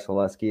 Andrei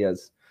Vasilevskiy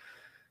has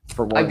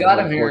for one. I got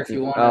him here if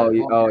you want.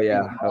 Oh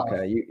yeah.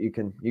 Okay. You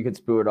can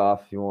spew it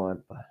off if you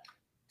want. But.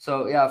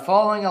 So yeah,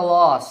 following a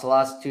loss the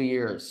last 2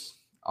 years,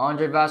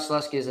 Andrei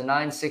Vasilevskiy is a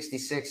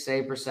 .966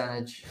 save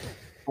percentage,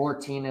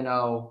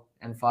 14-0,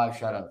 and 5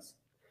 shutouts.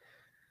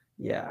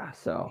 Yeah,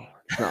 so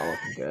it's not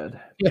looking good.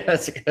 Yeah,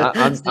 that's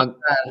good.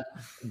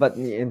 But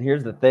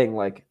here's the thing,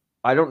 like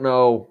I don't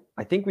know.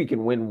 I think we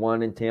can win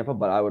one in Tampa,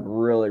 but I would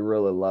really,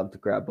 really love to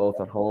grab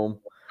both at home.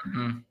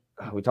 Mm-hmm.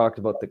 We talked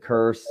about the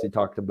curse. We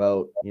talked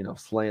about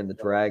slaying the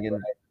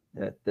dragon.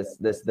 This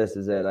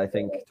is it. I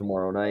think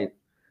tomorrow night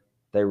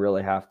they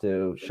really have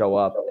to show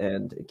up,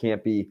 and it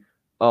can't be.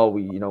 Oh,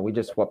 we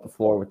just swept the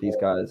floor with these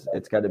guys.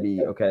 It's got to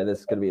be okay. This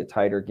is going to be a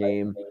tighter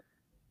game,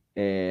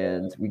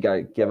 and we got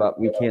to give up.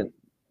 We can't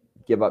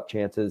give up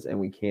chances, and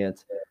we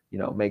can't.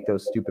 Make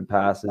those stupid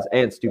passes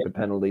and stupid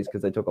penalties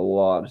because they took a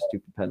lot of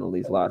stupid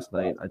penalties last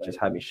night. It just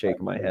had me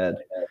shaking my head.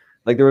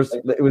 Like it was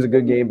a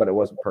good game, but it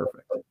wasn't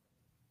perfect.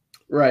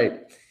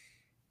 Right.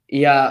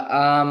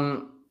 Yeah.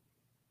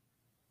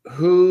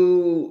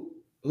 Who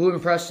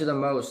impressed you the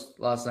most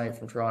last night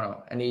from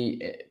Toronto?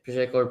 Any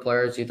particular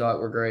players you thought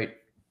were great?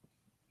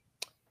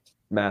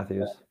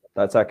 Matthews.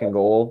 that second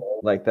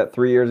goal, like that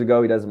 3 years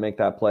ago, he doesn't make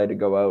that play to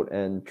go out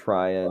and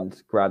try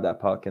and grab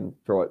that puck and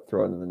throw it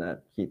in the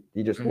net.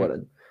 He just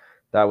wouldn't.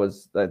 That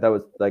was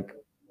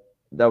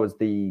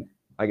the,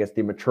 I guess,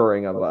 the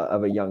maturing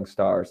of a young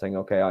star, saying,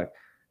 okay,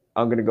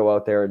 I'm going to go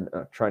out there and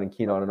try and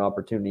keen on an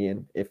opportunity.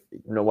 And if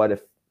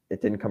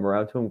it didn't come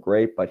around to him,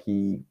 great. But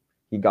he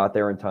got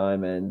there in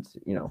time, and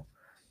and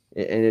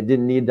it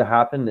didn't need to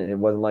happen. And it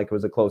wasn't like it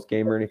was a close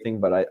game or anything.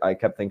 But I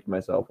kept thinking to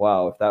myself,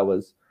 wow, if that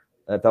was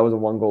a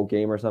 1-goal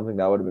game or something,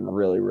 that would have been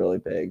really, really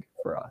big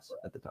for us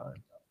at the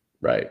time.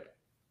 Right.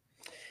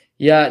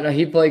 Yeah, no,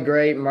 he played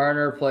great.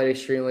 Marner played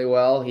extremely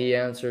well. He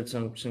answered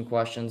some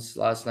questions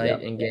last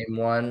night in game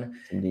one.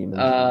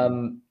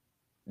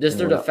 Just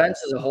their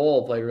defense as a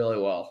whole played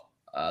really well.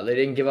 They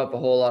didn't give up a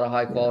whole lot of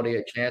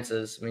high-quality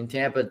chances. I mean,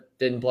 Tampa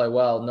didn't play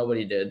well.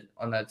 Nobody did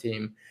on that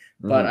team.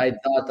 But I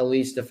thought the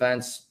Leafs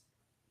defense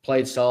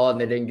played solid,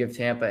 and they didn't give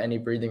Tampa any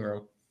breathing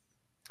room.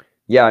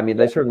 Yeah, I mean,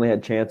 they certainly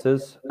had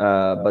chances,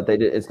 but they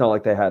did. It's not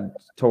like they had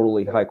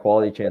totally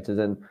high-quality chances.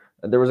 And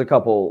there was a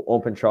couple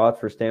open shots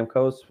for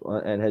Stamkos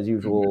and his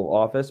usual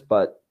office,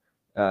 but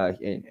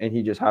and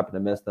he just happened to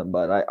miss them.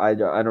 But I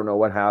don't know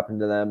what happened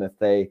to them. If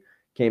they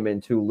came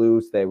in too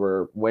loose, they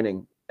were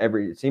winning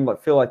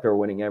feel like they were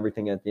winning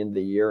everything at the end of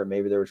the year, and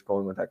maybe they were just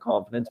going with that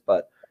confidence.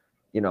 But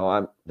they're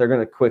going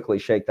to quickly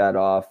shake that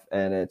off,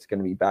 and it's going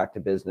to be back to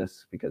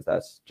business, because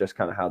that's just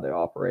kind of how they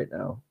operate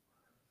now.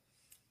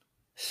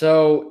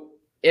 So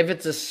if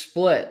it's a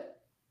split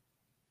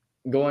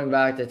going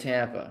back to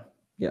Tampa,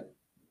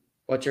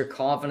 what's your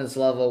confidence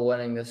level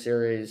winning the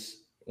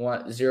series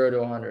 0 to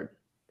 100?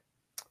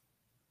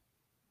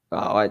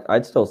 Oh,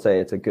 I'd still say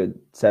it's a good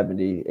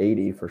 70,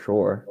 80 for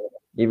sure,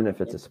 even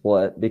if it's a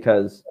split,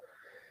 because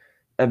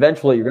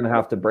eventually you're going to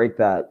have to break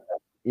that,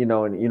 and you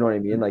know what I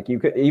mean? Like, you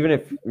could, even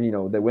if,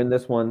 they win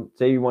this one,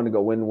 say you want to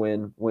go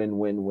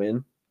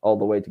win all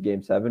the way to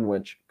game 7,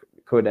 which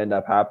could end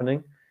up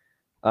happening.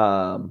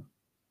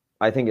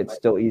 I think it's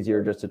still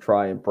easier just to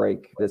try and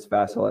break this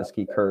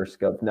Vasilevsky curse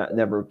of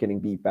never getting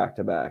beat back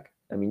to back.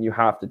 I mean, you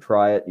have to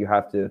try it. You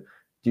have to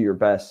do your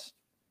best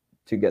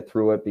to get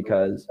through it,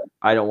 because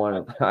I don't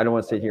want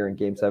to sit here in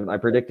game 7. I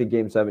predicted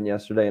game 7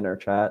 yesterday in our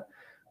chat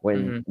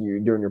when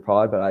you're doing your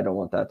pod, but I don't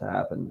want that to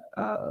happen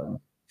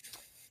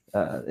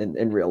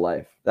in real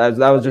life. That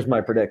was just my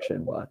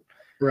prediction, but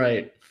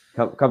right.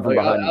 Come from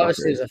behind.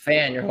 Obviously, as a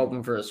fan, you're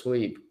hoping for a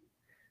sweep.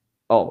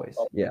 Always,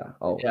 yeah,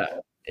 always.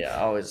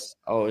 Yeah,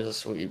 always a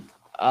sweep.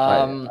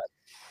 Yeah,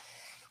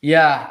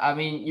 I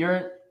mean,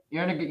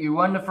 you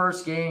won the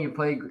first game. You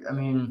played. I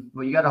mean,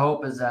 what you got to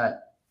hope is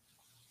that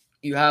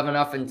you have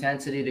enough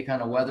intensity to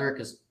kind of weather it,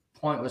 because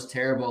Point was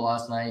terrible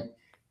last night.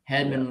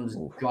 Hedman was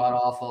god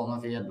awful. I don't know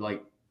if he had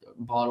like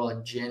a bottle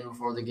of gin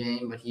before the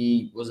game, but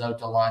he was out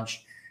to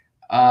lunch.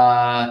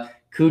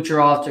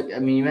 Kucherov took. I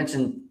mean, you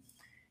mentioned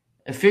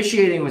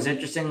officiating was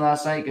interesting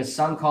last night, because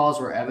some calls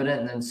were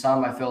evident, and then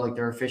some I feel like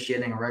they're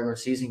officiating a regular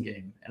season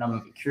game. And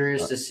I'm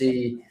curious to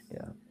see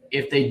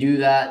if they do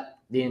that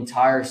the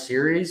entire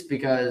series,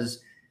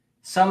 because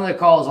some of the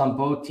calls on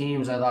both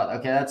teams, I thought,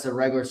 okay, that's a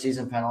regular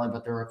season penalty,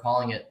 but they were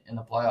calling it in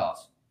the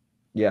playoffs.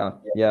 Yeah.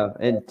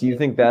 And do you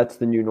think that's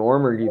the new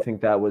norm, or do you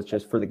think that was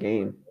just for the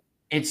game?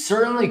 It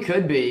certainly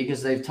could be,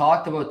 because they've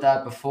talked about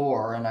that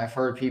before, and I've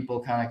heard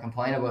people kind of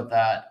complain about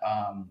that.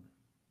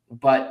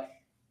 But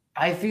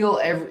I feel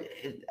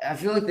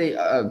like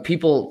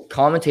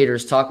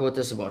commentators talk about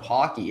this about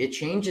hockey. It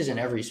changes in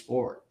every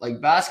sport.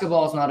 Like,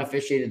 basketball is not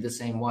officiated the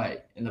same way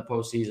in the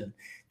postseason.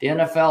 The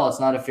NFL, it's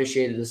not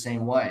officiated the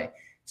same way.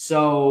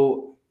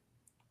 So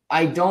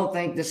I don't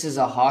think this is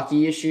a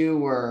hockey issue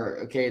where,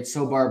 okay, it's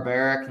so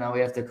barbaric, now we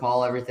have to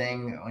call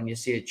everything when you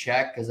see a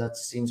check, because that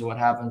seems what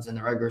happens in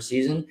the regular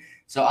season.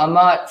 So I'm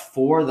not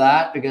for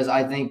that, because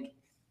I think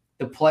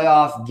the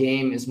playoff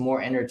game is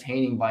more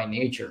entertaining by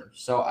nature.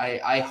 So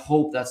I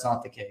hope that's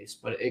not the case,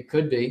 but it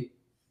could be.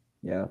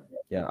 Yeah.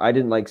 I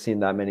didn't like seeing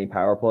that many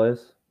power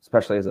plays,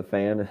 especially as a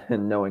fan,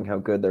 and knowing how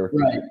good their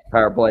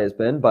power play has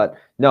been. But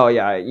no,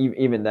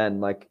 even then,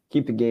 like,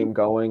 keep the game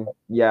going.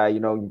 Yeah,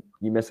 you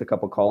miss a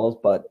couple calls,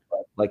 but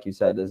like you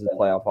said, this is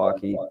playoff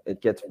hockey.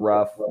 It gets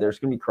rough. There's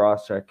going to be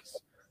cross checks,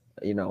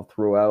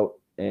 throughout.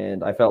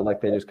 And I felt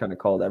like they just kind of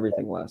called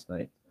everything last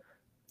night.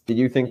 Did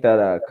you think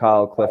that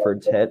Kyle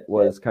Clifford's hit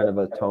was kind of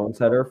a tone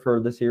setter for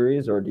the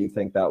series, or do you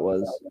think that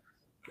was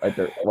I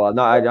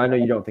know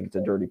you don't think it's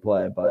a dirty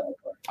play, but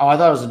I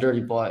thought it was a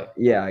dirty play.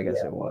 Yeah, I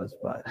guess it was,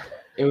 but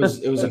it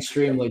was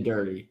extremely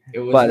dirty. It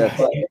was. But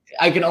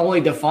I can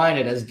only define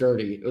it as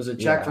dirty. It was a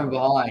check from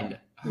behind.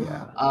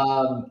 Yeah.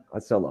 I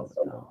still love it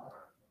though.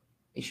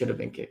 He should have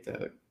been kicked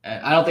out.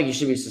 And I don't think he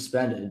should be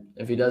suspended.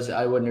 If he does,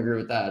 I wouldn't agree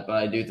with that, but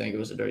I do think it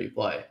was a dirty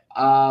play.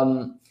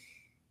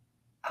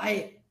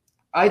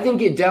 I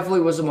think it definitely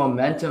was a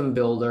momentum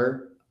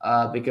builder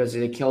because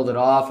they killed it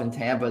off, and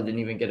Tampa didn't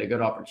even get a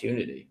good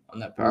opportunity on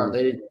that power.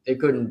 They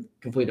couldn't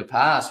complete a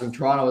pass. I mean,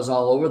 Toronto was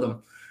all over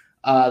them.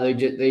 That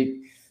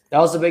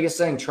was the biggest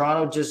thing.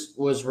 Toronto just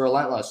was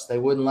relentless. They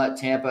wouldn't let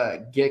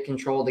Tampa get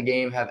control of the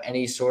game, have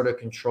any sort of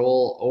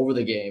control over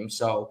the game.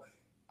 So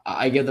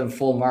I give them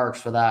full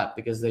marks for that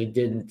because they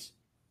didn't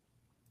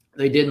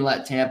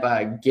let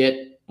Tampa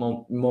get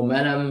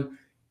momentum,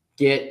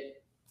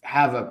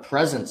 have a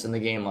presence in the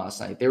game last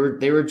night. They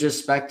were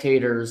just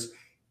spectators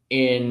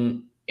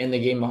in the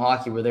game of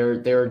hockey where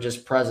they were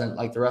just present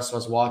like the rest of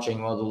us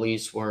watching while the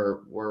Leafs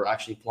were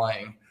actually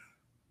playing.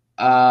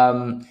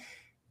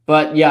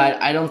 But yeah,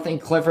 I don't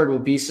think Clifford will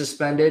be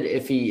suspended.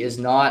 If he is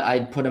not,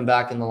 I'd put him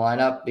back in the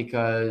lineup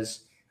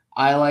because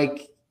I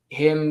like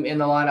him in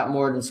the lineup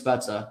more than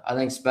Spezza. I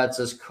think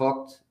Spezza's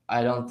cooked.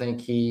 I don't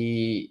think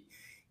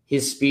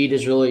his speed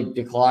has really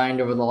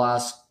declined over the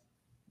last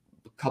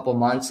couple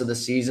months of the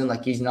season.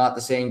 Like he's not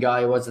the same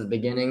guy he was at the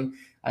beginning.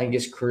 I think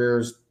his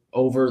career's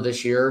over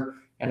this year,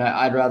 and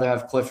I'd rather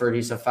have Clifford.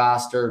 He's a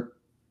faster,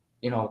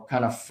 kind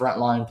of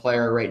frontline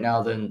player right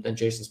now than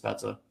Jason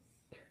Spezza.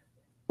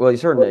 Well,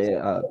 he's certainly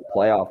a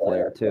playoff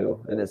player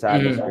too, in this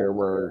atmosphere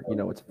where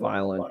it's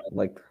violent,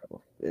 like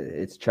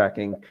it's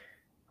checking.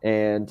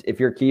 And if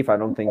you're Keefe, I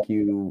don't think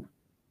you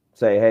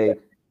say, "Hey,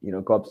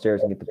 go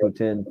upstairs and get the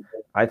poutine."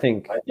 I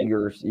think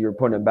you're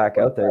putting him back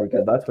out there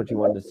because that's what you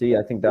wanted to see.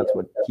 I think that's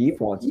what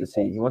Keefe wants to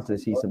see. He wants to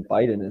see some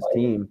fight in his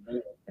team,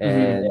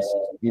 and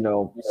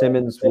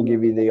Simmons will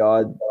give you the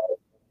odd,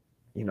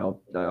 I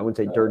wouldn't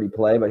say dirty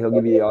play, but he'll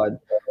give you the odd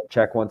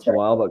check once in a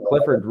while. But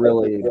Clifford's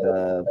really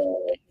the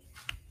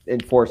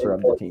enforcer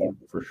of the team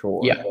for sure.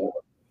 Yeah.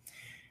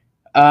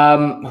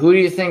 Who do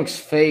you think's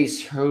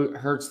face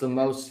hurts the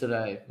most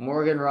today?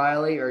 Morgan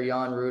Rielly or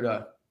Jan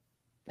Rutta?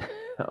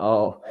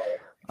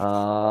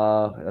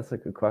 That's a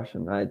good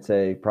question. I'd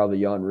say probably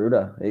Jan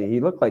Rutta. He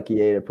looked like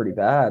he ate it pretty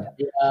bad.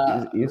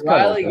 Yeah,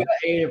 Rielly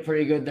ate it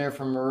pretty good there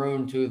from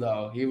Maroon too,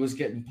 though. He was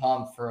getting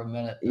pumped for a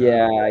minute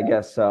there. Yeah, I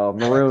guess so.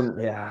 Maroon,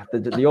 yeah,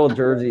 the old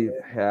jersey.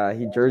 Yeah,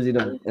 he jerseyed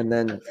him and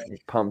then he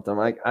pumped him.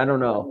 I don't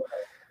know.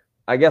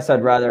 I guess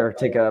I'd rather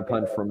take a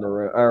punt from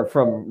Maroon or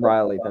from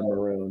Rielly than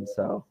Maroon.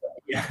 So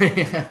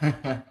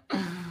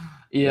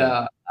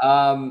yeah.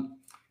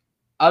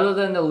 Other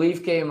than the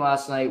Leaf game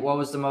last night, what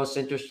was the most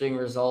interesting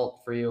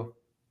result for you?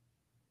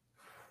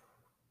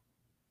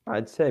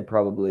 I'd say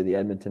probably the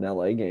Edmonton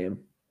LA game.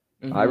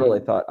 I really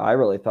thought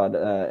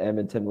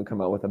Edmonton would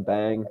come out with a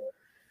bang.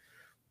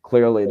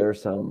 Clearly,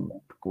 there's some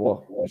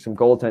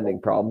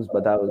goaltending problems,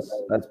 but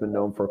that's been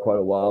known for quite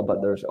a while.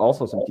 But there's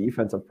also some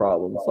defensive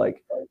problems.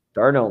 Like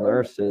Darnell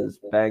Nurse is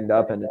banged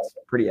up, and it's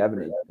pretty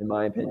evident, in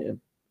my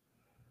opinion.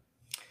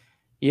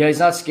 Yeah, he's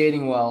not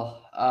skating well.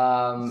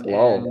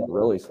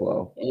 Really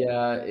slow.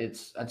 Yeah,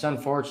 it's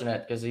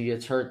unfortunate because he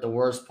gets hurt the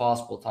worst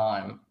possible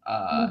time.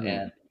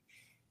 And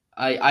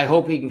I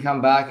hope he can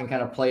come back and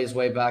kind of play his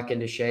way back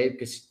into shape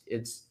because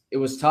it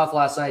was tough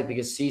last night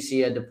because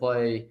CC had to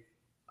play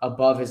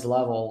above his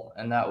level,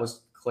 and that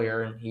was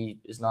clear, and he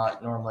is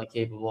not normally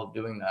capable of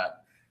doing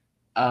that,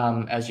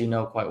 as you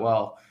know quite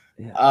well.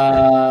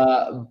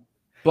 Yeah.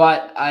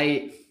 But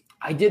I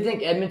did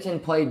think Edmonton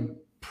played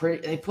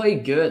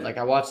good. Like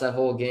I watched that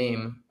whole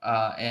game,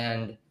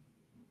 and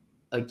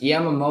like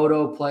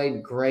Yamamoto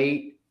played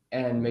great,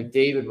 and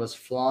McDavid was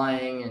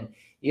flying, and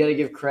you got to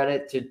give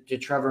credit to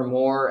Trevor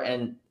Moore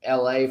and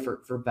LA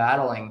for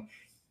battling.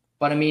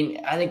 But I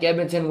mean, I think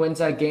Edmonton wins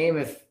that game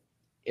if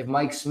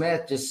Mike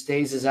Smith just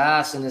stays his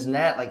ass in his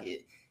net.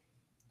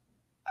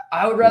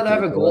 I would rather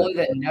have a goalie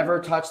that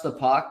never touched the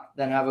puck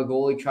than have a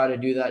goalie try to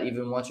do that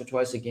even once or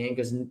twice a game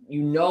because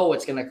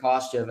it's going to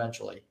cost you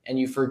eventually. And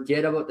you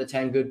forget about the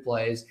 10 good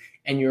plays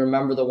and you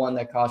remember the one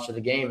that cost you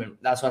the game. And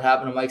that's what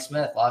happened to Mike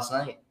Smith last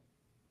night.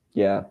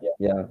 Yeah.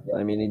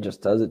 I mean, he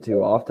just does it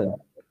too often.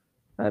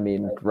 I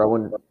mean,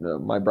 Rowan,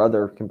 my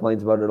brother,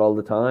 complains about it all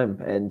the time.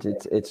 And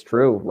it's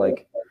true.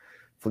 Like,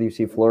 you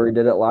see Fleury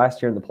did it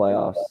last year in the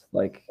playoffs.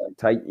 Like,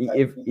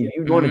 if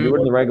you want to do it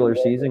in the regular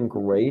season,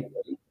 great.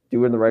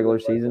 Do it in the regular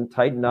season,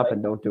 tighten up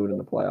and don't do it in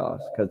the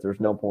playoffs because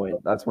there's no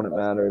point. That's when it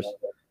matters.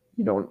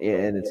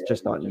 And it's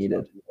just not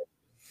needed.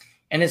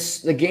 And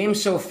the game's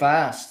so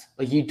fast.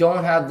 Like you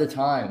don't have the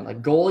time.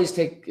 Like goalies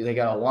they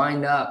gotta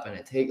wind up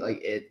and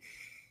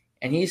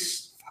and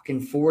he's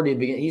fucking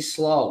 40. He's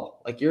slow.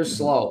 Like you're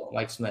slow,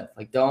 Mike Smith.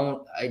 Like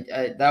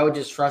that would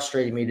just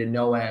frustrate me to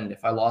no end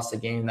if I lost a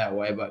game that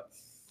way. But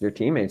your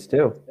teammates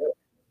too.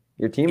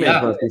 Your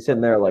teammates must be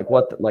sitting there like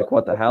what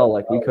the hell?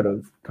 Like we could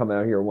have come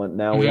out here one.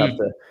 Now we have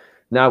to.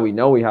 Now we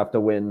know we have to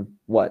win.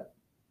 What?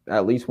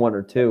 At least one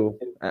or two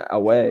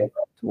away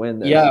to win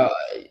this. Yeah.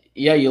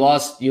 You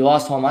lost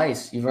home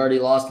ice. You've already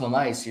lost home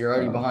ice. You're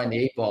already behind the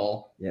 8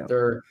 ball. Yeah.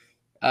 They're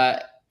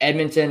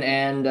Edmonton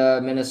and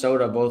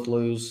Minnesota both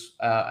lose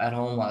at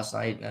home last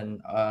night,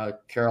 and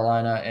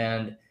Carolina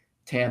and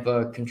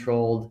Tampa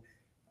controlled.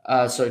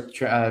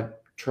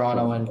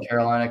 Toronto and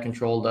Carolina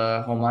controlled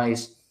home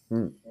ice.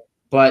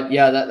 But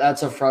yeah,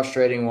 that's a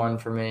frustrating one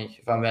for me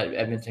if I'm at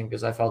Edmonton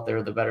because I felt they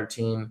were the better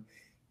team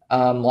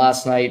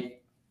last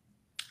night.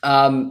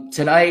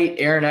 Tonight,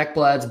 Aaron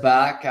Ekblad's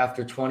back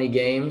after 20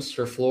 games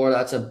for Florida.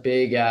 That's a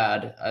big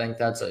ad. I think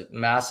that's a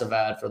massive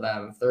ad for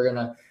them. If they're going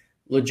to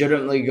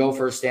legitimately go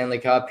for a Stanley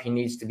Cup, he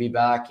needs to be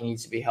back. He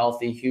needs to be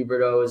healthy.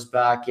 Huberdeau is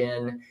back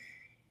in.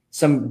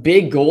 Some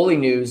big goalie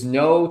news.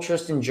 No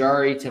Tristan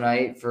Jarry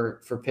tonight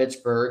for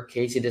Pittsburgh.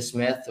 Casey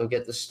DeSmith will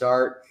get the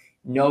start.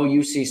 No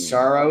UC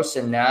Saros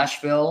in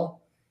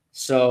Nashville.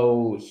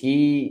 So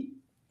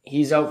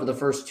he's out for the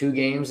first 2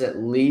 games at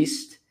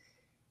least.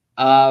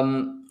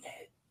 Do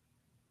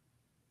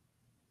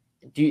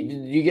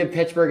you give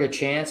Pittsburgh a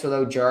chance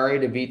without Jarry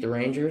to beat the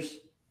Rangers?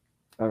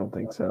 I don't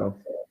think so.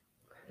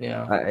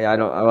 Yeah. I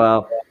don't.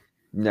 Well,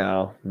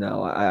 no,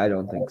 I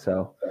don't think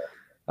so.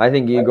 I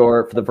think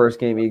Igor, for the first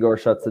game, Igor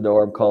shuts the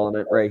door. I'm calling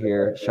it right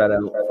here.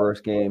 Shutout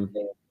first game.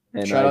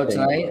 And Shutout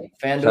tonight,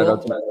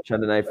 FanDuel. Shutout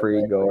tonight for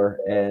Igor.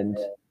 And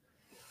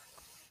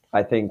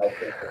I think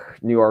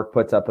New York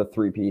puts up a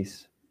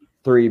 3-piece.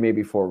 3,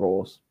 maybe 4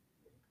 goals.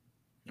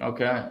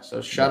 Okay. So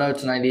shutout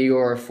tonight,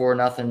 Igor,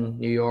 4-0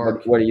 New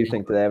York. What do you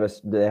think? Do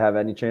they have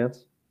any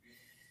chance?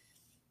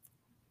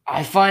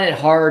 I find it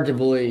hard to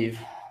believe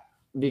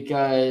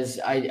because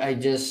I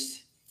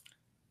just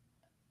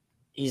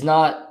he's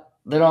not.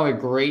 They don't have a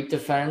great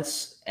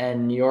defense,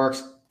 and New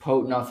York's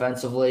potent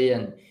offensively.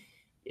 And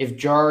if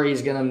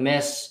Jarry's gonna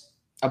miss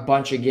a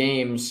bunch of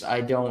games,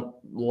 I don't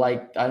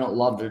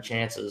love their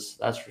chances.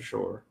 That's for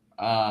sure.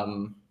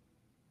 But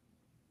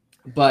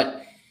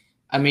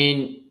I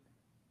mean,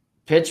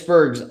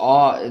 Pittsburgh's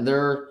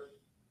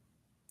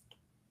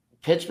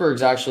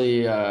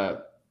actually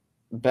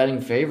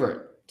betting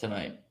favorite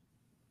tonight.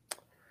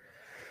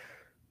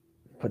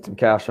 Put some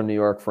cash on New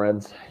York,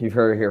 friends. You've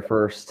heard it here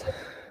first.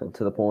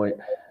 To the point.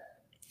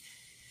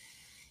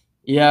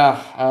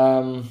 Yeah,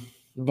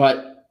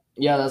 but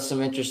yeah, that's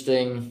some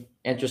interesting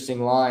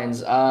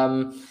lines.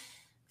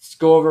 Let's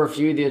go over a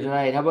few of you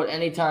tonight. How about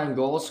anytime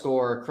goal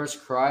scorer Chris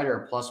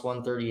Kreider plus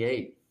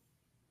 138?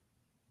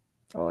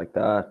 I like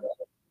that.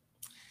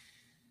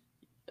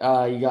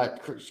 You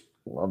got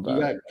Love that. You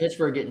got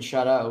Pittsburgh getting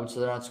shut out, so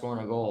they're not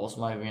scoring a goal. So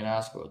I'm not even gonna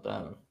ask about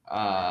them.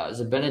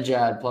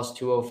 Zibanejad plus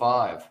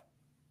 205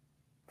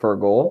 for a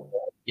goal.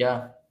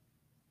 Yeah.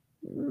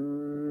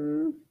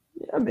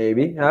 Yeah,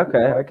 maybe.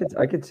 Okay,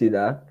 I could see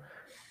that.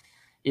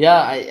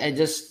 Yeah, I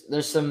just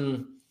there's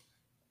some.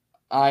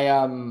 I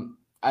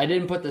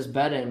didn't put this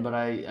bet in, but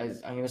I'm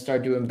gonna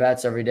start doing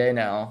bets every day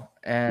now.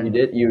 And you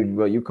did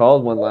you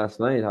called one last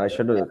night. I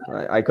should have.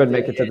 I couldn't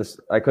make it to the.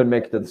 I couldn't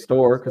make it to the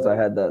store because I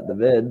had the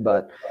vid.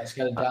 But I just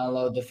gotta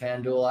download the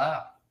FanDuel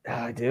app.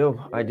 I do.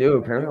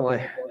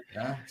 Apparently.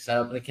 Yeah, set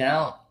up an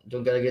account.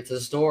 Don't gotta get to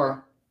the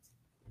store.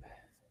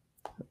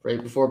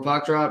 Right before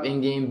puck drop,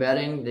 in-game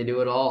betting, they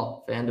do it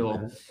all.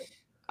 FanDuel.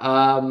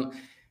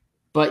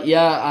 But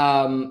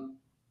yeah,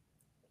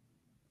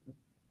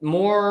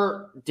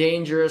 more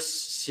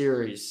dangerous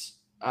series.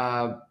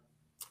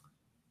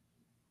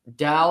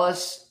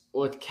 Dallas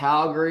with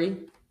Calgary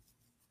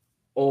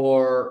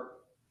or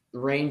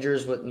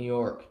Rangers with New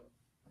York?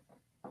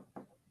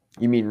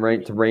 You mean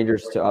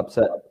Rangers to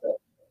upset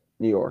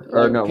New York?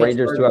 Or no,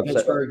 Rangers to upset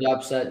Pittsburgh to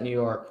upset New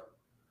York.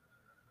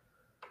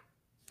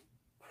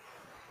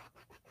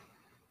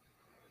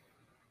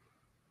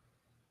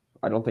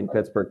 I don't think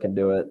Pittsburgh can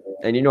do it.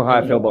 And you know how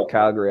I feel about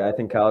Calgary. I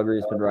think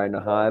Calgary's been riding a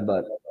high,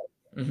 but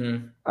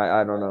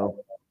I don't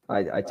know.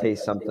 I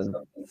taste something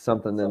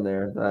in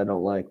there that I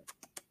don't like.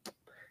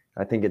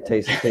 I think it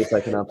tastes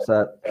like an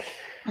upset.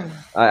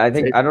 I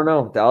don't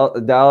know.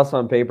 Dallas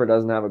on paper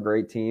doesn't have a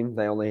great team.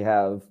 They only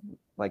have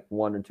like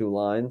 1 or 2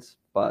 lines,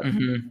 but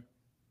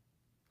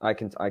I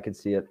could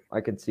see it. I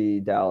could see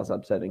Dallas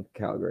upsetting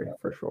Calgary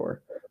for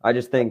sure. I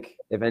just think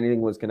if anything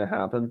was going to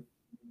happen,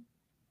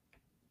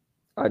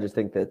 I just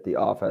think that the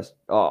offense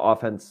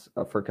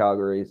for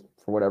Calgary,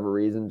 for whatever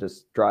reason,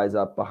 just dries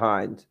up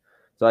behind.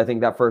 So I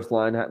think that first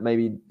line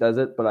maybe does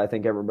it, but I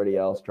think everybody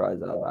else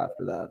dries up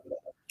after that.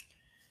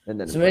 And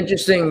then some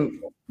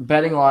interesting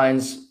betting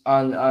lines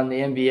on the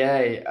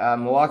NBA.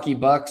 Milwaukee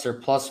Bucks are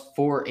plus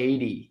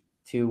 480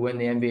 to win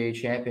the NBA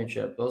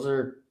championship.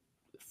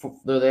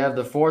 They have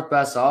the 4th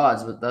best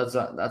odds, but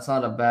that's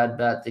not a bad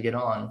bet to get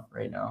on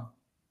right now.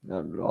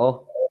 Not at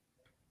all.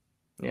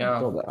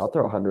 Yeah, I'll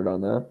throw 100 on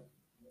that.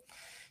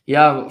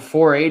 Yeah,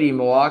 480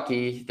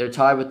 Milwaukee. They're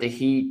tied with the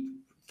Heat,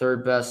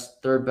 third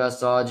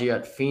best odds. You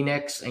got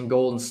Phoenix and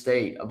Golden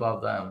State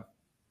above them,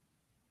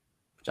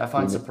 which I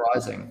find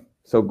surprising.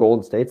 So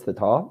Golden State's the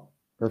top,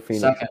 or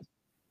Phoenix? Second.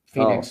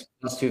 Phoenix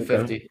plus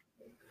 250. Okay.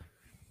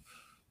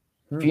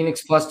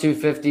 Phoenix plus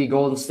 250,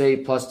 Golden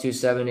State plus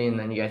 270, and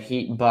then you got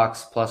Heat and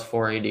Bucks plus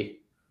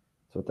 480.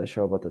 That's what they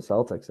show about the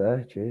Celtics,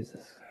 eh?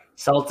 Jesus.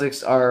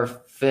 Celtics are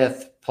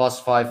 5th plus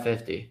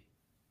 550.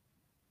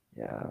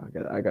 Yeah,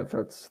 I got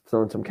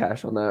throwing some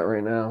cash on that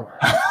right now.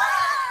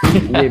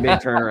 Need a big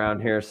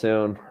turnaround here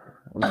soon.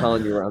 I'm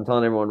telling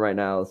everyone right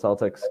now, the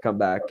Celtics come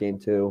back game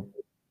 2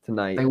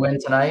 tonight. They win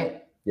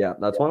tonight? Yeah,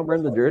 that's why I'm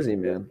wearing the jersey,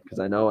 man, because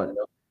I know it.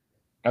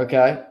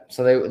 Okay,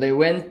 so they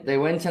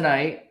win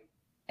tonight,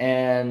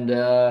 and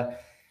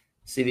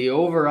see the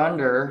over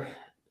under.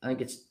 I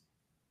think it's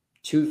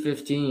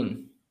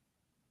 215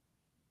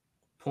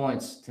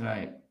 points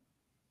tonight.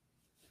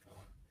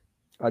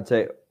 I'd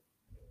say it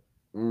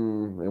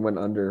went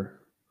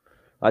under.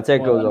 I'd say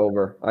it goes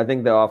over. I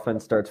think the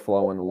offense starts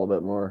flowing a little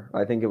bit more.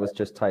 I think it was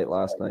just tight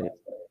last night.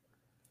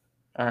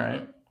 All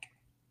right.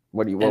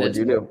 What would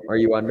you do? Are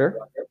you under?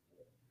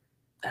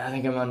 I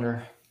think I'm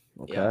under.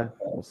 Okay, Yeah.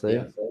 we'll see.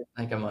 Yeah,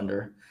 I think I'm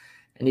under.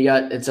 And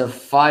it's a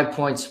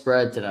 5-point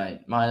spread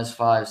tonight,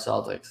 -5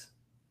 Celtics.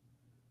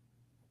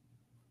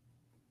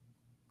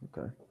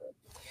 Okay.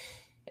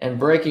 And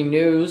breaking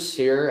news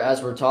here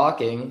as we're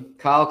talking,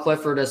 Kyle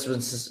Clifford has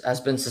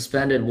been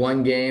suspended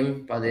 1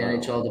 game by the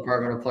NHL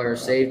Department of Player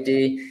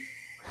Safety,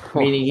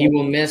 meaning he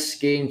will miss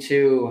Game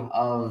 2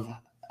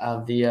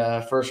 of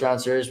the first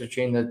round series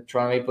between the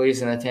Toronto Maple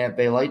Leafs and the Tampa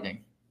Bay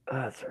Lightning.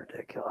 That's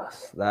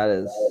ridiculous.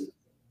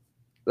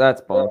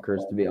 That's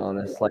bonkers, to be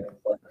honest. Like,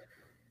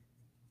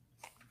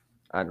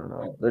 I don't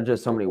know. There's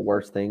just so many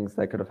worse things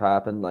that could have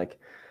happened. Like,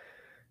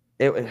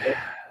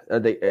 are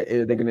they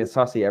going to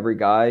saucy every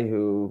guy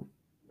who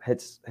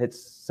hits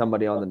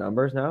somebody on the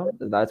numbers now?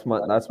 That's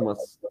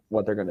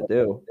what they're going to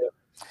do.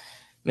 I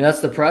mean, that's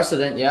the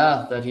precedent,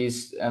 yeah. That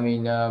he's. I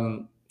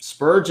mean,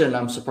 Spurgeon,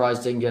 I'm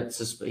surprised didn't get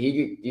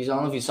suspended. I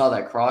don't know if you saw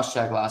that cross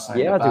check last night.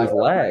 Yeah, to his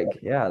leg.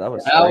 Yeah, that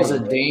was a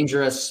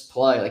dangerous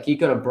play. Like, he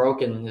could have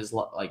broken his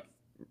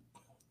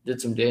did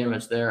some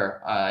damage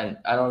there. And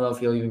I don't know if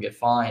he'll even get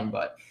fined,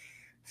 but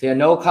so yeah,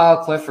 no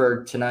Kyle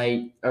Clifford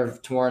tonight or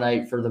tomorrow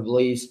night for the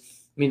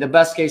Leafs. I mean, the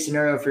best case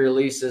scenario for your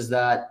Leafs is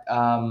that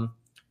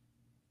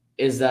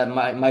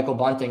Michael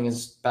Bunting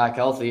is back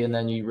healthy, and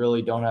then you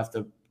really don't have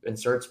to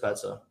insert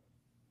Spezza.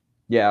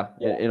 Yeah,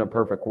 in a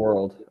perfect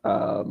world.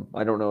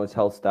 I don't know his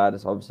health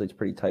status. Obviously, it's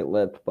pretty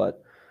tight-lipped,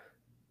 but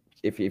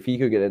if he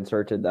could get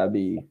inserted, that'd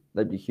be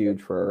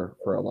huge for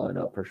a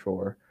lineup for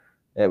sure.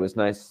 It was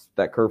nice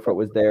that Kerfoot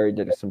was there. He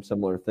did some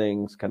similar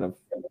things, kind of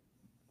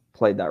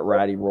played that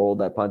ratty role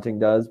that Bunting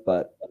does,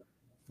 but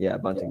yeah,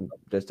 Bunting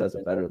just does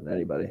it better than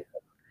anybody.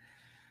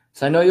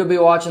 So I know you'll be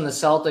watching the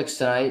Celtics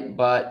tonight,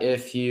 but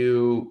if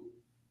you're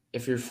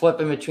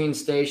flipping between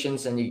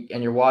stations and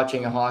you're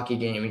watching a hockey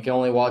game, you can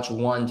only watch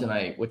one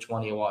tonight. Which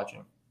one are you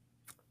watching?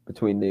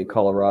 Between the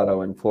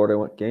Colorado and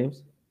Florida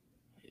games?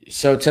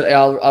 So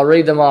I'll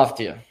read them off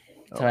to you,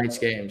 tonight's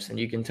games, and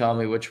you can tell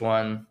me which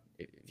one.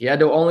 If you had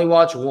to only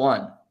watch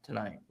one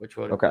tonight, which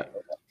would it be?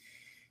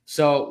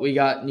 So we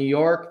got New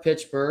York,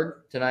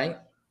 Pittsburgh tonight.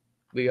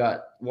 We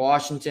got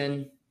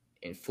Washington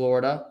in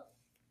Florida,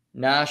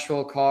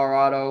 Nashville,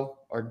 Colorado,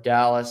 or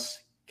Dallas,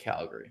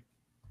 Calgary.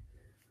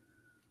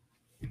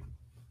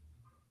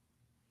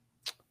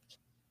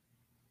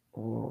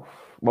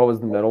 What was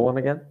the middle one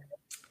again?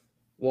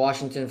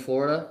 Washington,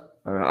 Florida.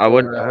 I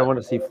want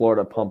to see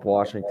Florida pump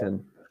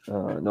Washington.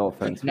 No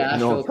offense,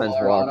 Nashville,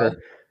 Colorado.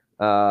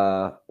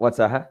 Walker. What's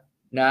that?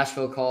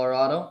 Nashville,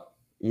 Colorado.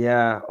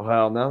 Yeah,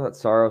 well, now that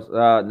Saros,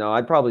 no,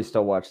 I'd probably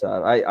still watch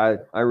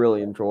that. I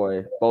really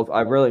enjoy both. I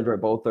really enjoy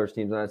both those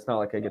teams, and it's not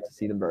like I get to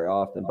see them very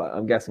often. But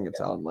I'm guessing it's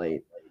on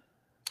late.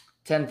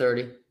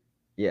 10:30.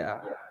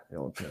 Yeah,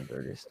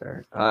 10:30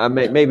 start. I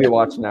maybe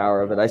watch an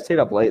hour of it. I stayed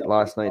up late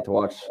last night to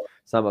watch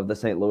some of the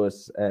St.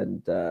 Louis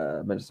and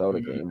Minnesota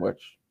game,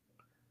 which,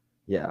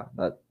 yeah,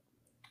 that's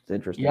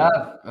interesting.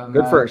 Yeah,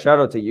 good for shout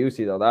out to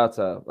UC though. That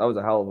was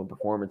a hell of a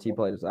performance. He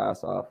played his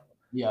ass off.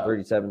 Yeah,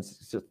 37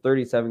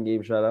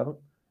 game shutout.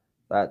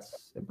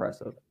 That's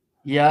impressive.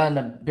 Yeah, and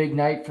a big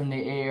night from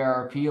the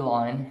AARP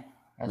line,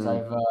 as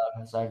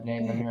I've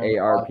named them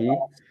here. ARP.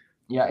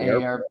 Yeah,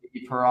 AARP.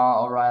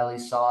 Perron, O'Reilly,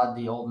 Saad,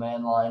 the old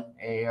man line.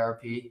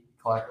 AARP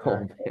collector.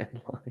 Old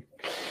man line.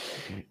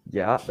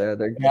 Yeah,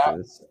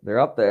 they're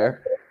up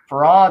there.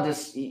 Perron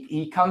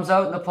he comes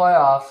out in the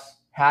playoffs,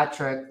 hat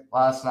trick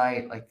last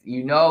night. Like,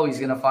 he's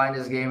gonna find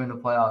his game in the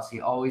playoffs. He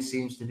always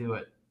seems to do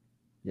it.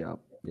 Yeah.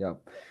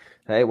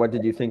 Hey, what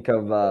did you think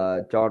of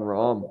John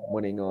Rahm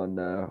winning on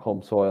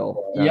home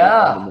soil?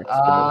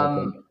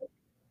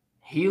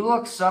 He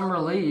looks some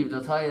relieved,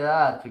 I'll tell you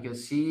that,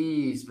 because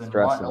he's been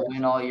wanting to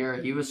win all year.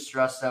 He was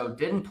stressed out.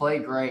 Didn't play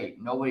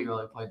great. Nobody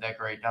really played that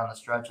great down the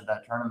stretch of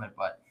that tournament,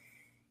 but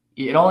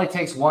it only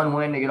takes one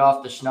win to get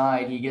off the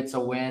schneid. He gets a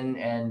win,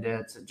 and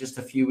it's just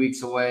a few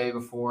weeks away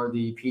before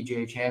the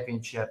PGA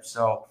Championship.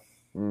 So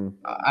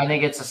I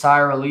think it's a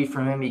sigh of relief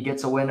from him. He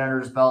gets a win under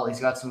his belt. He's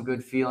got some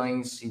good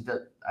feelings.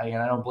 I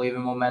don't believe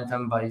in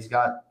momentum, but he's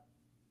got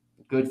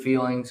good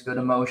feelings, good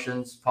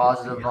emotions,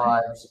 positive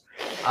vibes.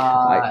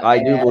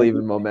 I do believe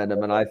in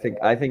momentum, and I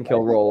think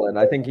he'll roll in.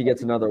 I think he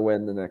gets another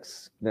win the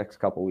next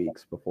couple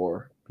weeks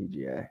before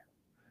PGA.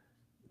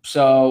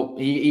 So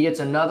he gets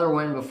another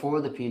win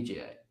before the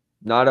PGA.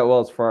 Not at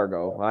Wells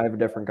Fargo. I have a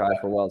different guy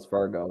for Wells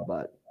Fargo,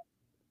 but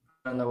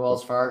in the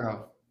Wells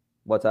Fargo.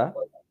 What's that?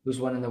 Who's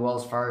winning the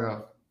Wells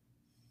Fargo?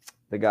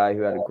 The guy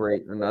who had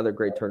another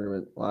great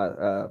tournament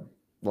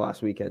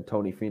last weekend,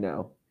 Tony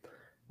Finau.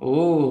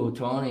 Ooh,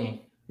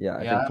 Tony. Yeah,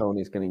 I think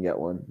Tony's going to get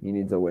one. He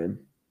needs a win.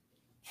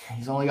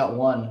 He's only got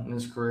one in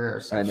his career.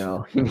 So. I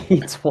know. He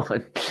needs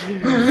one.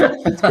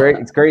 It's great.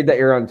 It's great that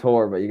you're on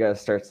tour, but you got to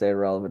start staying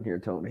relevant here,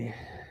 Tony.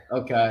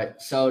 Okay.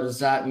 So does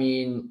that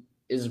mean,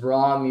 is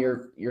Rahm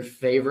your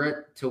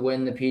favorite to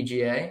win the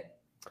PGA?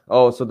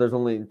 Oh, so there's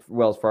only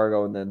Wells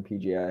Fargo and then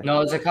PGA.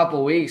 No, it's a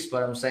couple weeks,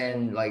 but I'm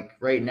saying, like,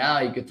 right now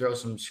you could throw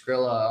some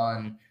Skrilla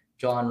on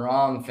John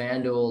Rahm,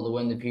 FanDuel to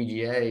win the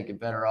PGA, get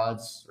better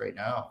odds right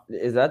now.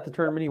 Is that the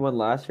tournament he won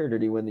last year, or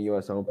did he win the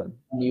U.S. Open?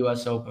 The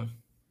U.S. Open.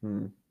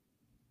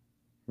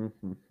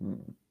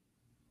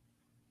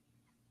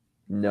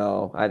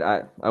 No,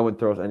 I wouldn't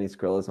throw any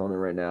Skrilla on it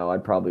right now.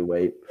 I'd probably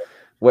wait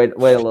a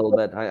little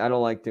bit. I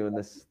don't like doing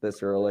this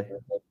early.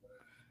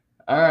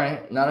 All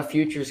right, not a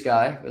futures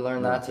guy. We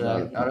learned that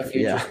today. Not a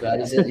futures guy.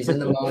 He's in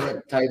the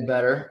moment type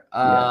better.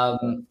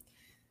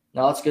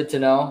 No, it's good to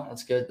know.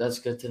 That's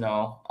good to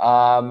know.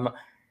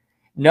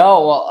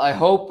 No, well, I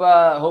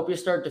hope you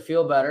start to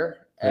feel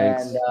better.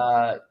 Thanks.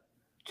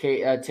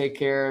 And take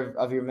care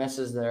of your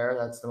missus there.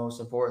 That's the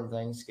most important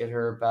thing. Get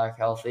her back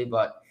healthy.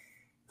 But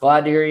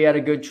glad to hear you had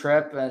a good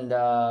trip, and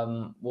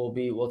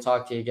we'll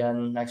talk to you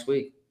again next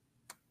week.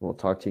 We'll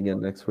talk to you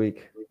again next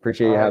week.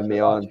 Appreciate you having me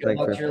on. Good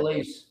luck with your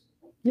Leafs.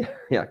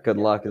 Yeah. Good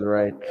luck is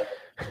right.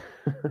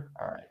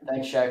 All right.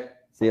 Thanks, Shaq.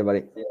 See you,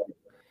 buddy.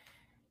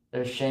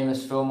 There's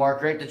Seamus Fillmore.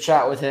 Great to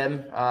chat with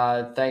him.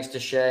 Thanks to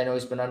Shay. I know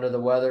he's been under the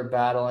weather,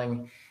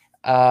 battling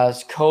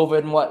COVID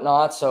and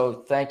whatnot.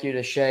 So thank you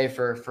to Shay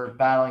for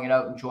battling it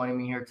out and joining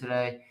me here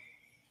today.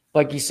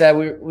 Like you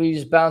said, we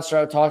just bounced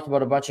around, talked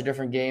about a bunch of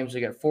different games.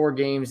 We got 4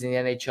 games in the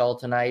NHL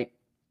tonight.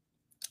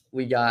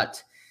 We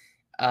got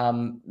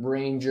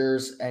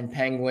Rangers and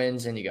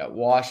Penguins, and you got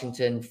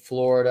Washington,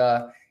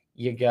 Florida.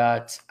 You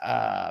got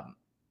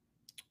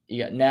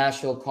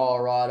Nashville,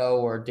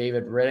 Colorado, where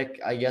David Riddick,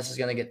 I guess, is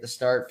going to get the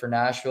start for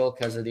Nashville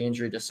because of the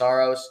injury to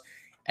Saros.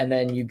 And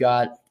then you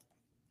got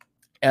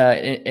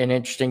an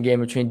interesting game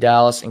between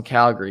Dallas and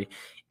Calgary.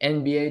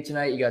 NBA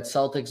tonight, you got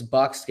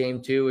Celtics-Bucks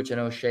game 2, which I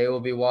know Shay will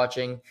be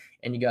watching.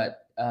 And you got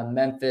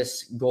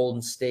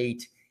Memphis-Golden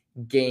State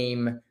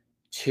game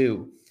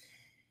 2.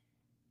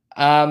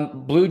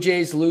 Blue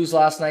Jays lose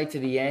last night to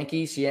the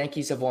Yankees. The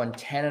Yankees have won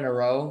 10 in a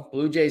row.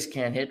 Blue Jays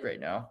can't hit right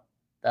now.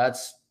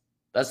 That's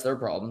their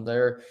problem.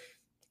 They're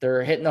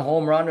hitting the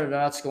home run and they're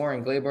not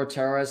scoring. Gleyber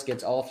Torres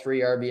gets all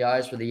 3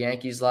 RBIs for the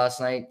Yankees last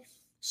night.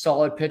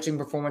 Solid pitching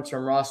performance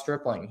from Ross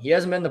Stripling. He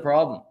hasn't been the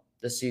problem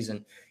this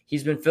season.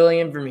 He's been filling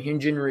in from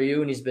Hyunjin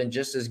Ryu, and he's been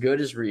just as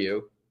good as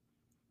Ryu.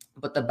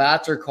 But the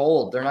bats are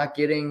cold. They're not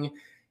getting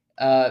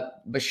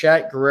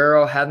Bichette,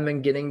 Guerrero haven't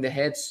been getting the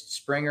hits.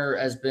 Springer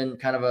has been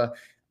kind of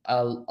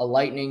a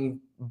lightning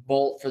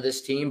bolt for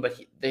this team, but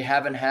they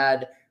haven't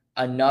had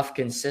enough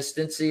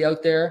consistency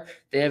out there.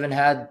 They haven't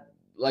had,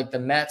 like the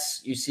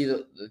Mets. You see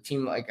the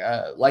team like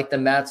the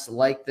Mets,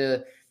 like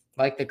the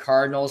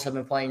Cardinals have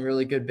been playing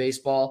really good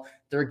baseball.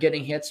 They're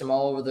getting hits from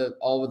all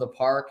over the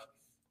park.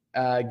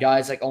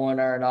 Guys like Owen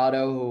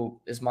Arenado, who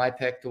is my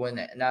pick to win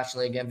the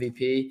National League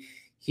MVP,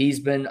 he's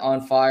been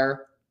on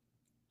fire.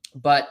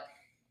 But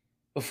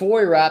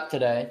before we wrap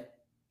today,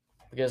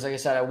 because like I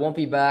said, I won't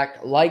be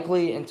back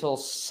likely until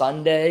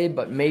Sunday,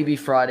 but maybe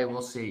Friday,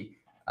 we'll see.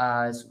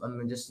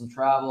 I'm just in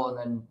travel and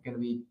then going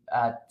to be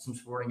at some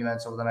sporting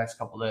events over the next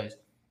couple of days.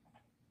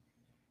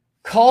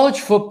 College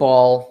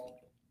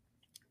football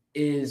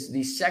is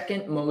the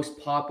second most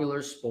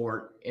popular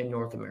sport in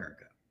North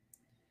America.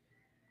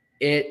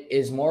 It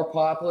is more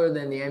popular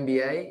than the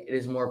NBA. It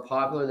is more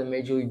popular than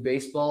Major League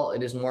Baseball.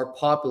 It is more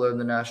popular than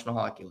the National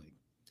Hockey League.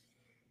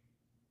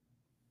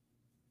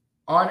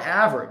 On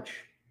average,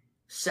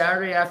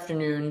 Saturday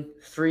afternoon,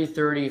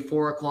 3:30,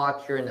 4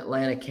 o'clock here in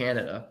Atlanta,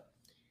 Canada,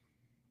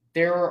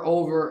 there are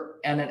over,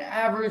 on an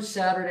average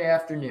Saturday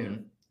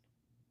afternoon,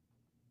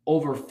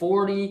 over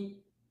 40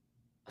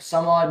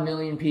 some odd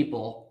million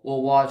people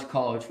will watch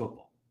college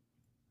football.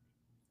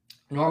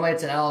 Normally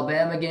it's an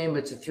Alabama game,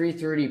 but it's a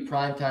 3:30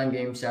 primetime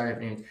game Saturday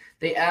afternoon.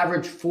 They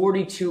average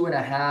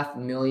 42.5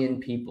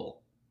 million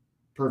people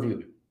per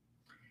view.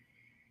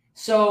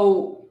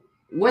 So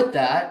with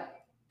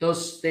that,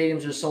 those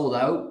stadiums are sold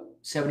out,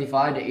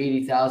 75 to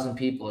 80,000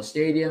 people a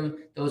stadium.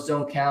 Those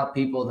don't count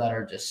people that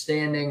are just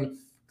standing.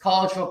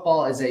 College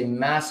football is a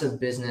massive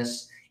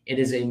business. It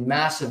is a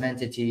massive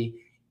entity,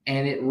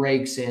 and it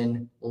rakes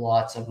in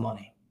lots of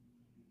money.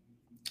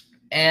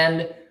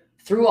 And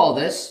through all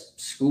this,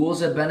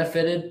 schools have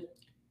benefited,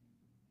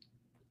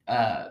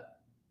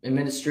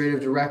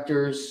 administrative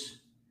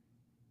directors,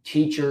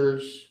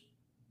 teachers,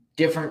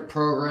 different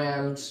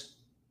programs,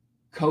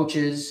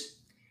 coaches.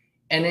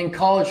 And in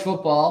college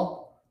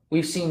football,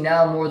 we've seen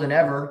now more than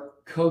ever,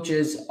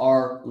 coaches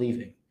are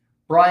leaving.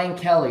 Brian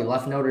Kelly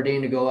left Notre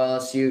Dame to go to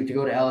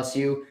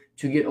LSU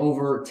to get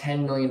over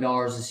 $10 million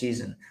a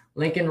season.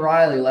 Lincoln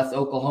Riley left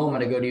Oklahoma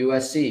to go to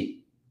USC.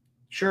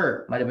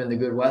 Sure, might have been the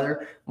good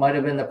weather, might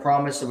have been the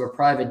promise of a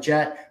private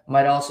jet,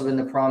 might also have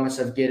been the promise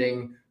of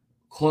getting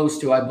close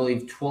to, I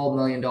believe, $12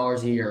 million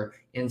a year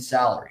in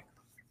salary.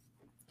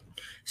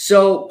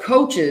 So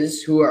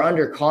coaches who are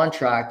under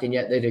contract and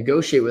yet they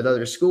negotiate with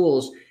other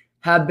schools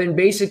have been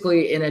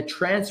basically in a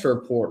transfer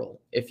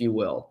portal, if you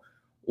will,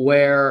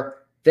 where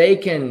they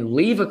can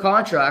leave a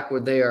contract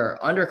where they are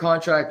under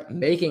contract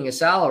making a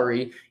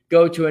salary,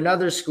 go to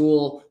another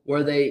school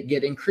where they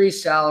get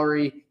increased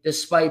salary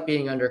despite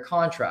being under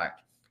contract.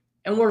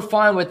 And we're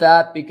fine with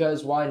that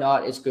because why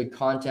not? It's good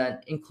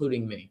content,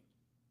 including me.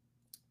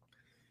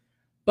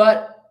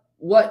 But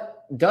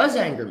what does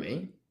anger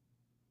me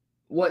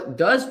what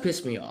does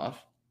piss me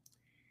off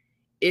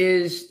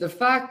is the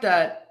fact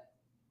that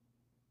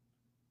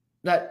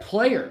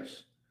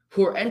players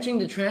who are entering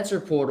the transfer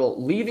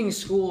portal, leaving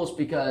schools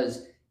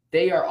because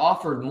they are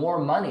offered more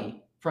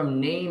money from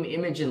name,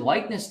 image, and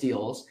likeness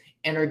deals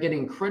and are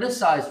getting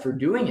criticized for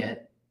doing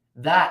it,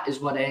 that is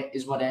what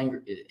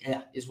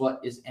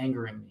is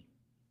angering me.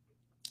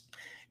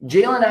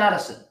 Jalen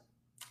Addison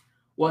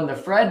won the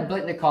Fred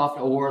Biletnikoff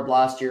Award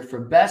last year for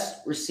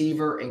best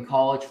receiver in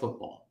college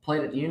football.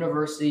 Played at the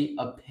University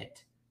of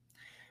Pitt.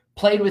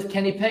 Played with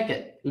Kenny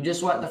Pickett, who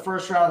just went in the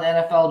first round of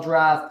the NFL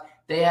draft.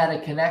 They had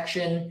a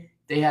connection.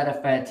 They had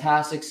a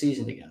fantastic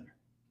season together.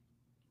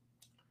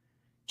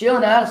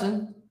 Jalen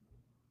Addison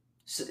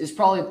is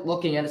probably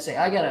looking at it saying,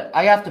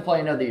 I have to play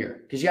another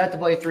year, because you have to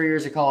play 3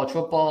 years of college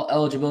football,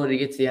 eligibility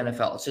to get to the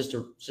NFL.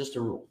 It's just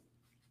a rule.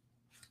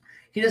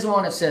 He doesn't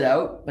want to sit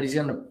out, but he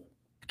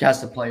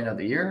has to play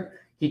another year.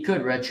 He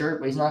could redshirt,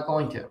 but he's not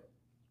going to.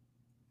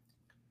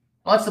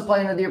 Wants to play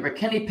another year, but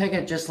Kenny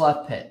Pickett just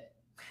left Pitt.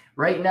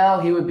 Right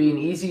now, he would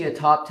be a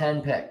top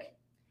 10 pick.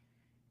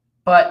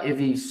 But if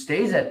he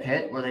stays at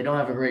Pitt, where they don't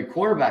have a great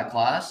quarterback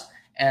class,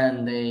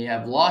 and they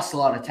have lost a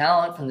lot of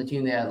talent from the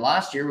team they had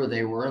last year, where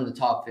they were in the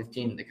top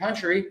 15 in the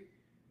country,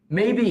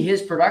 maybe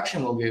his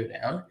production will go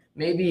down.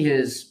 Maybe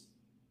his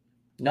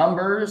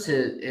numbers,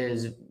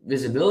 his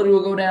visibility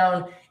will go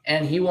down,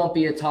 and he won't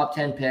be a top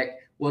 10 pick,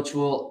 which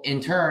will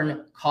in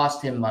turn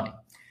cost him money.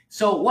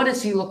 So what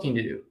is he looking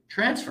to do?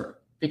 Transfer,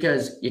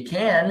 because you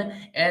can,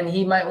 and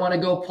he might want to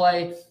go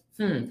play,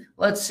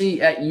 let's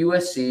see, at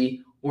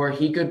USC, where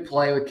he could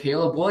play with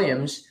Caleb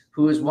Williams,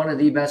 who is one of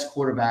the best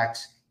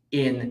quarterbacks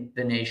in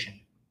the nation.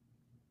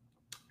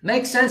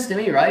 Makes sense to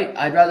me, right?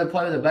 I'd rather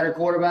play with a better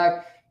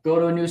quarterback, go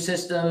to a new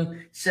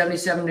system,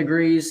 77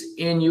 degrees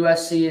in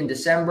USC in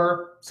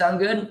December. Sound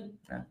good?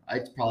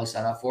 I'd probably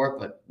sign up for it,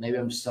 but maybe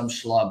I'm some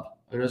schlub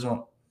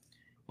who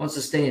wants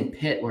to stay in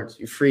Pitt where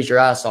you freeze your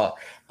ass off.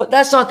 But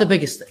that's not the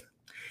biggest thing.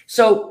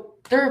 So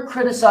they're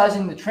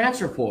criticizing the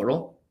transfer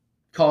portal,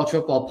 college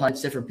football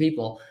pundits, different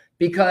people,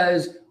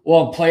 because,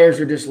 well, players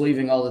are just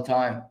leaving all the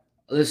time.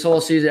 This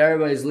whole season,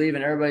 everybody's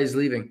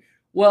leaving.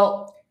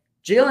 Well,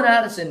 Jalen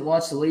Addison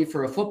wants to leave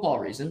for a football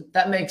reason.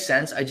 That makes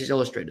sense. I just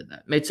illustrated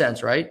that. Made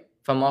sense, right?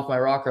 If I'm off my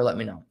rocker, let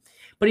me know.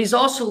 But he's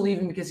also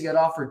leaving because he got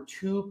offered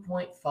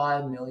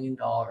 $2.5 million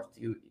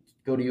to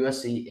go to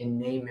USC in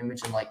name,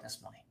 image, and likeness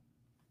money.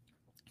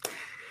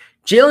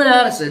 Jalen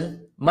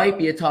Addison might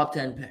be a top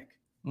 10 pick,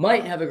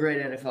 might have a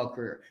great NFL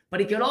career, but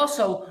he could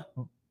also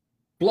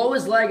blow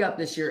his leg up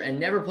this year and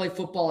never play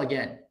football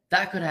again.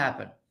 That could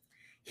happen.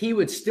 He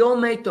would still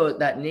make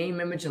that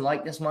name, image, and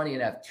likeness money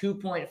and have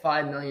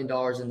 $2.5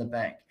 million in the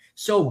bank.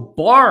 So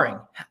barring,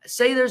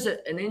 say there's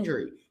an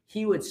injury,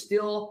 he would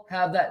still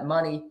have that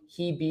money.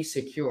 He'd be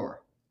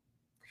secure.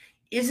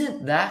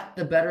 Isn't that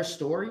the better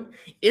story?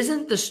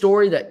 Isn't the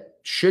story that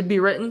should be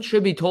written,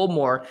 should be told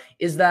more,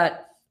 is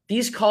that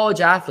these college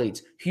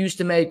athletes who used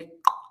to make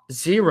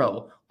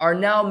zero are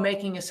now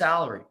making a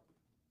salary,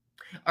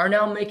 are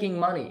now making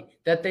money,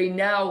 that they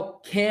now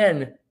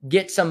can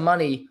get some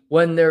money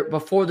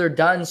before they're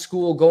done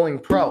school going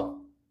pro.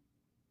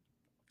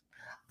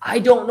 I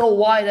don't know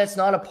why that's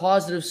not a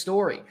positive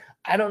story.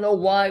 I don't know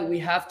why we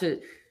have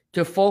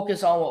to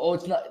focus on,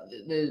 it's not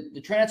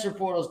the transfer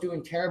portal is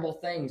doing terrible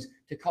things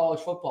to college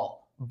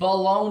football.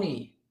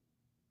 Baloney.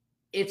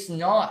 It's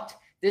not.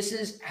 This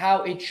is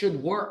how it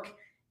should work.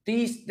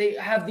 They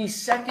have the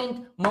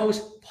second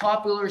most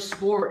popular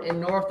sport in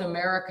North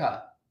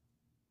America.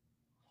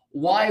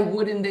 Why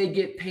wouldn't they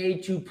get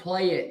paid to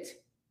play it?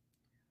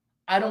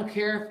 I don't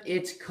care if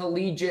it's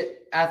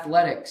collegiate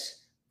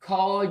athletics.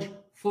 College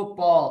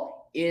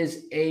football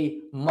is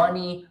a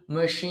money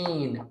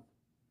machine.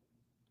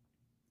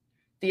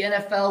 The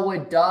NFL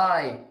would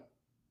die.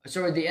 The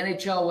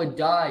NHL would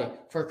die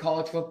for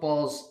college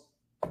football's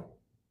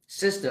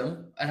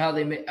system and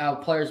how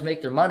players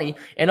make their money.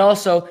 And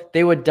also,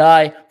 they would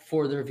die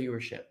for their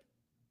viewership.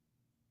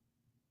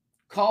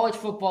 College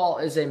football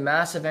is a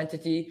massive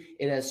entity.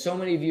 It has so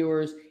many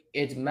viewers.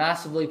 It's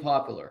massively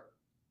popular.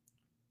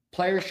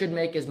 Players should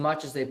make as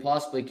much as they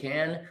possibly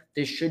can.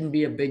 This shouldn't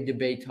be a big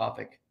debate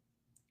topic.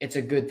 It's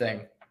a good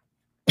thing.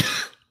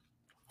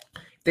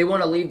 If they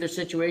want to leave their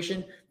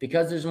situation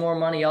because there's more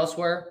money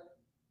elsewhere,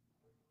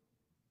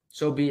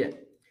 so be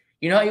it.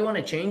 You know how you want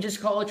to change this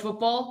college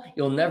football?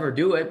 You'll never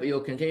do it, but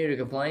you'll continue to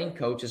complain.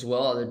 Coaches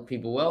will, other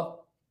people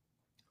will.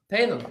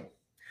 Pay them.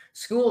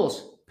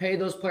 Schools, pay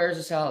those players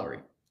a salary.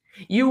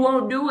 You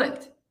won't do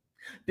it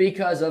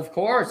because, of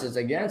course, it's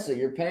against it.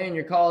 You're paying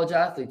your college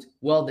athletes.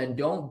 Well, then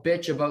don't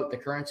bitch about the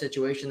current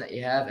situation that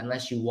you have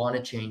unless you want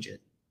to change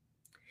it.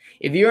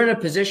 If you're in a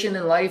position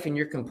in life and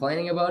you're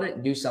complaining about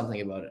it, do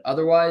something about it.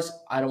 Otherwise,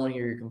 I don't want to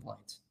hear your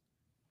complaints.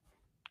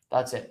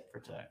 That's it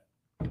for today.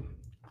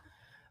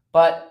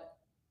 But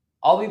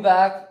I'll be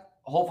back.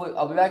 Hopefully,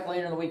 I'll be back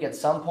later in the week at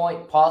some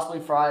point,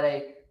 possibly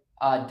Friday.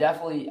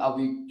 Definitely, I'll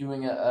be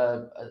doing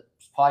a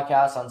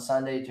podcast on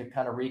Sunday to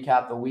kind of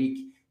recap the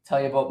week,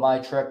 tell you about my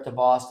trip to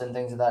Boston,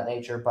 things of that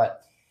nature.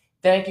 But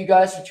thank you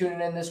guys for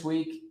tuning in this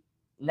week.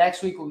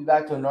 next week we'll be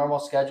back to a normal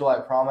schedule. I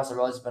promise. I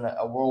realize it's been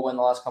a whirlwind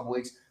the last couple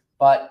weeks,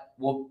 but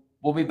we'll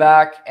be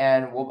back,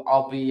 and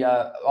I'll be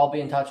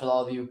in touch with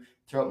all of you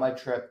throughout my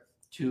trip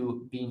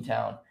to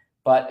Beantown.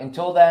 But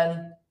until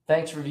then,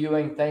 thanks for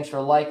viewing. Thanks for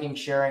liking,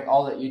 sharing,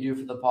 all that you do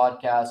for the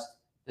podcast.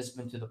 This has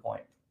been To The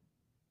Point.